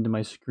leaned into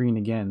my screen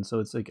again. So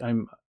it's like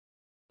I'm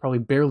probably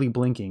barely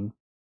blinking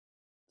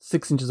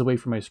 6 inches away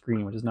from my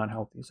screen, which is not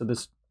healthy. So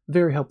this is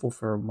very helpful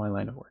for my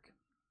line of work.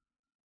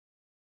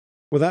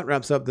 Well, that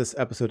wraps up this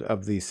episode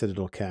of the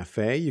Citadel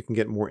Cafe. You can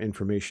get more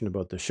information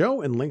about the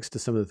show and links to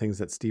some of the things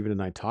that Steven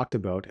and I talked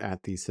about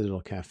at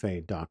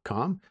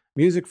thecitadelcafe.com.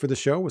 Music for the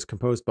show was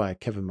composed by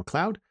Kevin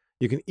MacLeod.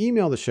 You can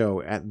email the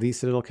show at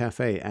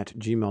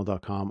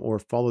thecitadelcafe@gmail.com or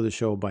follow the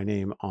show by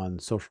name on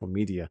social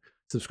media.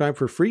 Subscribe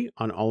for free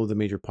on all of the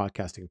major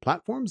podcasting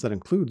platforms. That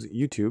includes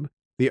YouTube.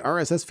 The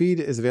RSS feed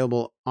is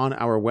available on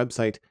our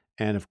website.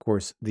 And of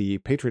course, the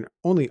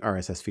patron-only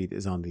RSS feed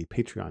is on the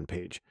Patreon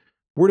page.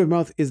 Word of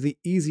mouth is the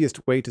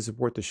easiest way to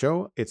support the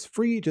show. It's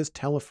free. Just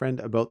tell a friend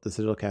about the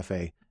Citadel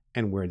Cafe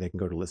and where they can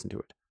go to listen to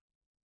it.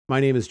 My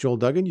name is Joel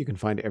Duggan. You can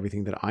find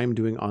everything that I'm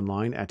doing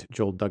online at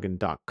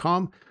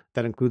joelduggan.com.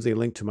 That includes a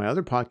link to my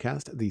other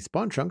podcast, The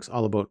Spawn Chunks,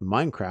 all about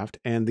Minecraft,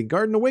 and The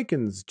Garden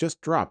Awakens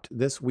just dropped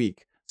this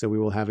week. So we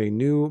will have a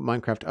new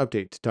Minecraft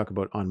update to talk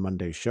about on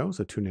Monday's show,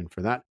 so tune in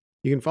for that.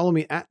 You can follow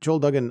me at Joel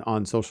Duggan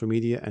on social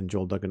media and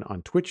Joel Duggan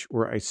on Twitch,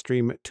 where I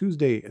stream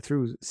Tuesday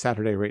through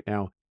Saturday right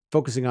now,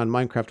 focusing on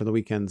Minecraft on the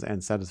weekends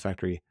and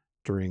Satisfactory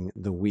during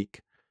the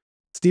week.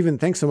 Stephen,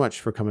 thanks so much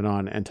for coming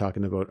on and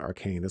talking about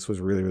Arcane. This was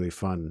really, really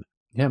fun.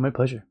 Yeah, my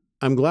pleasure.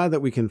 I'm glad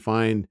that we can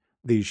find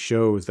these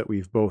shows that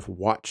we've both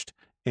watched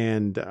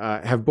and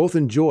have both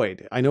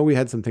enjoyed. I know we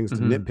had some things to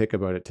nitpick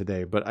about it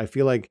today, but I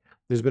feel like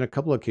there's been a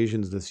couple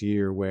occasions this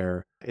year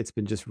where it's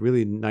been just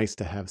really nice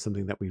to have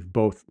something that we've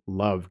both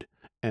loved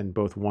and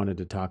both wanted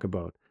to talk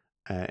about.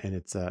 And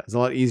it's a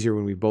lot easier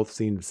when we've both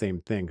seen the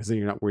same thing, because then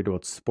you're not worried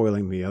about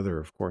spoiling the other,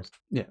 of course.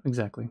 Yeah,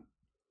 exactly.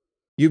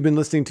 You've been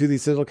listening to the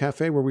Citadel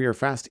Cafe, where we are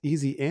fast,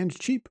 easy, and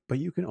cheap, but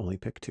you can only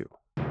pick two.